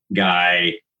Maasai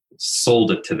guy sold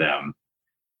it to them.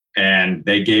 And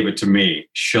they gave it to me.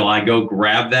 Shall I go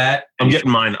grab that? I'm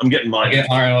getting mine. All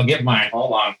right, I'll get mine.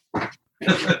 Hold on.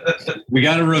 We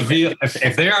got to reveal.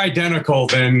 If they're identical,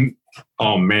 then,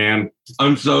 oh, man.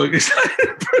 I'm so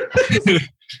excited.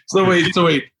 So wait.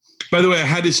 By the way, I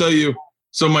had to show you.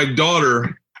 So my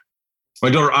daughter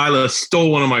Isla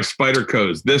stole one of my spider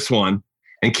codes, this one,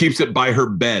 and keeps it by her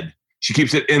bed. She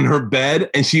keeps it in her bed.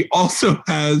 And she also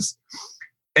has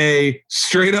a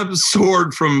straight up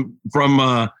sword from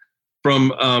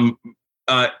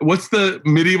what's the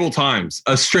medieval times?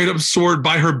 A straight up sword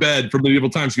by her bed from medieval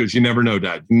times. She goes, you never know,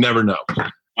 Dad. You never know.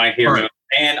 I hear it.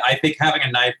 And I think having a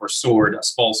knife or sword, a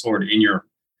small sword in your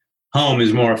home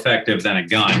is more effective than a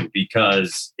gun,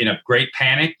 because in a great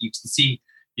panic, you see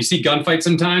gunfights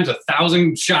sometimes,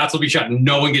 1,000 shots will be shot and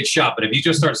no one gets shot. But if you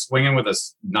just start swinging with a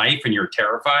knife and you're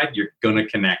terrified, you're going to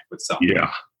connect with something.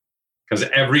 Yeah. Because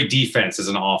every defense is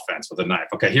an offense with a knife.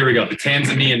 Okay, here we go. The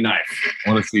Tanzanian knife.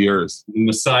 I want to see yours.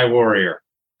 Maasai warrior.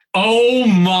 Oh,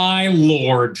 my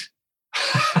Lord.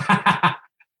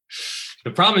 The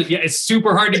problem is, it's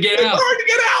super hard to get out. It's hard to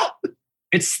get out.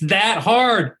 It's that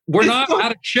hard. We're not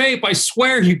out of shape. I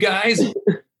swear, you guys.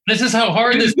 This is how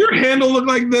hard this. Does your handle look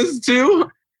like this too?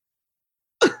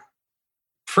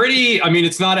 Pretty. I mean,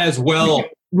 it's not as well.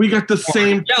 We got the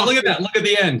same. Yeah, look at that. Look at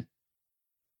the end.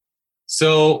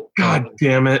 So. God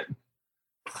damn it.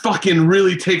 Fucking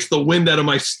really takes the wind out of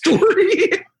my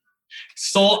story.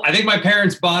 So I think my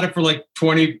parents bought it for like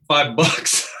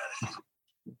 $25.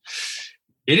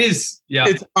 It is, yeah.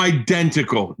 It's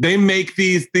identical. They make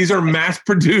these are mass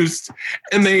produced,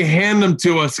 and they hand them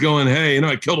to us going, hey,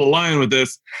 I killed a lion with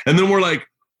this. And then we're like,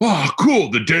 oh,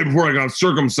 cool. The day before I got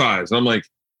circumcised. And I'm like,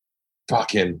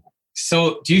 fucking.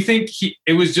 So do you think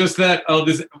it was just that,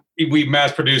 we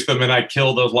mass produced them and I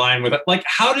killed a lion with it? Like,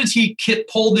 how did he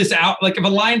pull this out? Like, if a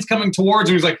lion's coming towards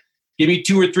him, he's like, give me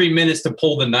 2 or 3 minutes to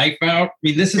pull the knife out. I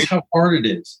mean, this is how hard it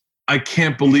is. I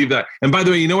can't believe that. And by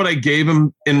the way, you know what I gave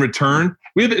him in return?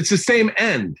 It's the same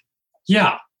end.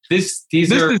 Yeah. This is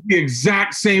the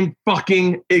exact same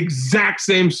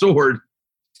sword.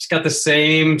 It's got the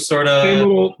same sort of same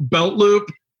little belt loop.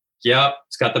 Yep.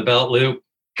 It's got the belt loop.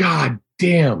 God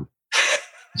damn.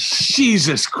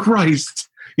 Jesus Christ.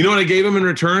 You know what I gave him in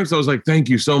return? So I was like, thank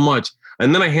you so much.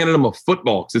 And then I handed him a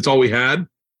football because it's all we had.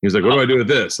 He was like, what do I do with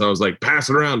this? So I was like, pass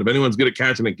it around. If anyone's good at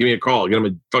catching it, give me a call. Get him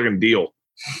a fucking deal.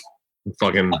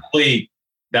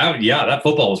 That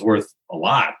football was worth a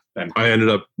lot. We ended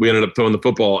up throwing the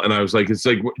football, and I was like, it's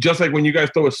like just like when you guys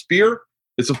throw a spear,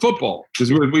 it's a football. Because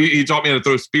he taught me how to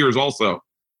throw spears also.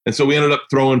 And so we ended up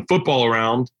throwing football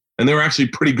around, and they were actually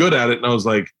pretty good at it. And I was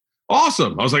like,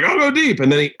 awesome. I was like, I'll go deep.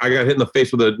 And then I got hit in the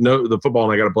face with the football,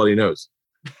 and I got a bloody nose.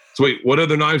 So wait, what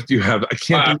other knives do you have? I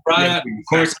can't. Of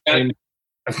course,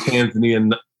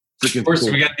 Tanzanian. Of course,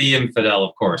 we got the Infidel,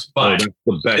 of course. But that's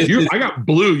the best. I got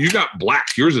blue. You got black.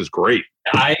 Yours is great.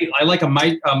 I like a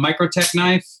Microtech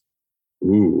knife.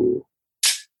 Ooh.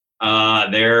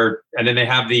 And then they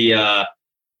have the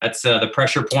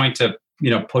pressure point to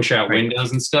push out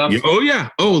windows and stuff. Oh yeah.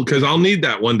 Oh, because I'll need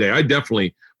that one day. I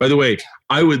definitely. By the way,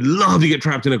 I would love to get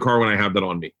trapped in a car when I have that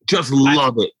on me. Just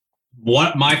love it.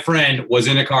 My friend was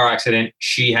in a car accident.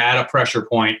 She had a pressure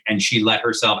point and she let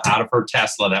herself out of her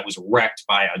Tesla that was wrecked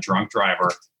by a drunk driver,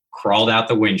 crawled out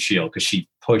the windshield because she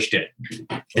pushed it.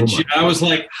 And I was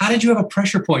like, how did you have a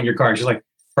pressure point in your car? She's like,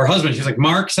 her husband, she's like,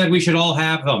 Mark said we should all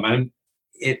have them. And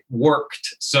it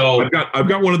worked. So I've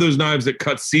got one of those knives that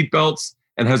cuts seatbelts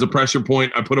and has a pressure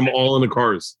point. I put them all in the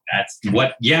cars.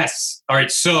 Yes. All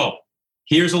right. So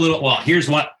here's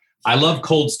what I love: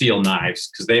 cold steel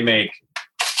knives, because they make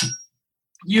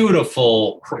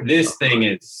beautiful. This thing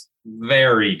is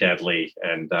very deadly.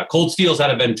 And Cold Steel's out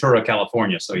of Ventura,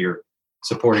 California. So you're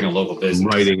supporting a local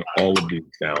business. I'm writing all of these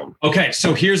down. Okay.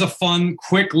 So here's a fun,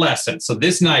 quick lesson. So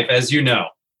this knife, as you know,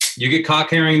 you get caught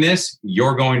carrying this,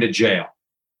 you're going to jail.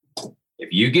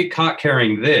 If you get caught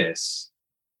carrying this,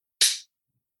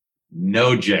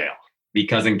 no jail.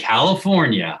 Because in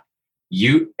California,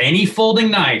 any folding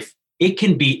knife, it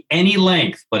can be any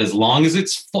length, but as long as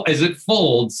it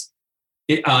folds,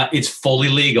 it's fully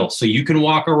legal. So you can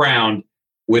walk around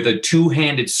with a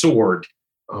two-handed sword,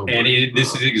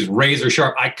 this is razor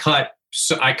sharp. I cut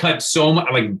so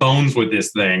much like bones with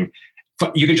this thing.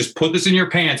 You can just put this in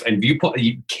your pants, and you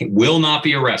will not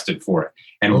be arrested for it.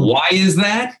 And why is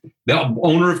that? The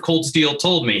owner of Cold Steel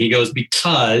told me. He goes,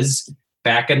 because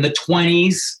back in the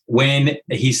 1920s, when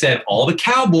he said all the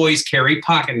cowboys carried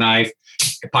pocket knives,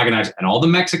 and all the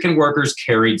Mexican workers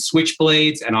carried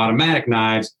switchblades and automatic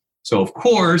knives. So, of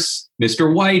course,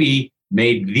 Mr. Whitey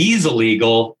made these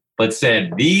illegal, but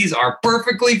said these are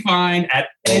perfectly fine at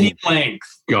any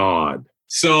length. God.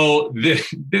 So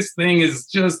this thing is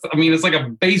just, it's like a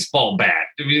baseball bat.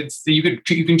 You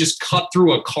can just cut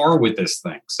through a car with this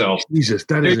thing. So Jesus,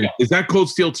 is that Cold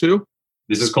Steel too?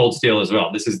 This is Cold Steel as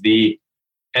well. This is the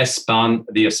Esponda.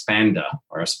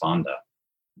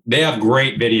 They have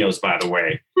great videos, by the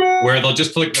way, where they'll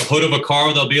just flick the hood of a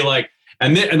car. They'll be like,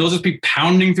 and they'll just be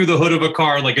pounding through the hood of a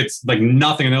car like it's like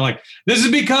nothing. And they're like, this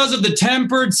is because of the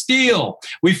tempered steel.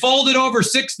 We folded over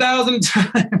 6,000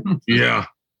 times. Yeah.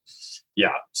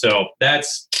 Yeah. So and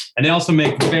they also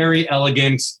make very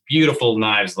elegant, beautiful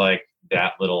knives like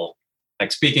that little,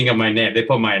 like speaking of my name, they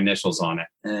put my initials on it.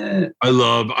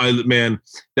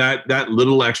 That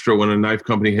little extra when a knife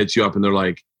company hits you up and they're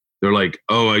like,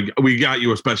 oh, we got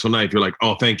you a special knife. You're like,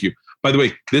 oh, thank you. By the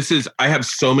way, I have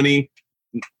so many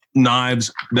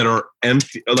knives that are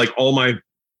empty. Like all my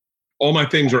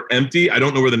things are empty. I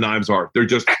don't know where the knives are. They're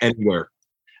just anywhere.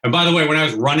 And by the way, when I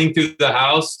was running through the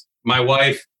house, my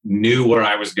wife knew where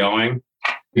I was going.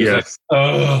 Yes.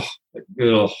 Like,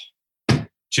 ugh.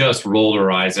 Just rolled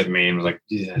her eyes at me and was like,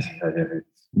 yeah.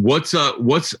 What's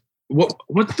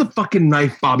the fucking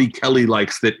knife Bobby Kelly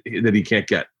likes that he can't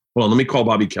get? Hold on, let me call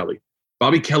Bobby Kelly.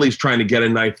 Bobby Kelly's trying to get a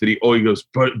knife that he goes,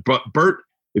 Bert,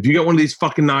 if you get one of these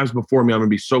fucking knives before me, I'm gonna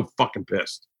be so fucking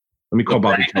pissed. Let me call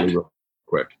Bobby Kelly real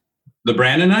quick. The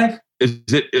Brandon knife? Is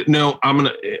it? No, I'm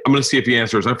gonna see if he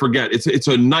answers. I forget. It's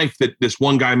a knife that this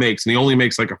one guy makes, and he only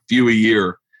makes like a few a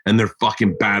year, and they're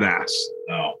fucking badass.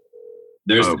 Oh,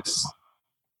 there's this.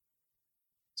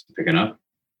 Picking up?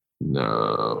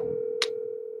 No.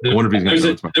 I wonder if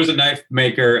he's there's a knife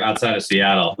maker outside of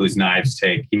Seattle whose knives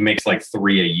he makes like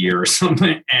 3 a year or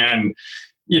something, and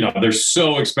they're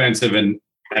so expensive, and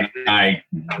I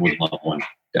would love one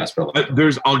desperately.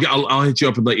 I'll hit you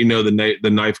up and let you know the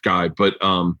knife guy, but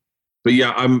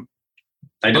yeah, I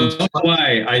don't know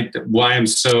why I'm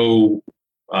so.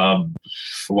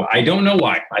 I don't know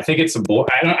why. I think it's a boy.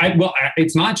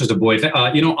 It's not just a boy thing.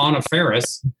 Anna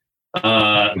Faris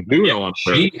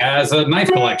She has a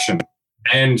knife collection,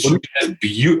 and she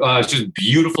has just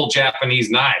beautiful Japanese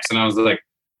knives. And I was like,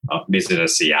 is it a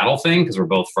Seattle thing? Because we're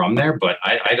both from there, but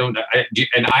I don't know.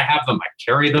 And I have them. I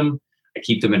carry them. I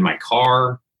keep them in my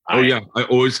car. I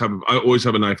always have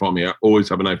a knife on me.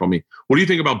 What do you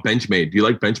think about Benchmade? Do you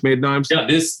like Benchmade knives? Yeah,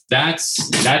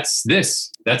 that's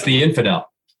the Infidel.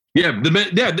 Yeah,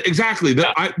 exactly.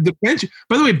 The bench.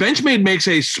 By the way, Benchmade makes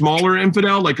a smaller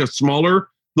Infidel, like a smaller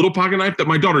little pocket knife that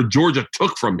my daughter Georgia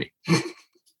took from me.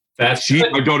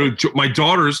 My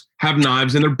daughters have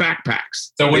knives in their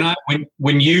backpacks. So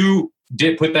when you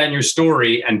did put that in your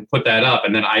story and put that up,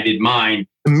 and then I did mine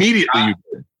immediately. You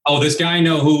did. Oh, this guy I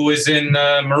know who was in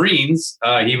Marines.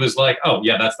 He was like, "Oh,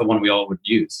 yeah, that's the one we all would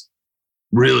use."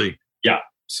 Really? Yeah.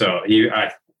 So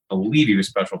I believe he was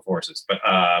Special Forces,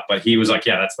 but he was like,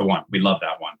 "Yeah, that's the one. We love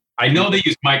that one." I know they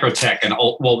use Microtech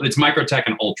it's Microtech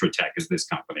and Ultratech is this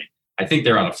company. I think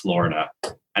they're out of Florida,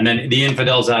 and then the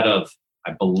Infidel's out of,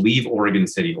 I believe, Oregon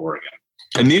City, Oregon.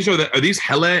 And these are these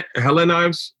Helle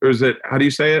knives, or is it, how do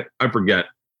you say it? I forget.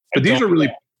 But these are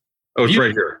really. Oh, it's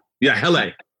right here. Yeah,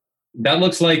 Helle. That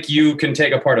looks like you can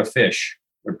take apart a fish.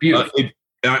 They're beautiful.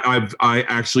 I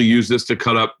actually used this to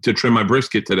trim my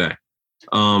brisket today.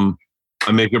 I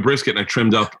make a brisket and I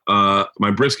trimmed up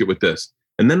my brisket with this.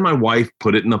 And then my wife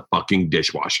put it in the fucking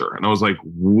dishwasher. And I was like,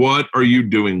 what are you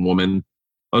doing, woman?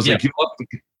 I was like,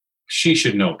 she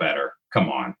should know better. Come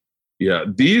on. Yeah.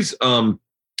 These hooks.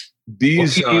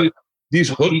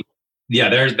 Yeah,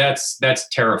 that's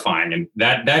terrifying. And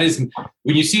that is,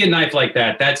 when you see a knife like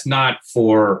that, that's not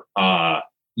for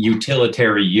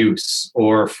utilitarian use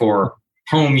or for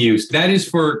home use. That is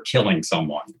for killing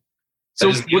someone. That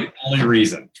is the only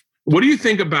reason. What do you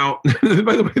think about,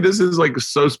 by the way, this is like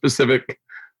so specific.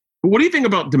 What do you think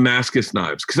about Damascus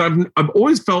knives? Because I've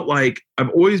always felt like I've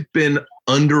always been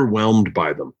underwhelmed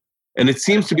by them. And it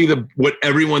seems to be what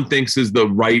everyone thinks is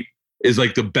like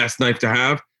the best knife to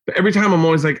have. But every time I'm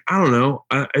always like, I don't know.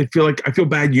 I feel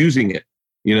bad using it,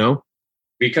 you know?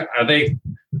 Because I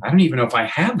don't even know if I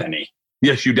have any.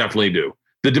 Yes, you definitely do.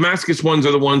 The Damascus ones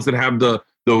are the ones that have the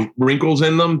wrinkles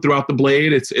in them throughout the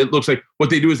blade. It looks like what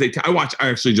they do is I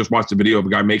actually just watched a video of a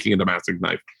guy making a Damascus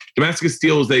knife. Damascus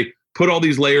steel is they put all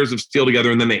these layers of steel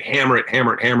together and then they hammer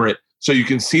it so you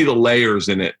can see the layers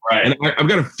in it. Right. And I've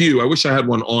got a few. I wish I had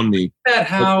one on me. Is that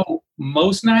how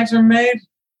most knives are made?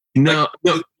 No,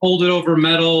 hold it over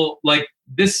metal like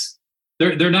this.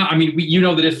 They're not. I mean, you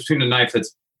know the difference between a knife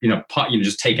that's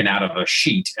just taken out of a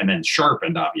sheet and then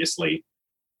sharpened, obviously.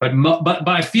 But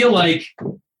I feel like,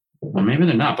 well, maybe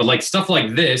they're not. But like stuff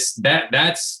like this,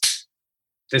 that's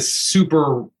this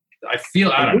super. I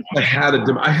have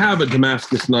a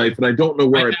Damascus knife, and I don't know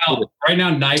where I put it. Right now,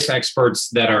 knife experts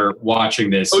that are watching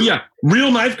this. Oh yeah,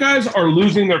 real knife guys are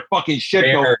losing their fucking shit.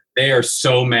 They are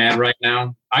so mad right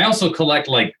now. I also collect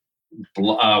like.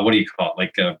 What do you call it?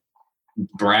 Like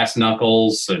brass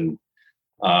knuckles, and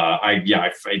I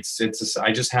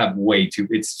just have way too.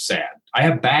 It's sad. I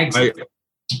have bags.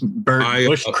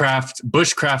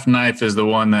 Bushcraft knife is the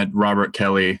one that Robert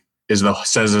Kelly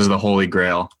says is the holy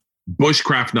grail.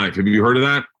 Bushcraft knife. Have you heard of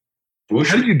that?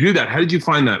 How did you do that? How did you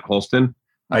find that, Holston?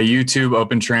 I YouTube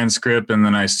open transcript, and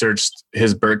then I searched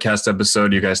his Birdcast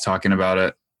episode. You guys talking about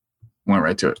it? Went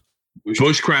right to it.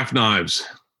 Bushcraft knives.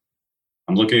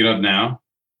 I'm looking it up now.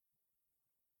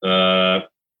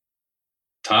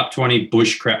 Top 20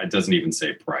 bushcraft. It doesn't even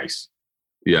say price.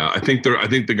 Yeah, I think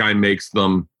the guy makes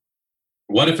them.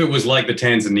 What if it was like the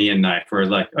Tanzanian knife, where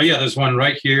like, oh yeah, there's one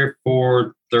right here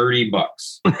for $30.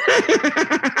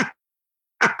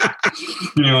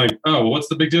 You're like, oh, well, what's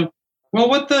the big deal?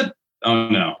 Well, oh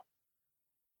no,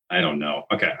 I don't know.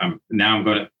 Okay, I'm going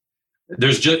to.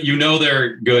 There's just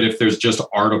they're good if there's just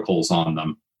articles on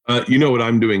them. You know what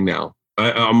I'm doing now?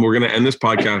 We're going to end this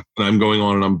podcast, and I'm going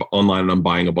on and I'm online and I'm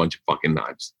buying a bunch of fucking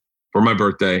knives for my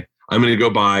birthday. I'm going to go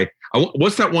buy.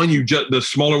 What's that one the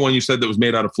smaller one you said that was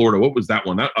made out of Florida? What was that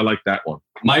one? I like that one.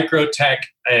 Microtech.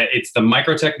 It's the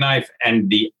Microtech knife and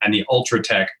the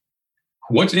Ultratech.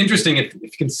 What's interesting, if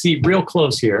you can see real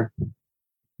close here,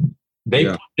 they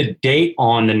put the date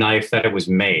on the knife that it was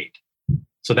made.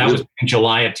 So that was in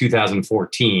July of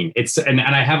 2014. And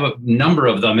I have a number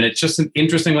of them, and it's just an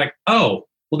interesting, like, oh,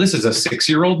 well, this is a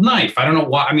 6-year-old knife. I don't know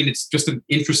why. I mean, it's just an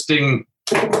interesting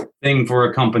thing for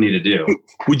a company to do.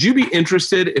 Would you be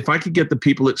interested if I could get the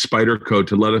people at Spyderco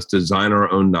to let us design our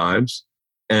own knives?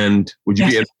 And would you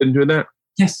be interested in doing that?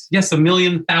 Yes,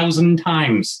 1,000,000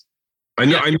 times. I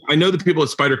know the people at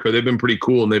Spyderco. They've been pretty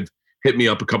cool, and they've hit me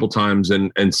up a couple times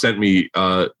and sent me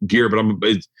gear. But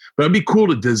it'd be cool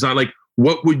to design. Like,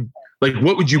 what would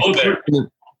you?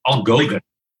 I'll go there.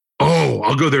 Oh,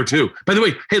 I'll go there too. By the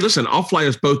way, hey, listen, I'll fly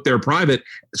us both there private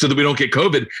so that we don't get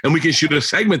COVID, and we can shoot a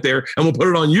segment there, and we'll put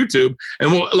it on YouTube,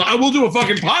 and we'll do a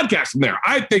fucking podcast from there.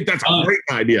 I think that's a great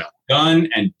idea. Done,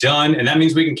 and that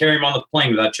means we can carry him on the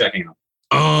plane without checking him.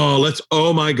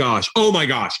 Oh my gosh.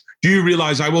 Do you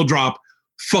realize I will drop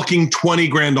fucking 20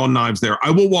 grand on knives there?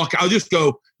 I'll just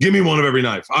go, give me one of every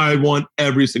knife. I want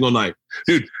every single knife.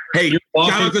 Dude, hey,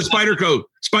 shout out to Spyderco.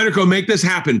 Spyderco, make this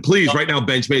happen, please. Right now,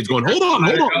 Benchmade's going, hold on.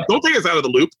 Don't take us out of the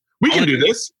loop. We can do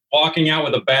this. Walking out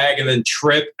with a bag and then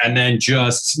trip and then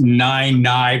just 9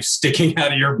 knives sticking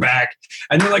out of your back.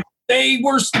 And they're like,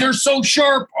 they're so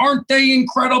sharp. Aren't they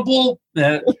incredible?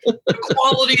 The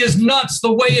quality is nuts.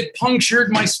 The way it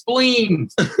punctured my spleen.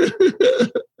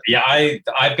 Yeah,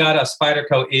 I've got a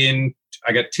Spyderco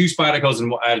I got 2 Spydercos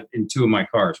in 2 of my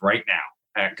cars right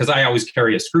now. Because I always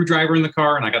carry a screwdriver in the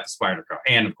car, and I got the Spyderco.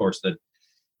 And of course the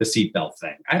seatbelt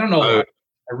thing. I don't know.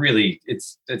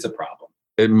 It's a problem.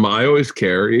 I always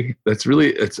carry.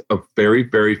 It's a very,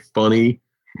 very funny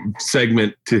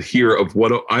segment to hear of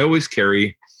what I always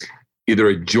carry. Either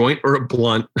a joint or a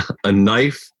blunt, a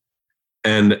knife,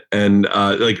 and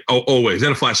always,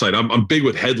 and a flashlight. I'm big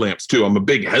with headlamps too. I'm a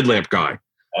big headlamp guy.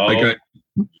 I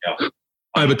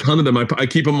have a ton of them. I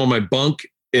keep them on my bunk.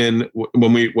 And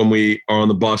when we are on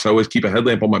the bus, I always keep a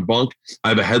headlamp on my bunk. I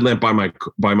have a headlamp by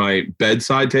my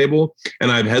bedside table,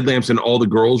 and I have headlamps in all the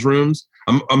girls' rooms.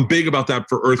 I'm big about that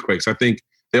for earthquakes. I think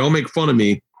they all make fun of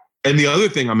me. And the other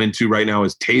thing I'm into right now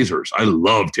is tasers. I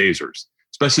love tasers,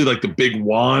 especially like the big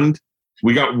wand.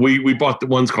 We bought the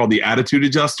ones called the Attitude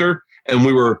Adjuster, and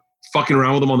we were fucking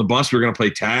around with them on the bus. We were gonna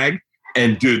play tag,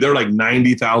 and dude, they're like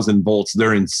 90,000 volts.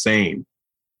 They're insane.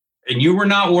 And you were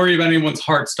not worried about anyone's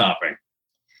heart stopping.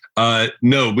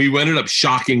 No, we ended up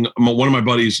shocking. One of my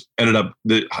buddies ended up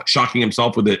shocking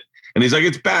himself with it, and he's like,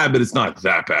 "It's bad, but it's not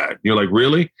that bad." You're like,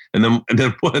 "Really?" And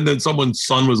then someone's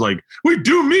son was like, "Wait,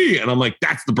 do me?" And I'm like,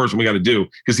 "That's the person we got to do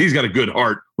because he's got a good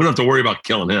heart. We don't have to worry about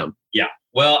killing him." Yeah.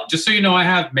 Well, just so you know, I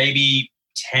have maybe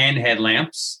 10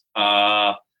 headlamps.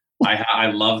 I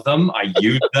love them. I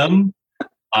use them.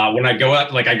 When I go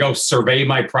out, like I go survey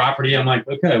my property, I'm like,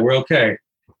 okay, we're okay.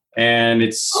 And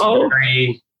it's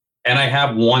very, and I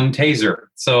have 1 taser.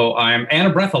 So and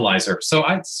a breathalyzer. So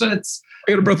I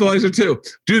got a breathalyzer too.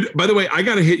 Dude, by the way, I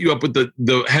got to hit you up with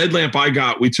the headlamp I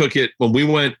got. We took it when we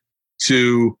went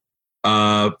to,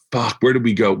 where did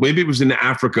we go? Maybe it was in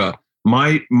Africa.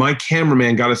 My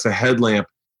cameraman got us a headlamp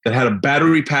that had a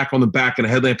battery pack on the back and a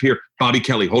headlamp here. Bobby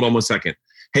Kelly, hold on one second.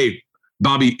 Hey,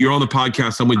 Bobby, you're on the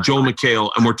podcast. I'm with Joel McHale,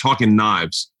 and we're talking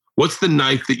knives. What's the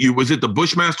knife was it the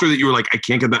Bushmaster that you were like, I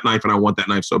can't get that knife and I want that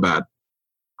knife so bad?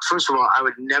 First of all, I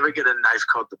would never get a knife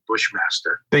called the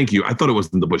Bushmaster. Thank you. I thought it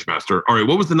wasn't the Bushmaster. All right,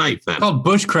 what was the knife then? It's called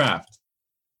Bushcraft.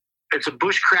 It's a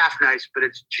Bushcraft knife, but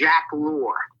it's Jack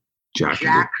Lore. Jack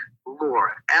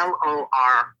Lore.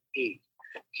 Lore.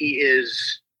 He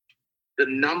is the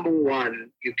number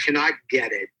one. You cannot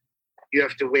get it. You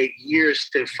have to wait years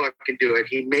to fucking do it.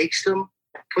 He makes them,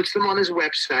 puts them on his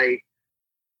website,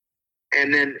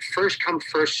 and then first come,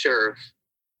 first serve.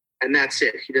 And that's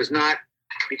it. He does not,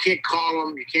 you can't call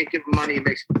him, you can't give him money.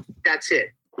 That's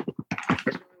it. That's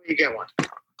the only way you get one.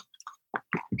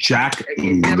 Jack.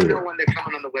 You never know when they're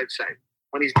coming on the website.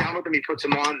 When he's done with them, he puts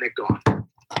them on, they're gone.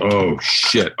 Oh,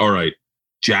 shit. All right.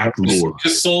 Jack Lore.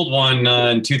 Just sold one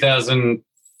in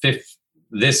 2005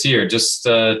 this year, just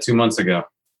 2 months ago.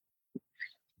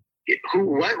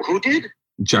 Who did?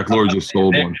 Jack Lore just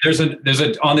sold one. There's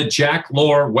a on the Jack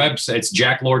Lore website. It's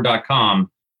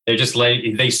jacklore.com.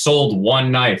 They sold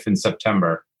one knife in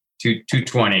September,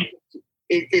 220.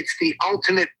 It's the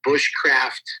ultimate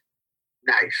bushcraft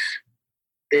knife.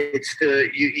 It's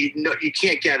you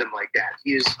can't get him like that.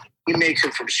 He makes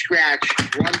them from scratch.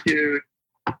 One dude,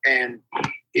 and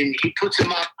he puts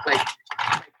them up like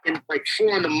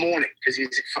 4 in the morning because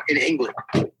he's in England.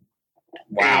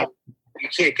 Wow. And you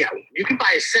can't get one. You can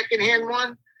buy a secondhand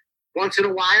one once in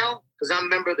a while because I'm a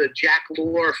member of the Jack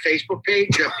Lore Facebook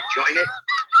page. You have to join it.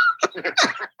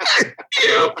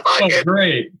 Oh,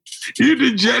 great. You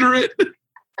degenerate.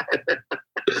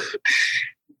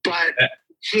 But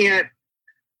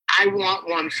I want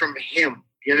one from him.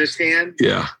 You understand?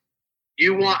 Yeah.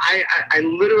 You want, I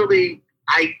literally,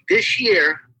 this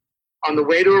year on the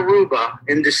way to Aruba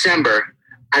in December,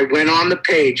 I went on the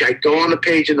page. I go on the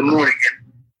page in the morning and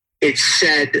it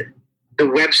said the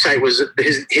website was,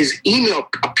 his email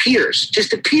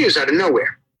just appears out of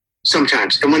nowhere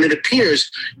sometimes. And when it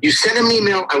appears, you send him an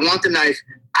email, I want the knife.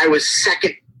 I was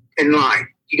second in line.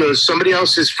 He goes, somebody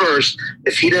else is first.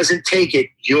 If he doesn't take it,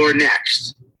 you're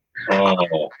next.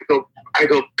 Oh. I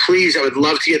go, please, I would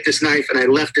love to get this knife. And I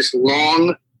left this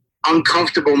long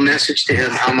uncomfortable message to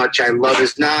him how much I love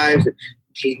his knives.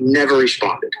 He never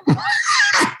responded.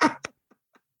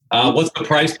 What's the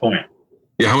price point?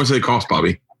 Yeah, how much do they cost,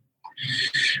 Bobby?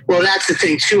 Well, that's the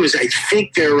thing too, is I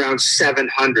think they're around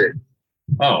 $700.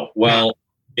 Oh, well,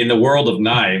 in the world of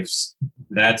knives,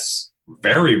 that's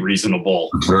very reasonable.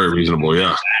 Very reasonable,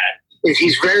 yeah.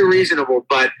 He's very reasonable,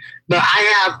 but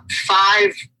I have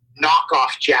 5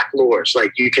 knockoff Jack Lures.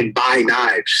 Like, you can buy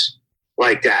knives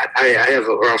like that. I have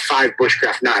around 5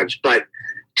 bushcraft knives, but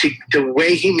the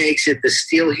way he makes it, the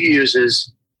steel he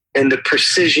uses, and the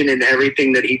precision in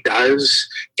everything that he does.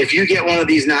 If you get one of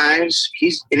these knives,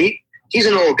 he's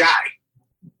an old guy.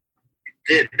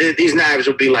 These knives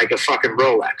will be like a fucking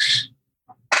Rolex.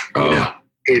 Oh.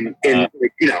 In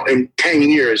 10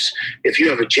 years, if you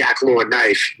have a Jack Lure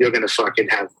knife, you're gonna fucking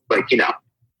have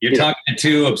You're talking to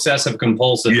 2 obsessive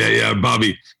compulsives. Yeah,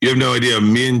 Bobby. You have no idea.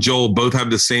 Me and Joel both have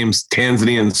the same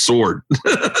Tanzanian sword.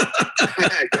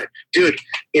 Dude,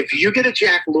 if you get a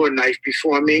Jack Lure knife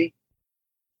before me,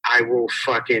 I will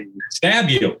fucking stab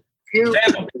you.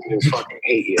 Stab him. I will fucking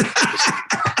hate you.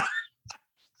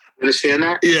 Understand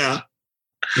that? Yeah.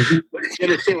 You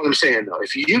understand what I'm saying, though?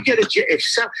 If you get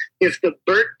if the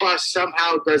Burt bus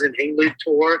somehow does an England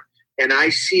tour, and I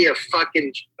see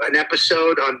an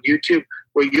episode on YouTube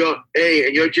where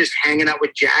you're just hanging out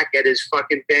with Jack at his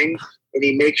fucking thing, and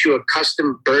he makes you a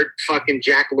custom Burt fucking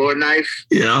Jack Lure knife.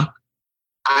 Yeah.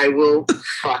 I will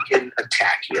fucking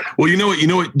attack you. Well, you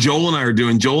know what Joel and I are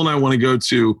doing? Joel and I want to go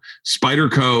to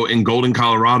Spyderco in Golden,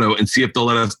 Colorado, and see if they'll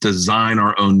let us design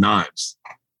our own knives.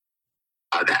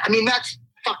 That's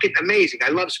fucking amazing. I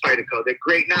love Spyderco. They're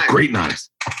great knives. Great knives.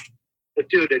 But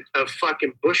dude, a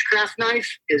fucking bushcraft knife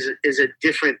is a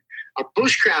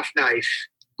bushcraft knife.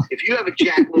 If you have a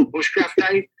Jack Lure bushcraft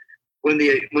knife, when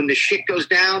the shit goes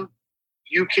down,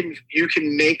 you can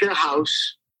make a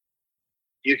house.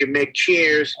 You can make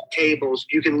chairs, tables.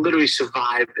 You can literally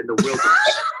survive in the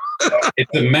wilderness.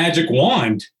 It's a magic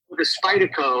wand. With a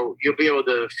Spyderco, you'll be able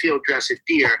to field dress a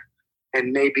deer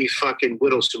and maybe fucking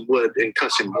whittle some wood and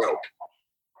cut some rope.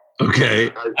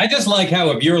 Okay. I just like how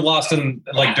if you're lost in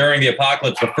during the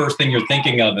apocalypse, the first thing you're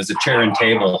thinking of is a chair and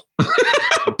table.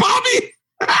 Bobby.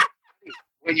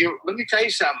 Let me tell you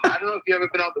something. I don't know if you've ever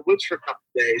been out in the woods for a couple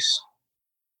of days.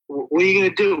 What are you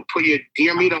gonna do? Put your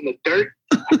deer meat on the dirt?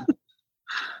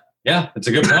 Yeah, it's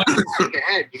a good point. Think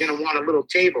ahead. You're gonna want a little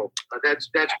table. That's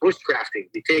bushcrafting.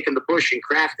 You're taking the bush and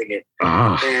crafting it.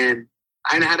 And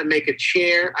I know how to make a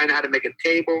chair. I know how to make a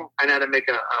table. I know how to make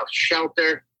a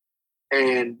shelter.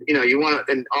 And you want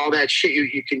to, and all that shit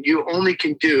you only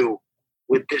can do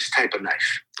with this type of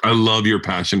knife. I love your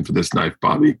passion for this knife,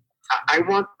 Bobby.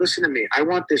 Listen to me. I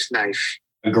want this knife.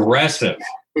 Aggressive.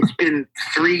 It's been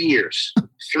 3 years.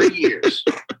 3 years.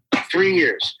 3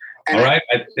 years. And all right.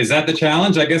 Is that the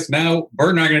challenge? I guess now Bert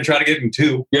and I are going to try to get in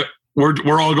 2. Yep.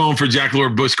 We're all going for Jack Lure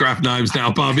bushcraft knives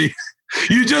now, Bobby.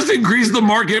 You just increased the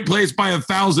marketplace by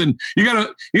 1,000. You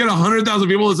got 100,000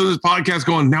 people listening to this podcast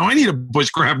going, now I need a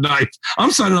bushcraft knife.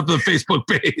 I'm signing up for the Facebook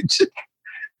page.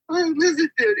 Listen,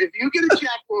 dude, if you get a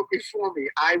Jack Lure before me,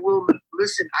 I will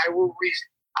listen.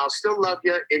 I'll still love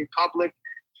you in public.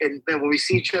 And then when we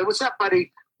see each other, what's up,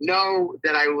 buddy? Know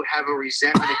that I will have a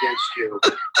resentment against you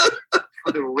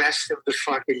for the rest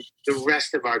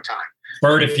of our time.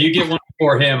 Bert, if you get one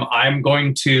for him, I'm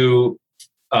going to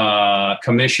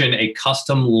commission a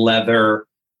custom leather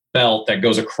belt that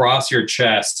goes across your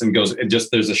chest and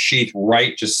there's a sheath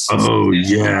right right in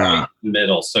the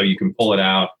middle, so you can pull it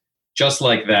out just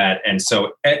like that. And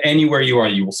so anywhere you are,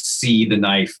 you will see the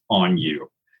knife on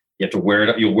you. You have to wear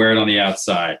it. You'll wear it on the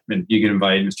outside, and you can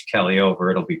invite Mr. Kelly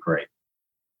over. It'll be great.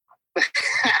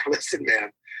 Listen, man,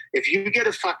 if you get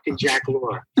a fucking Jack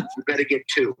Lure, you better get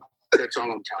 2. That's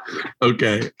all I'm telling you.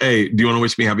 Okay. Hey, do you want to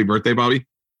wish me happy birthday, Bobby?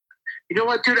 You know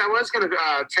what, dude? I was going to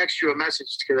text you a message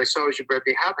because I saw it was your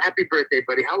birthday. Happy birthday,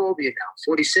 buddy. How old are you now?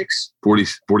 46?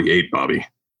 48, Bobby.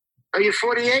 Are you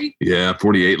 48? Yeah,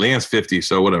 48. Leanne's 50,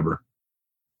 so whatever.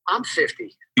 I'm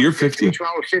 50. You're 50? What's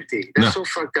wrong with 50? That's so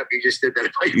fucked up. You just did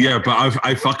that. Yeah, but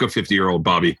I fuck a 50-year-old,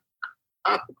 Bobby.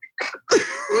 Oh, what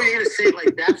are you going to say it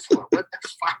like that for? What the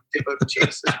fuck, dude?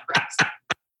 Jesus Christ.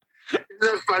 Isn't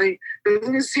that funny?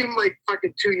 Doesn't it seem like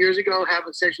fucking 2 years ago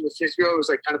having sex with a 50-year-old was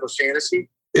like kind of a fantasy?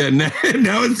 Yeah, now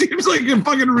it seems like a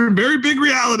fucking very big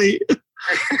reality.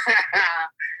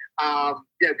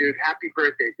 Yeah, dude. Happy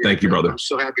birthday, dude. Thank you, brother. I'm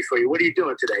so happy for you. What are you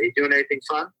doing today? You doing anything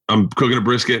fun? I'm cooking a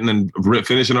brisket and then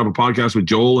finishing up a podcast with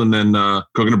Joel and then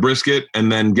cooking a brisket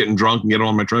and then getting drunk and getting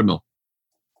on my treadmill.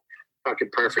 Fucking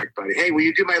perfect, buddy. Hey, will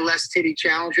you do my less titty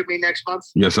challenge with me next month?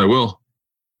 Yes, I will.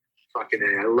 Fucking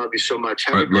A. I love you so much.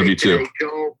 All right, love you too.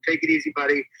 Joel, take it easy,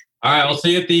 buddy. All right, I'll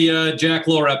see you at the Jack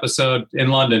Lore episode in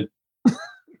London.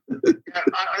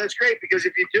 That's great, because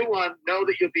if you do one, know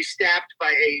that you'll be stabbed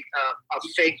by a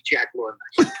fake Jack Lore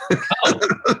knife.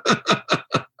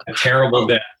 A terrible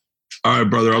death. All right,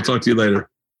 brother. I'll talk to you later.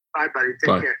 Bye, buddy.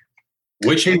 Take care.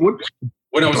 Which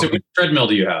treadmill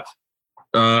do you have?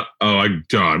 I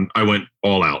went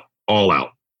all out.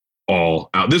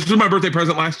 This was my birthday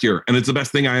present last year, and it's the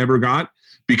best thing I ever got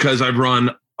because I've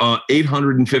run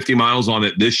 850 miles on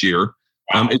it this year.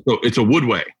 Wow. It's a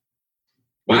Woodway.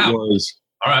 Wow. It was.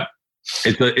 All right.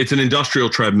 It's an industrial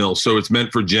treadmill, so it's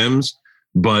meant for gyms.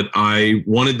 But I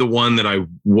wanted the one that I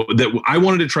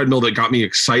wanted a treadmill that got me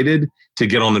excited to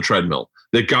get on the treadmill.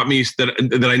 That got me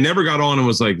that I never got on and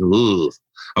was like, ugh.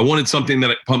 I wanted something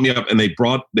that pumped me up, and they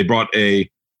brought a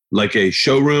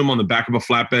showroom on the back of a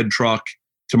flatbed truck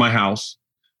to my house.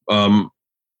 I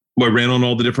ran on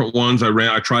all the different ones.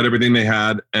 I tried everything they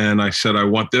had, and I said, I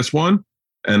want this one,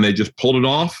 and they just pulled it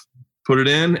off, put it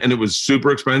in, and it was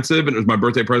super expensive, and it was my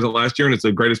birthday present last year, and it's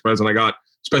the greatest present I got,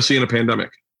 especially in a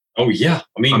pandemic. Oh yeah,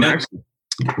 I mean, are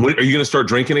you going to start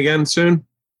drinking again soon?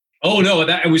 Oh no,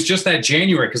 it was just that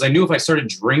January, because I knew if I started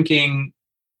drinking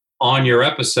on your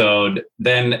episode,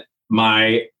 then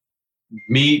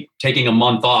me taking a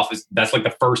month off that's like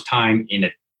the first time in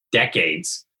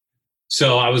decades.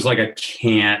 So I was like, I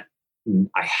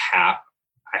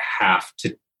have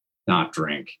to not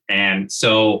drink, and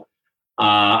so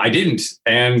I didn't.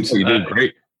 And you did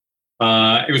great.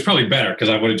 It was probably better because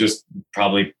I would have just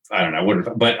probably, I don't know, would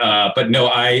have, but no,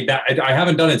 I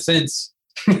haven't done it since.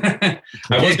 I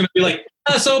was going to be like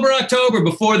sober October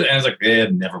before that. And I was like,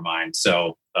 never mind.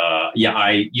 So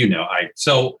I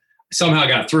so somehow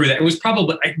got through that. It was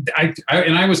probably, I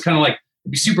was kind of like,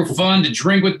 it'd be super fun to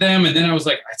drink with them. And then I was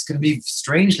like, it's going to be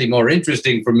strangely more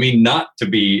interesting for me not to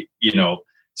be,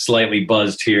 slightly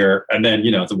buzzed here, and then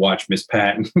to watch Miss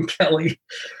Pat and Kelly.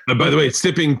 By the way,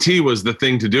 sipping tea was the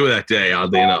thing to do that day,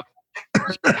 oddly enough.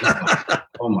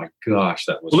 Oh my gosh,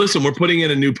 that was. Well, listen, we're putting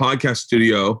in a new podcast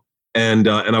studio, and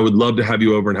I would love to have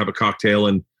you over and have a cocktail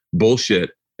and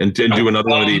bullshit and do another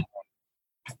one of these.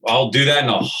 I'll do that in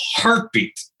a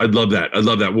heartbeat. I'd love that.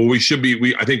 Well, we should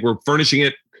be. I think we're furnishing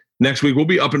it next week. We'll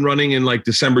be up and running in like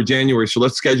December, January. So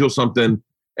let's schedule something.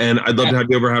 And I'd love to have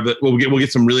you over. We'll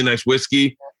get some really nice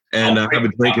whiskey and have a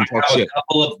drink and talk shit.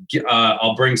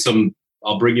 I'll bring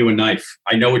you a knife.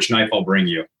 I know which knife I'll bring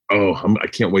you. Oh, I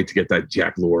can't wait to get that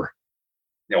Jack Lore.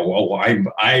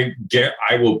 I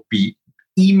will be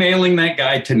emailing that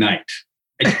guy tonight.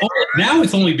 Now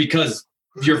it's only because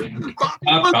you're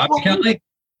Bobby Kelly.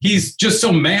 He's just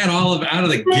so mad out of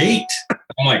the gate.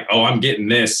 I'm like, I'm getting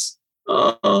this.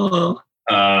 Awesome,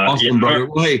 brother.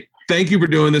 Well, hey, thank you for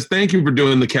doing this. Thank you for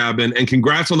doing the cabin, and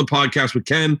congrats on the podcast with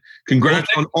Ken. Congrats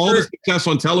on all the success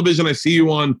on television. I see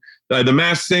you on The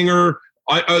Masked Singer.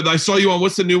 I saw you on,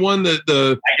 what's the new one? I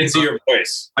Can See Your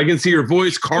Voice. I Can See Your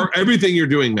Voice. Everything you're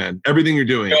doing, man. Everything you're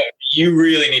doing. You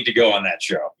really need to go on that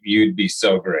show. You'd be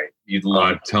so great. You'd love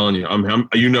it. I'm telling you,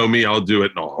 you know me. I'll do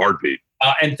it in a heartbeat.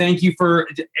 And thank you for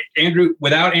Andrew.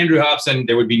 Without Andrew Hobson,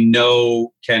 there would be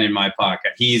no Ken in my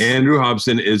pocket. Andrew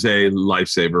Hobson is a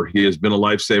lifesaver. He has been a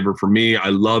lifesaver for me. I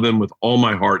love him with all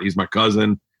my heart. He's my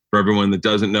cousin. For everyone that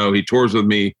doesn't know, he tours with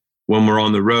me when we're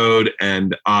on the road,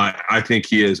 and I think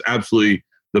he is absolutely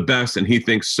the best. And he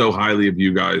thinks so highly of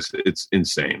you guys. It's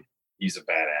insane. He's a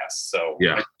badass. So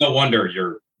yeah, it's no wonder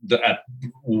you're at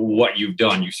what you've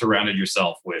done. You surrounded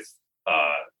yourself with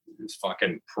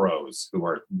fucking pros who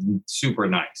are super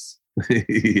nice.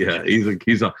 Yeah,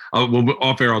 he's off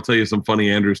air. I'll tell you some funny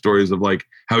Andrew stories of like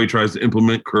how he tries to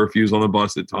implement curfews on the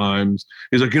bus at times.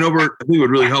 He's like, Bert, I think it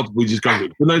would really help if we just got a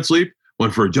good night's sleep,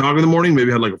 went for a jog in the morning,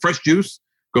 maybe had like a fresh juice,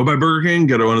 go by Burger King,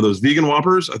 get one of those vegan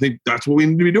Whoppers. I think that's what we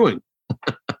need to be doing.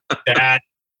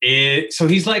 So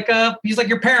he's like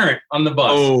your parent on the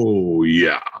bus. Oh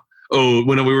yeah. Oh,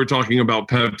 when we were talking about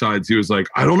peptides, he was like,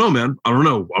 I don't know, man. I don't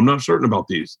know. I'm not certain about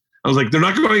these. I was like, they're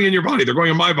not going in your body. They're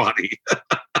going in my body.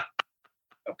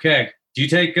 Okay. Do you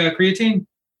take creatine?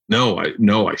 No,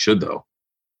 I should though.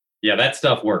 Yeah, that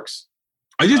stuff works.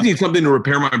 I just need something to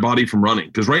repair my body from running.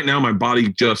 Because right now my body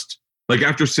just, like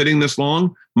after sitting this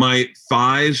long, my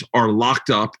thighs are locked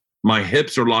up, my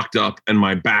hips are locked up, and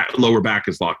my lower back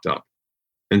is locked up.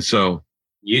 And so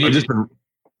you need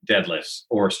deadlifts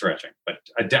or stretching. But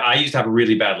I used to have a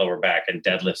really bad lower back, and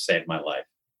deadlifts saved my life.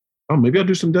 Oh, maybe I'll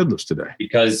do some deadlifts today.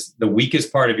 Because the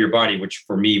weakest part of your body, which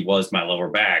for me was my lower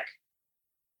back.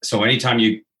 So anytime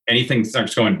anything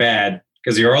starts going bad,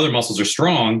 because your other muscles are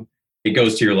strong, it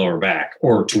goes to your lower back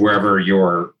or to wherever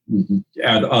you're,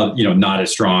 not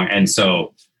as strong. And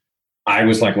so I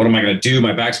was like, what am I going to do?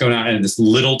 My back's going out. And this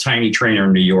little tiny trainer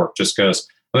in New York just goes,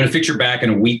 going to fix your back in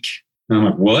a week. And I'm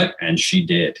like, what? And she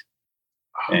did.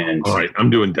 And all right, I'm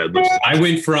doing deadlifts. I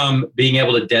went from being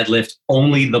able to deadlift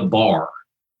only the bar,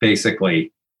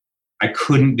 basically. I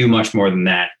couldn't do much more than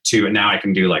that and now I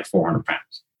can do like 400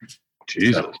 pounds.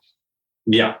 Jesus. So,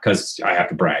 yeah, because I have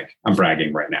to brag. I'm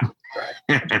bragging right now.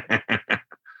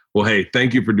 Well, hey,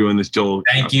 thank you for doing this, Joel.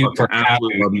 Thank you for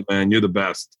absolutely love you, man. You're the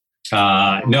best.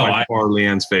 By far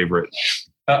Leanne's favorite.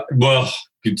 Well,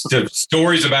 the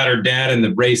stories about her dad and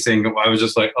the racing, I was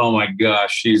just like, oh my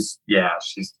gosh, you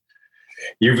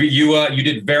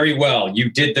did very well. You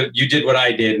did what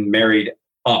I did and married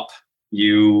up.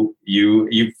 You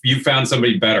found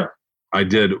somebody better. I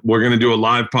did. We're going to do a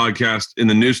live podcast in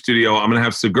the new studio. I'm going to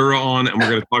have Segura on and we're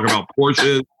going to talk about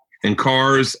Porsches and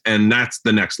cars. And that's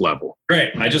the next level.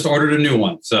 Great. I just ordered a new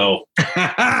one. So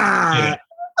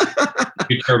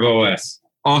Turbo S.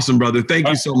 Awesome, brother. Thank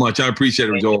you so much. I appreciate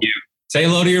it, Joel. Say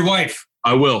hello to your wife.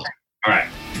 I will. All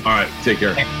right. Take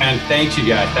care. And thanks you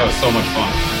guys. That was so much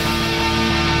fun.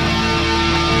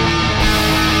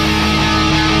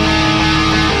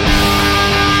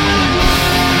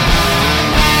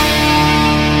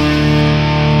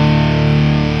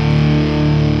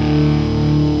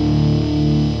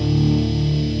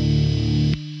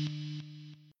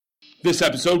 This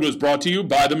episode was brought to you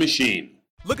by The Machine.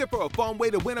 Looking for a fun way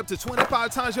to win up to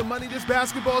 25 times your money this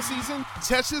basketball season?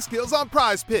 Test your skills on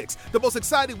Prize Picks, the most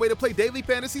exciting way to play daily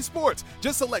fantasy sports.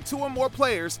 Just select 2 or more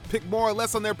players, pick more or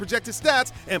less on their projected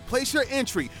stats, and place your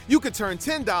entry. You could turn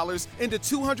 $10 into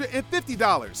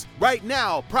 $250. Right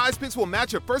now, Prize Picks will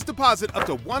match your first deposit up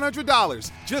to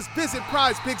 $100. Just visit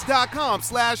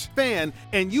prizepicks.com/fan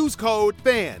and use code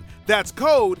FAN. That's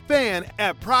code FAN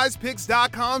at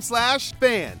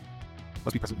prizepicks.com/fan.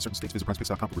 Must be present in certain states. Visit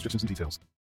prizepicks.com for restrictions and details.